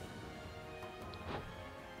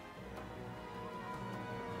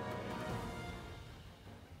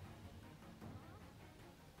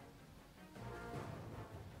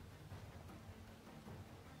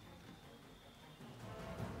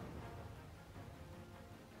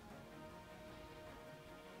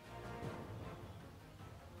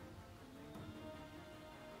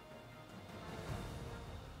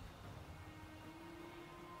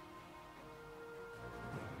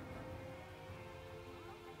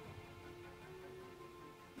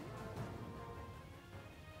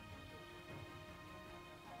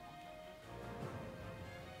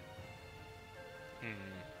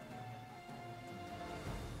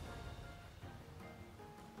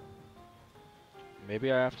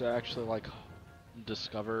 Maybe I have to actually, like,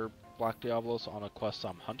 discover Black Diablos on a quest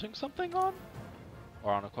I'm hunting something on?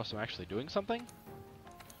 Or on a quest I'm actually doing something?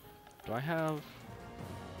 Do I have...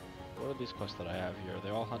 What are these quests that I have here? Are they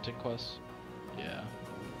all hunting quests? Yeah.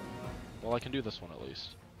 Well, I can do this one at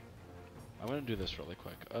least. I'm gonna do this really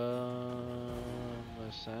quick.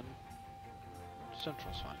 Ascend?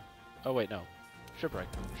 Central's fine. Oh wait, no. Shipwreck.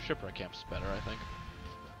 Shipwreck Camp's better, I think.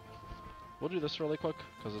 We'll do this really quick,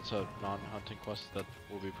 because it's a non-hunting quest that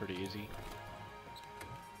will be pretty easy.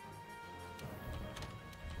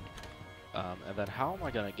 And then how am I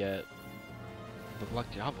gonna get the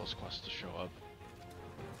Black Diablos quest to show up?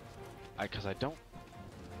 Because I don't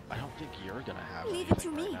think you're gonna have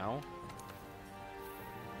anything right now.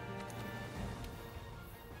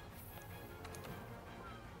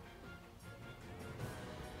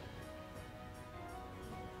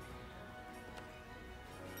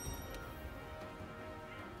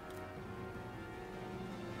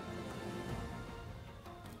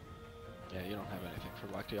 Yeah, you don't have anything for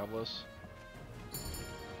Black Diablos.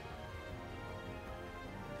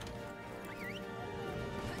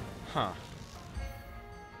 Huh.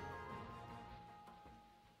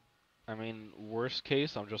 I mean, worst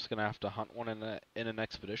case, I'm just gonna have to hunt one in an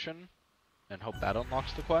expedition and hope that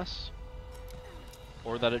unlocks the quest.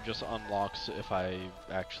 Or that it just unlocks if I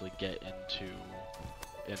actually get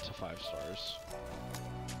into 5 stars.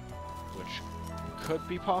 Which could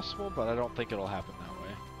be possible, but I don't think it'll happen that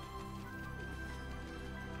way.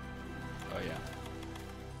 Oh yeah.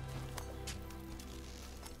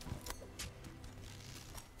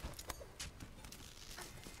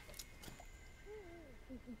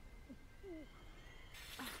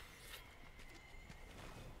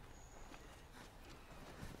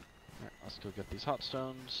 Alright, let's go get these hot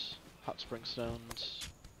stones. Hot spring stones.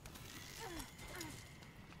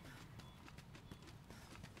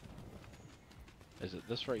 Is it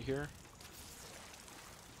this right here?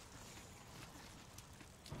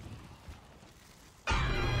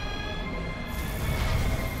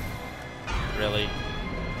 Really?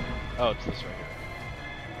 Oh, it's this right here.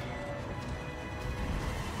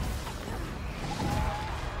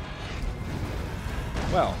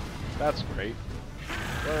 Well, that's great.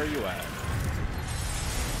 Where are you at?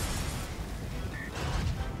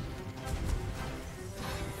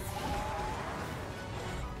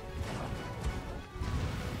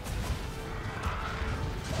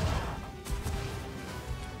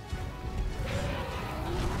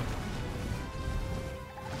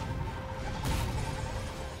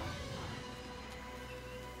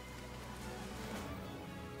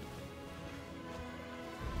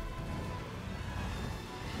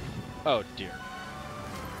 Oh dear.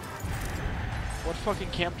 What fucking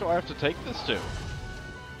camp do I have to take this to?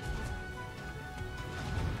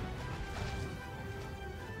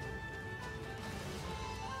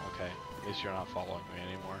 Okay, at least you're not following me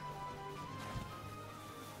anymore.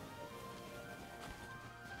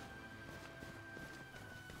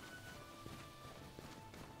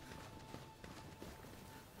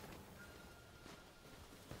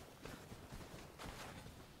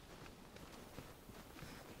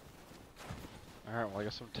 Alright, well I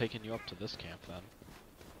guess I'm taking you up to this camp then.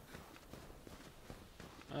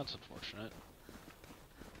 That's unfortunate.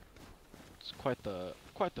 It's quite the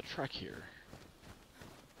trek here.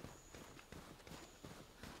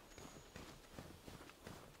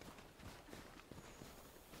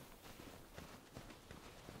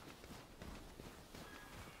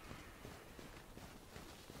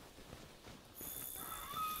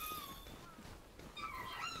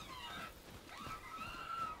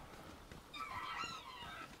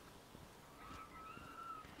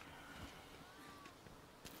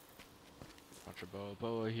 Bunch of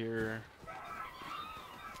boa here.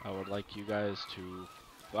 I would like you guys to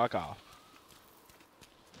fuck off.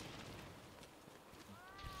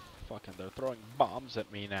 Fucking, they're throwing bombs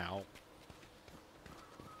at me now.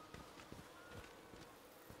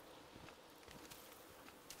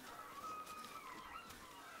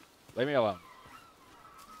 Leave me alone.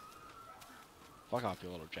 Fuck off, you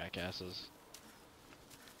little jackasses.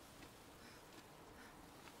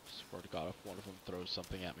 Swear to God, if one of them throws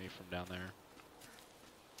something at me from down there.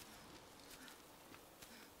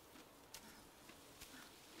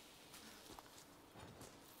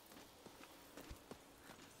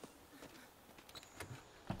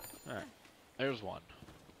 Alright, there's one.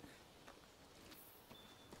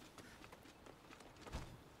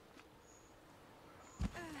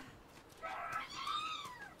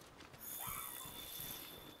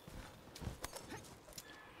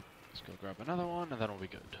 Let's go grab another one and then we'll be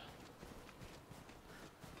good.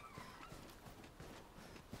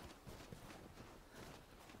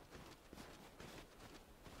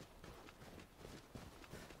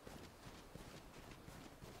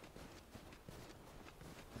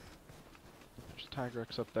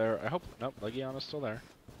 Tigrex up there. I hope... Nope, Legion's still there.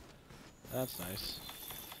 That's nice.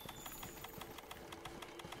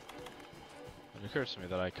 It occurs to me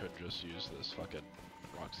that I could just use this fucking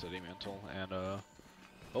Rocksteady mantle and,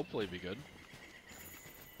 hopefully be good.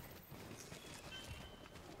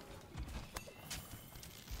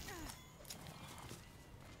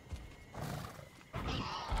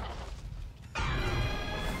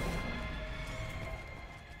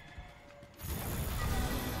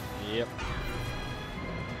 Yep.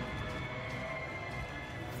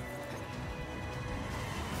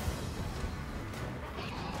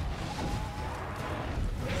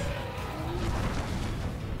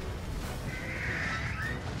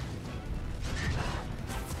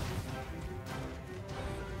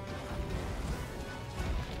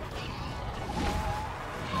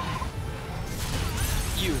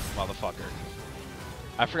 You motherfucker.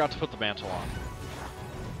 I forgot to put the mantle on.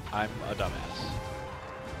 I'm a dumbass.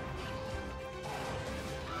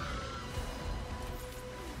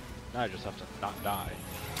 Now I just have to not die.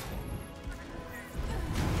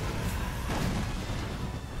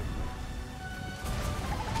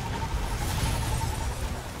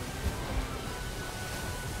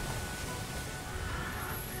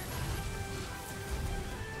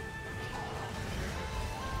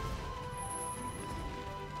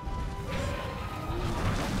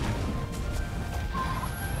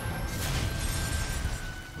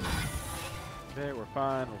 Okay, we're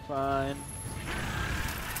fine, we're fine.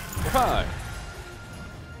 We're fine!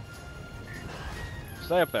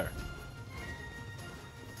 Stay up there.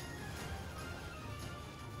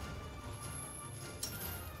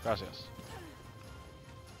 Gracias.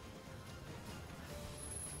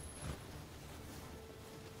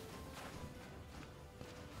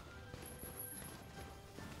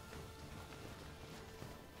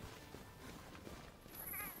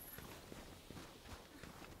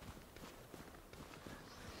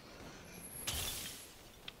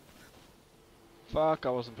 Fuck, I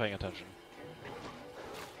wasn't paying attention.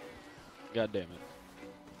 God damn it.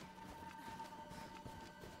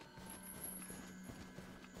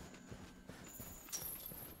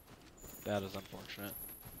 That is unfortunate.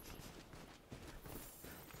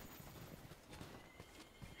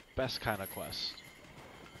 Best kind of quest.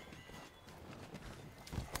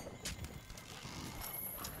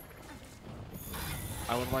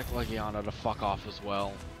 I would like Legiana to fuck off as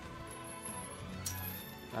well.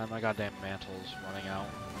 And my goddamn mantle's running out.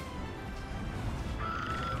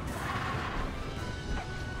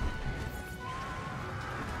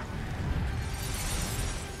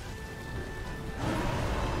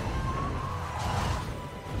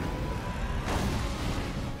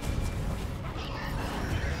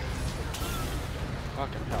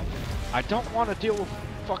 Fucking hell. I don't want to deal with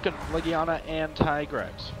fucking Legiana and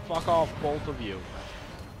Tigrex. Fuck off, both of you.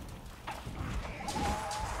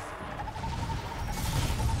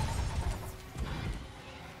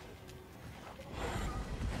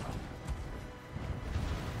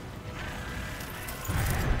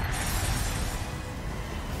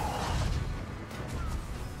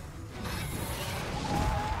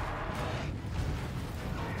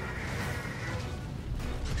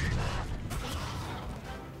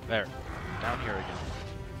 There. Down here again.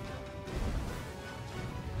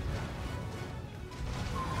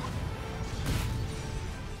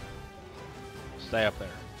 Stay up there.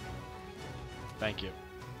 Thank you.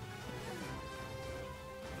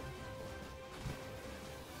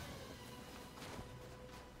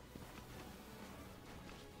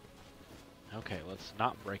 Okay, let's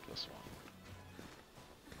not break this one.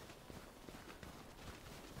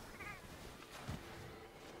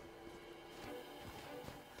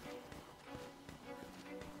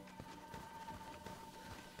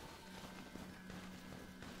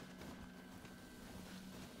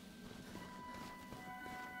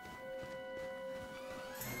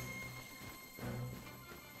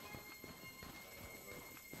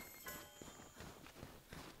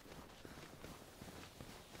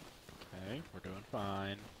 Okay, we're doing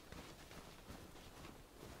fine.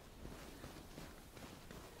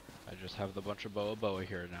 I just have the bunch of boa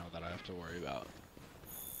here now that I have to worry about.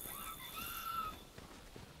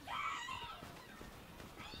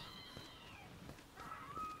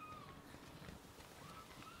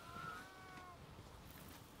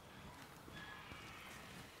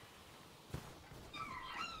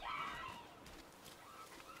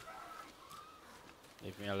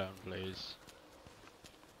 Leave me alone, please.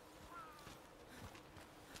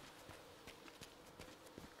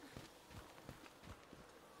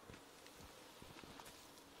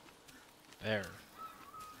 There.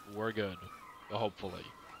 We're good. Hopefully.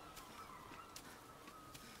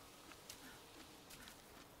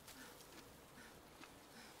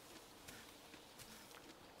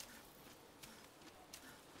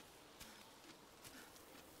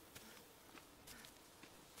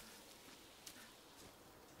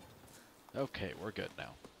 Okay, we're good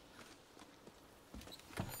now.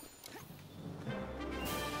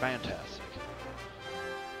 Fantastic.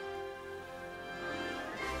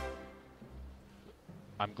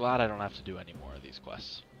 I'm glad I don't have to do any more of these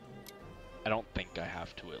quests. I don't think I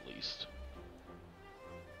have to, at least.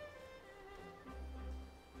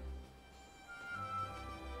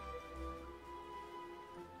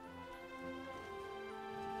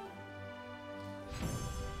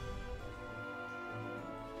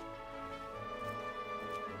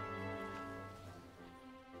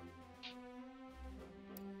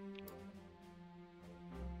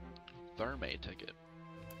 Thermae ticket.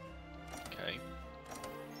 Okay.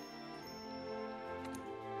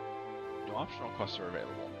 No optional quests are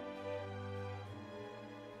available.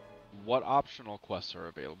 What optional quests are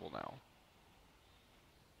available now?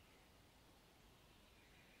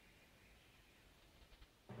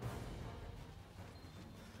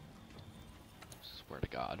 swear to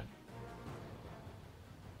God.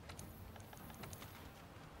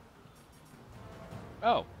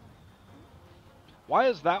 Oh. Why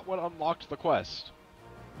is that what unlocked the quest?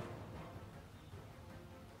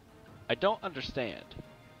 I don't understand.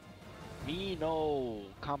 Me no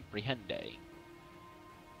comprehende.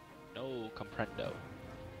 No comprendo.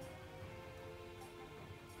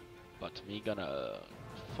 But me gonna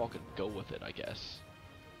fucking go with it, I guess.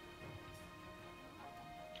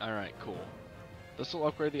 Alright, cool. This will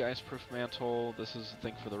upgrade the iceproof mantle, this is the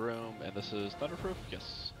thing for the room, and this is thunderproof?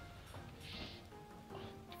 Yes.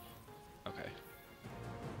 Okay.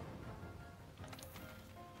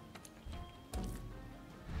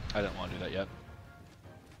 I didn't want to do that yet.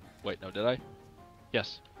 Wait, no, did I?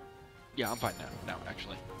 Yes. Yeah, I'm fine now,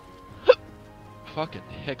 actually. Fucking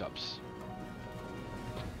hiccups.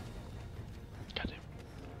 Goddamn.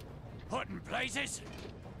 Hot in places.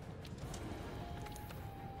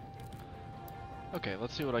 Okay,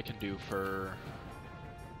 let's see what I can do for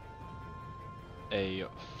a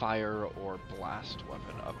fire or blast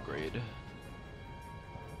weapon upgrade.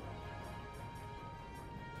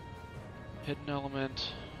 Hidden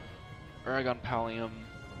element, Aragon Pallium,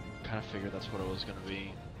 kind of figured that's what it was going to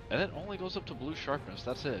be. And it only goes up to blue sharpness,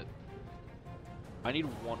 that's it. I need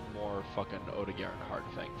one more fucking Odegaard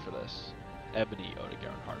Hardfang for this. Ebony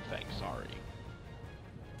Odegaard Hardfang, sorry.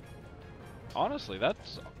 Honestly,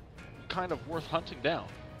 that's kind of worth hunting down.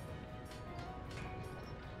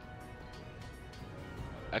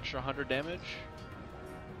 Extra 100 damage?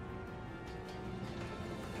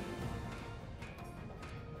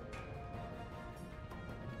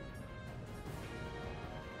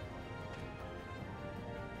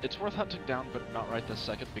 It's worth hunting down, but not right this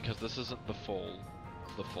second because this isn't the full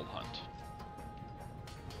hunt.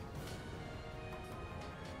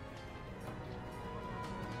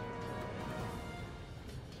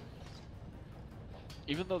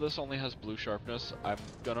 Even though this only has blue sharpness, I'm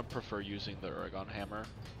gonna prefer using the Aragon Hammer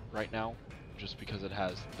right now, just because it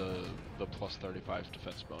has the plus 35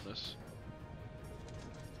 defense bonus.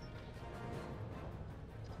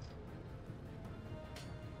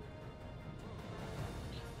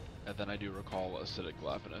 And then I do recall Acidic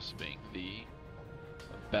Glavenus being the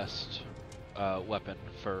best weapon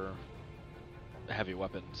for heavy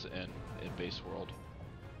weapons in base world.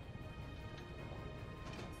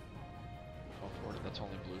 That's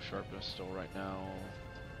only blue sharpness still right now.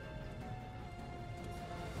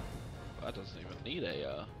 That doesn't even need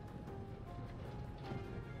a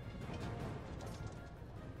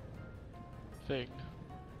thing.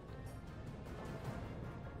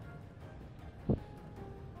 I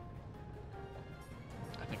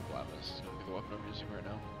think Glavenus is going to be the weapon I'm using right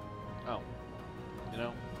now. Oh. You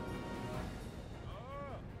know?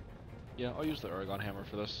 Yeah, I'll use the Aragon Hammer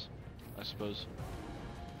for this, I suppose.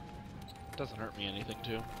 Doesn't hurt me anything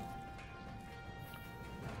too.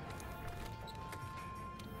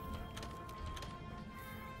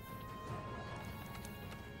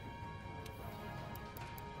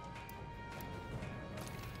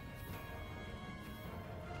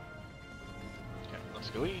 Okay, let's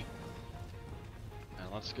go eat.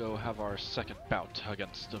 And let's go have our second bout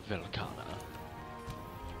against Vilcana.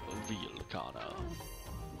 Vilcana.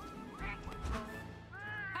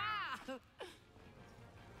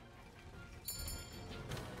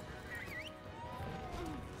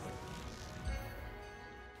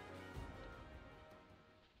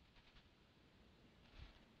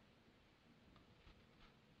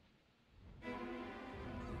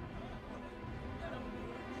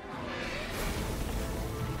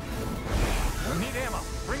 Need ammo.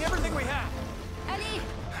 Bring everything we have. Ellie!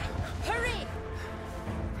 Hurry!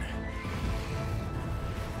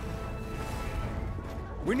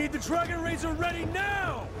 We need the Dragon Razor ready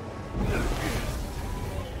now!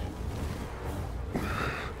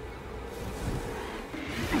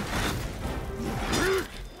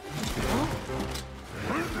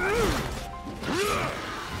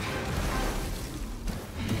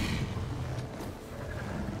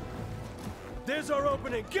 There's our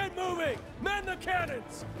opening. Get moving! Man the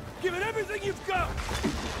cannons! Give it everything you've got!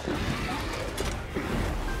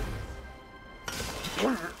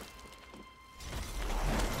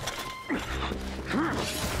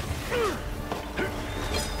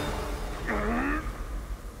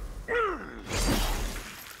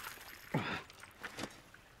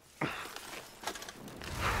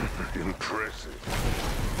 Impressive.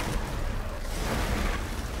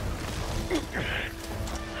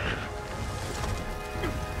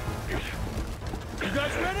 You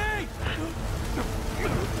guys ready?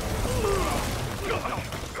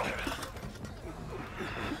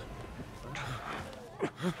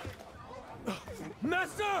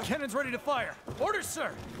 Master! Cannon's ready to fire. Orders,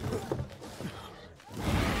 sir!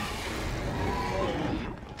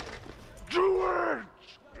 Do it!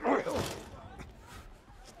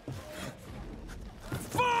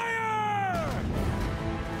 Fire!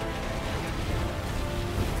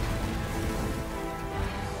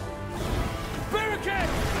 Barricade!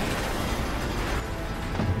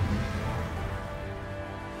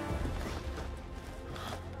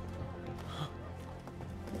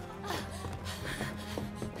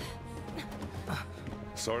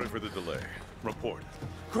 Sorry for the delay. Report.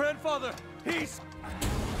 Grandfather, he's...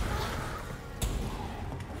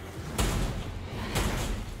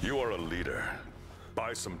 You are a leader.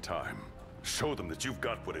 Buy some time. Show them that you've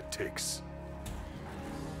got what it takes.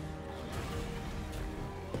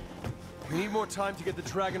 We need more time to get the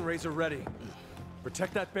Dragon Razor ready.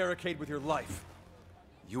 Protect that barricade with your life.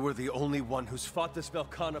 You were the only one who's fought this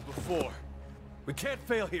Velkhana before. We can't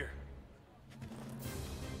fail here.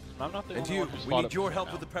 I'm not the And only you, one who's we fought need it your before help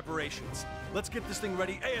now. with the preparations. Let's get this thing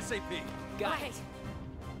ready ASAP. Right.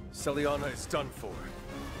 Celiana is done for.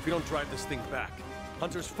 If we don't drive this thing back,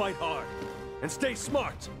 hunters fight hard. And stay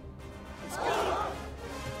smart! Let's go!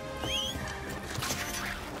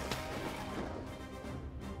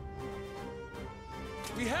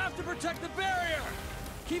 We have to protect the barrier!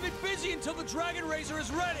 Keep it busy until the Dragon Razor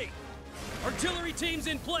is ready! Artillery team's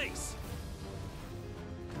in place!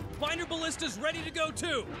 Binder ballista's ready to go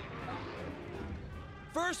too!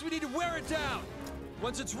 First, we need to wear it down!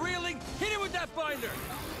 Once it's reeling, hit it with that binder!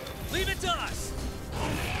 Leave it to us!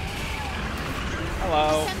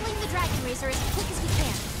 Hello. Assembling the Dragon Razor as quick as we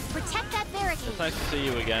can. Protect that barricade. It's nice to see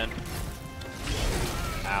you again.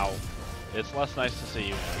 Ow. It's less nice to see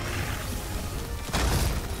you.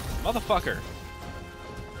 Motherfucker.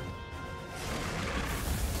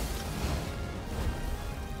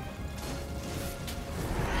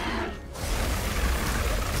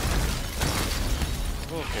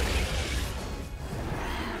 Okay.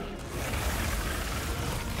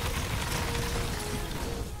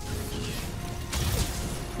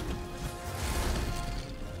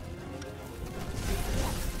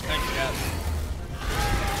 Thanks, Cat.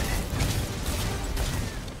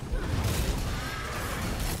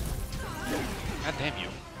 God damn you.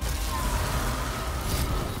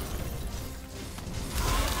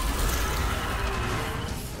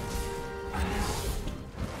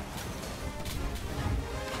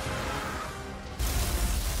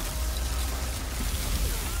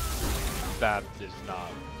 That is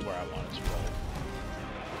not where I wanted to roll.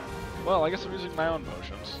 Well, I guess I'm using my own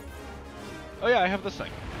motions. Oh yeah, I have this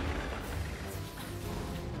thing.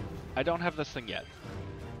 I don't have this thing yet.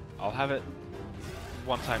 I'll have it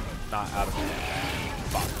once I'm not out of it.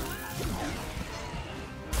 Fuck.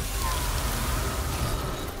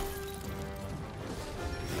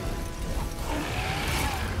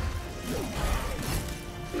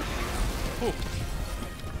 Whew.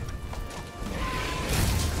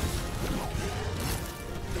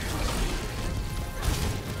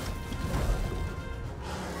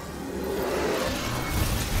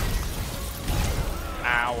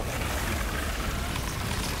 Ow.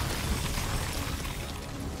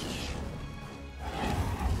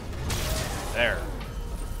 There.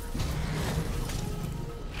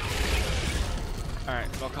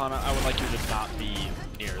 Alright, Velkhana, I would like you to not be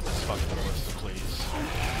near this fucking ballista, please.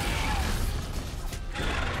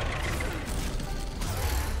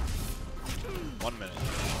 One minute.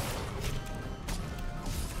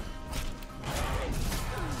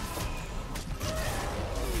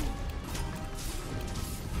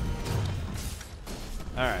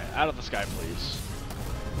 Alright, out of the sky, please.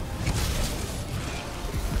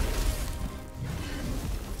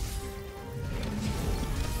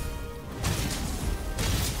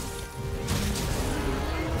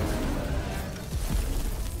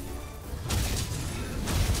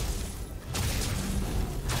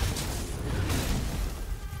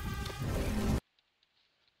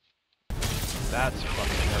 That's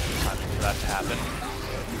fucking perfect timing for that to happen.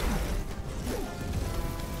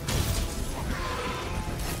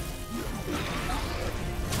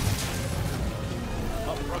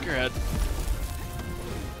 Oh, broke your head.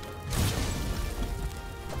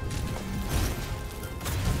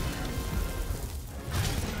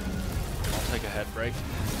 I'll take a head break.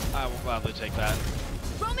 I will gladly take that.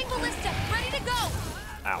 Roaming ballista, ready to go.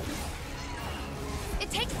 Ow. It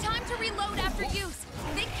takes time to reload after use.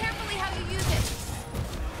 Think carefully how you use it.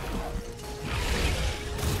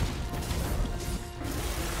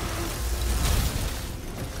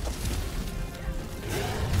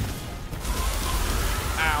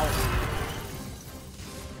 Ow.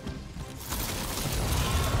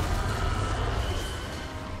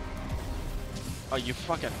 Oh, you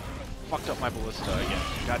fucking fucked up my ballista again.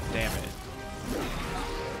 God damn it.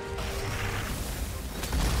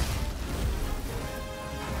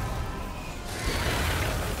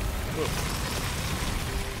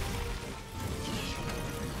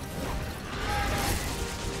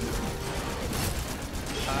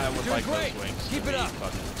 I would like those wings to be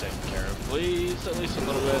fucking taken care of, please. At least a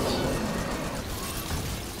little bit.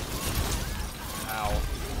 Ow.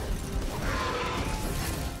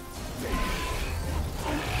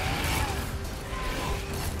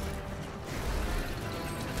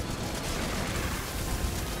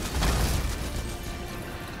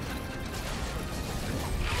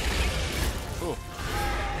 Ooh.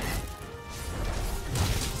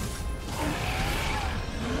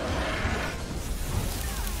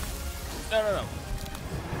 No.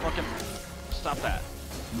 Fucking stop that.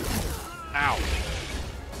 Ow.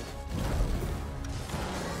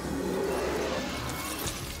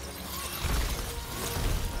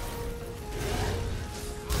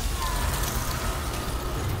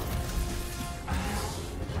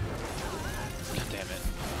 God damn it.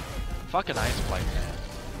 Fucking ice plate, man.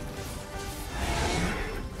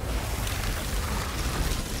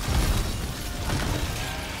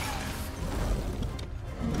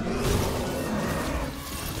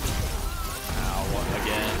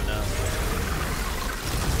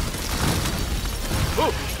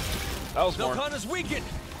 That was more. Velkhana's weakened!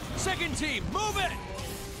 Second team, move it!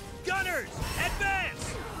 Gunners,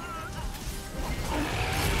 advance!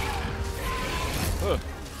 Ugh.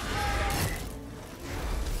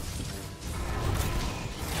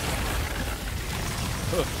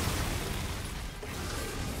 Ugh.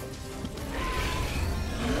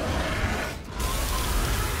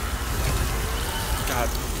 God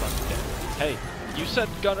fucking damn it. Hey, you said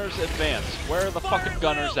gunners advance. Where are the fucking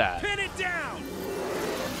gunners at? Pin it down!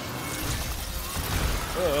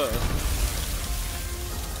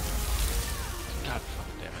 God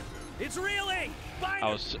fucking damn it. It's reeling!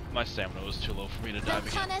 My stamina was too low for me to dive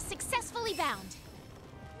again. Velkhana successfully bound.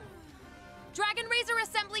 Dragon Razor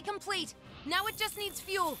assembly complete. Now it just needs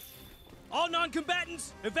fuel. All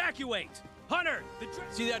non-combatants, evacuate! Hunter,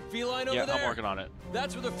 see that feline over there? Yeah, I'm working on it.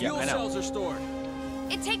 That's where the fuel cells are stored.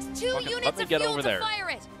 It takes 2 Fucking units of fuel to fire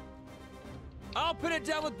it. I'll pin it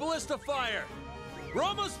down with ballista fire. We're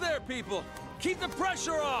almost there, people. Keep the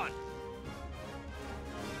pressure on.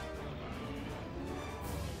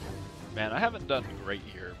 Man, I haven't done great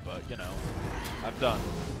here, but you know, I've done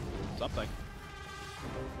something.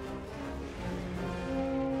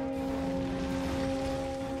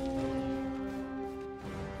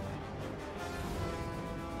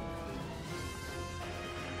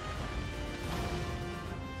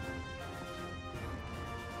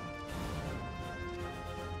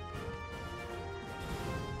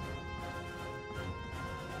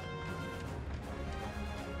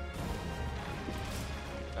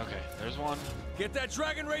 Okay, there's one. Get that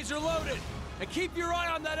Dragon Razor loaded, and keep your eye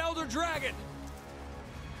on that Elder Dragon.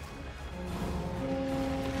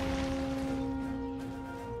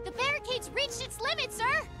 The barricade's reached its limit,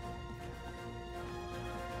 sir!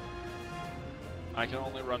 I can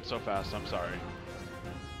only run so fast, I'm sorry.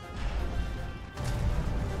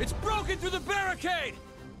 It's broken through the barricade!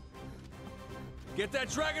 Get that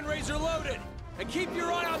Dragon Razor loaded, and keep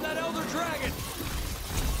your eye on that Elder Dragon!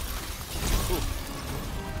 Ooh.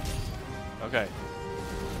 Okay.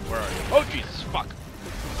 Where are you? Oh, Jesus, fuck!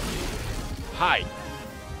 Hi!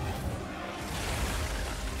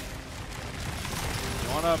 You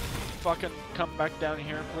wanna fucking come back down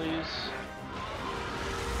here, please?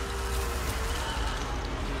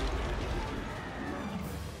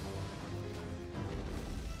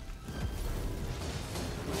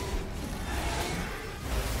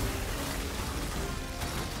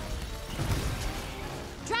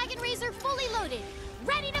 Dragon Razor fully loaded,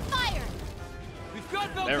 ready to fire! We've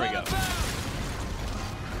got There we go.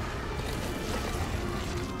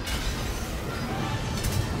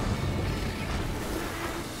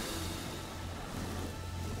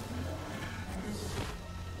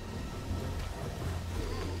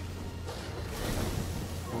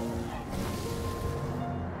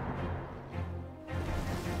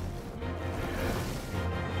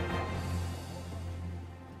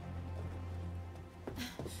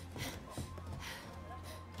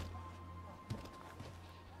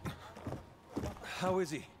 How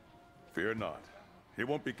is he? Fear not. He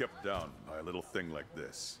won't be kept down by a little thing like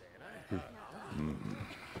this.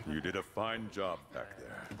 You did a fine job back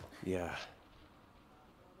there. Yeah.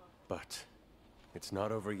 But it's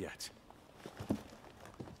not over yet.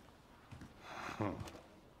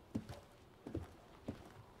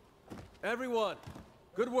 Everyone,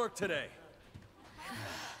 good work today.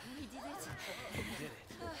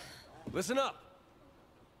 Listen up!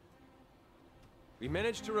 We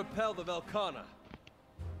managed to repel the Velkhana,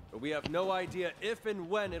 but we have no idea if and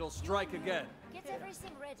when it'll strike again. Get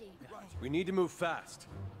everything ready. We need to move fast.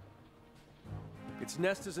 Its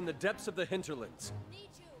nest is in the depths of the hinterlands. Need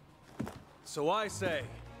you. So I say,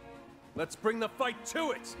 let's bring the fight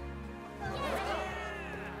to it!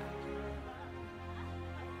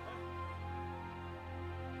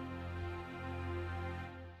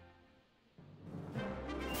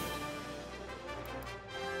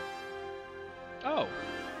 Oh,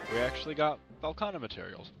 we actually got Velkhana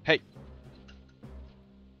materials. Hey!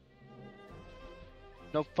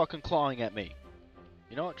 No fucking clawing at me.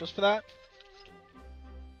 You know what, just for that?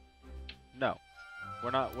 No. We're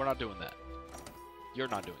not doing that. You're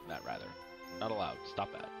not doing that, rather. Not allowed.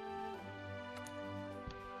 Stop that.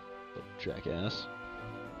 Little jackass.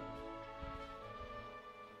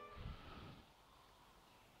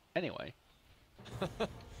 Anyway.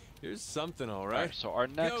 Here's something, all right. So our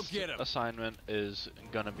next get 'em. assignment is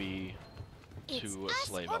gonna be to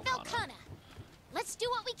slay It's us or Velkhana. Velkhana. Let's do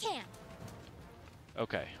what we can.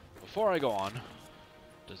 Okay, before I go on,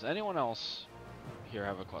 does anyone else here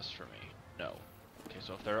have a quest for me? No. Okay,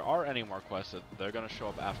 so if there are any more quests, they're gonna show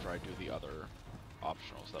up after I do the other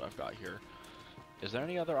optionals that I've got here. Is there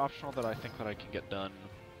any other optional that I think that I can get done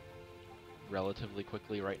relatively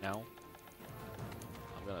quickly right now?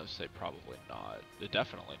 I'm gonna say probably not.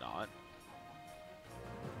 Definitely not.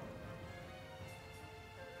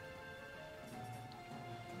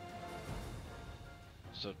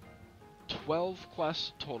 So 12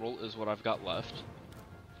 quests total is what I've got left.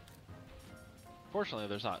 Fortunately,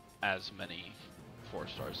 there's not as many 4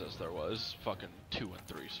 stars as there was. Fucking 2 and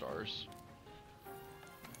 3 stars.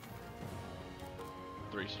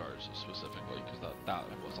 3 stars specifically, because that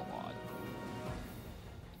was a lot.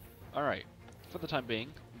 Alright. For the time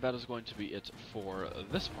being, that is going to be it for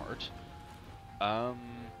this part.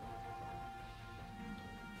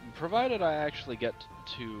 Provided I actually get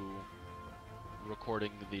to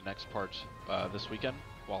recording the next part this weekend,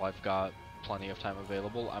 while I've got plenty of time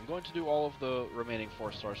available, I'm going to do all of the remaining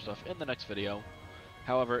 4-star stuff in the next video.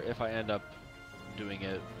 However, if I end up doing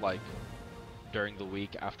it like during the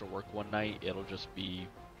week after work one night, it'll just be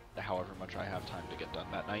however much I have time to get done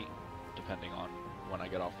that night, depending on when I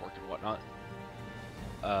get off work and whatnot.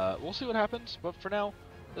 We'll see what happens, but for now,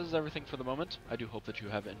 this is everything for the moment. I do hope that you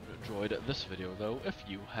have enjoyed this video, though. If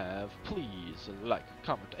you have, please like,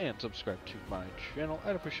 comment, and subscribe to my channel.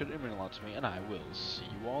 I'd appreciate it. It means a lot to me, and I will see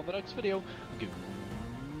you all in the next video.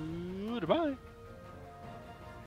 Goodbye.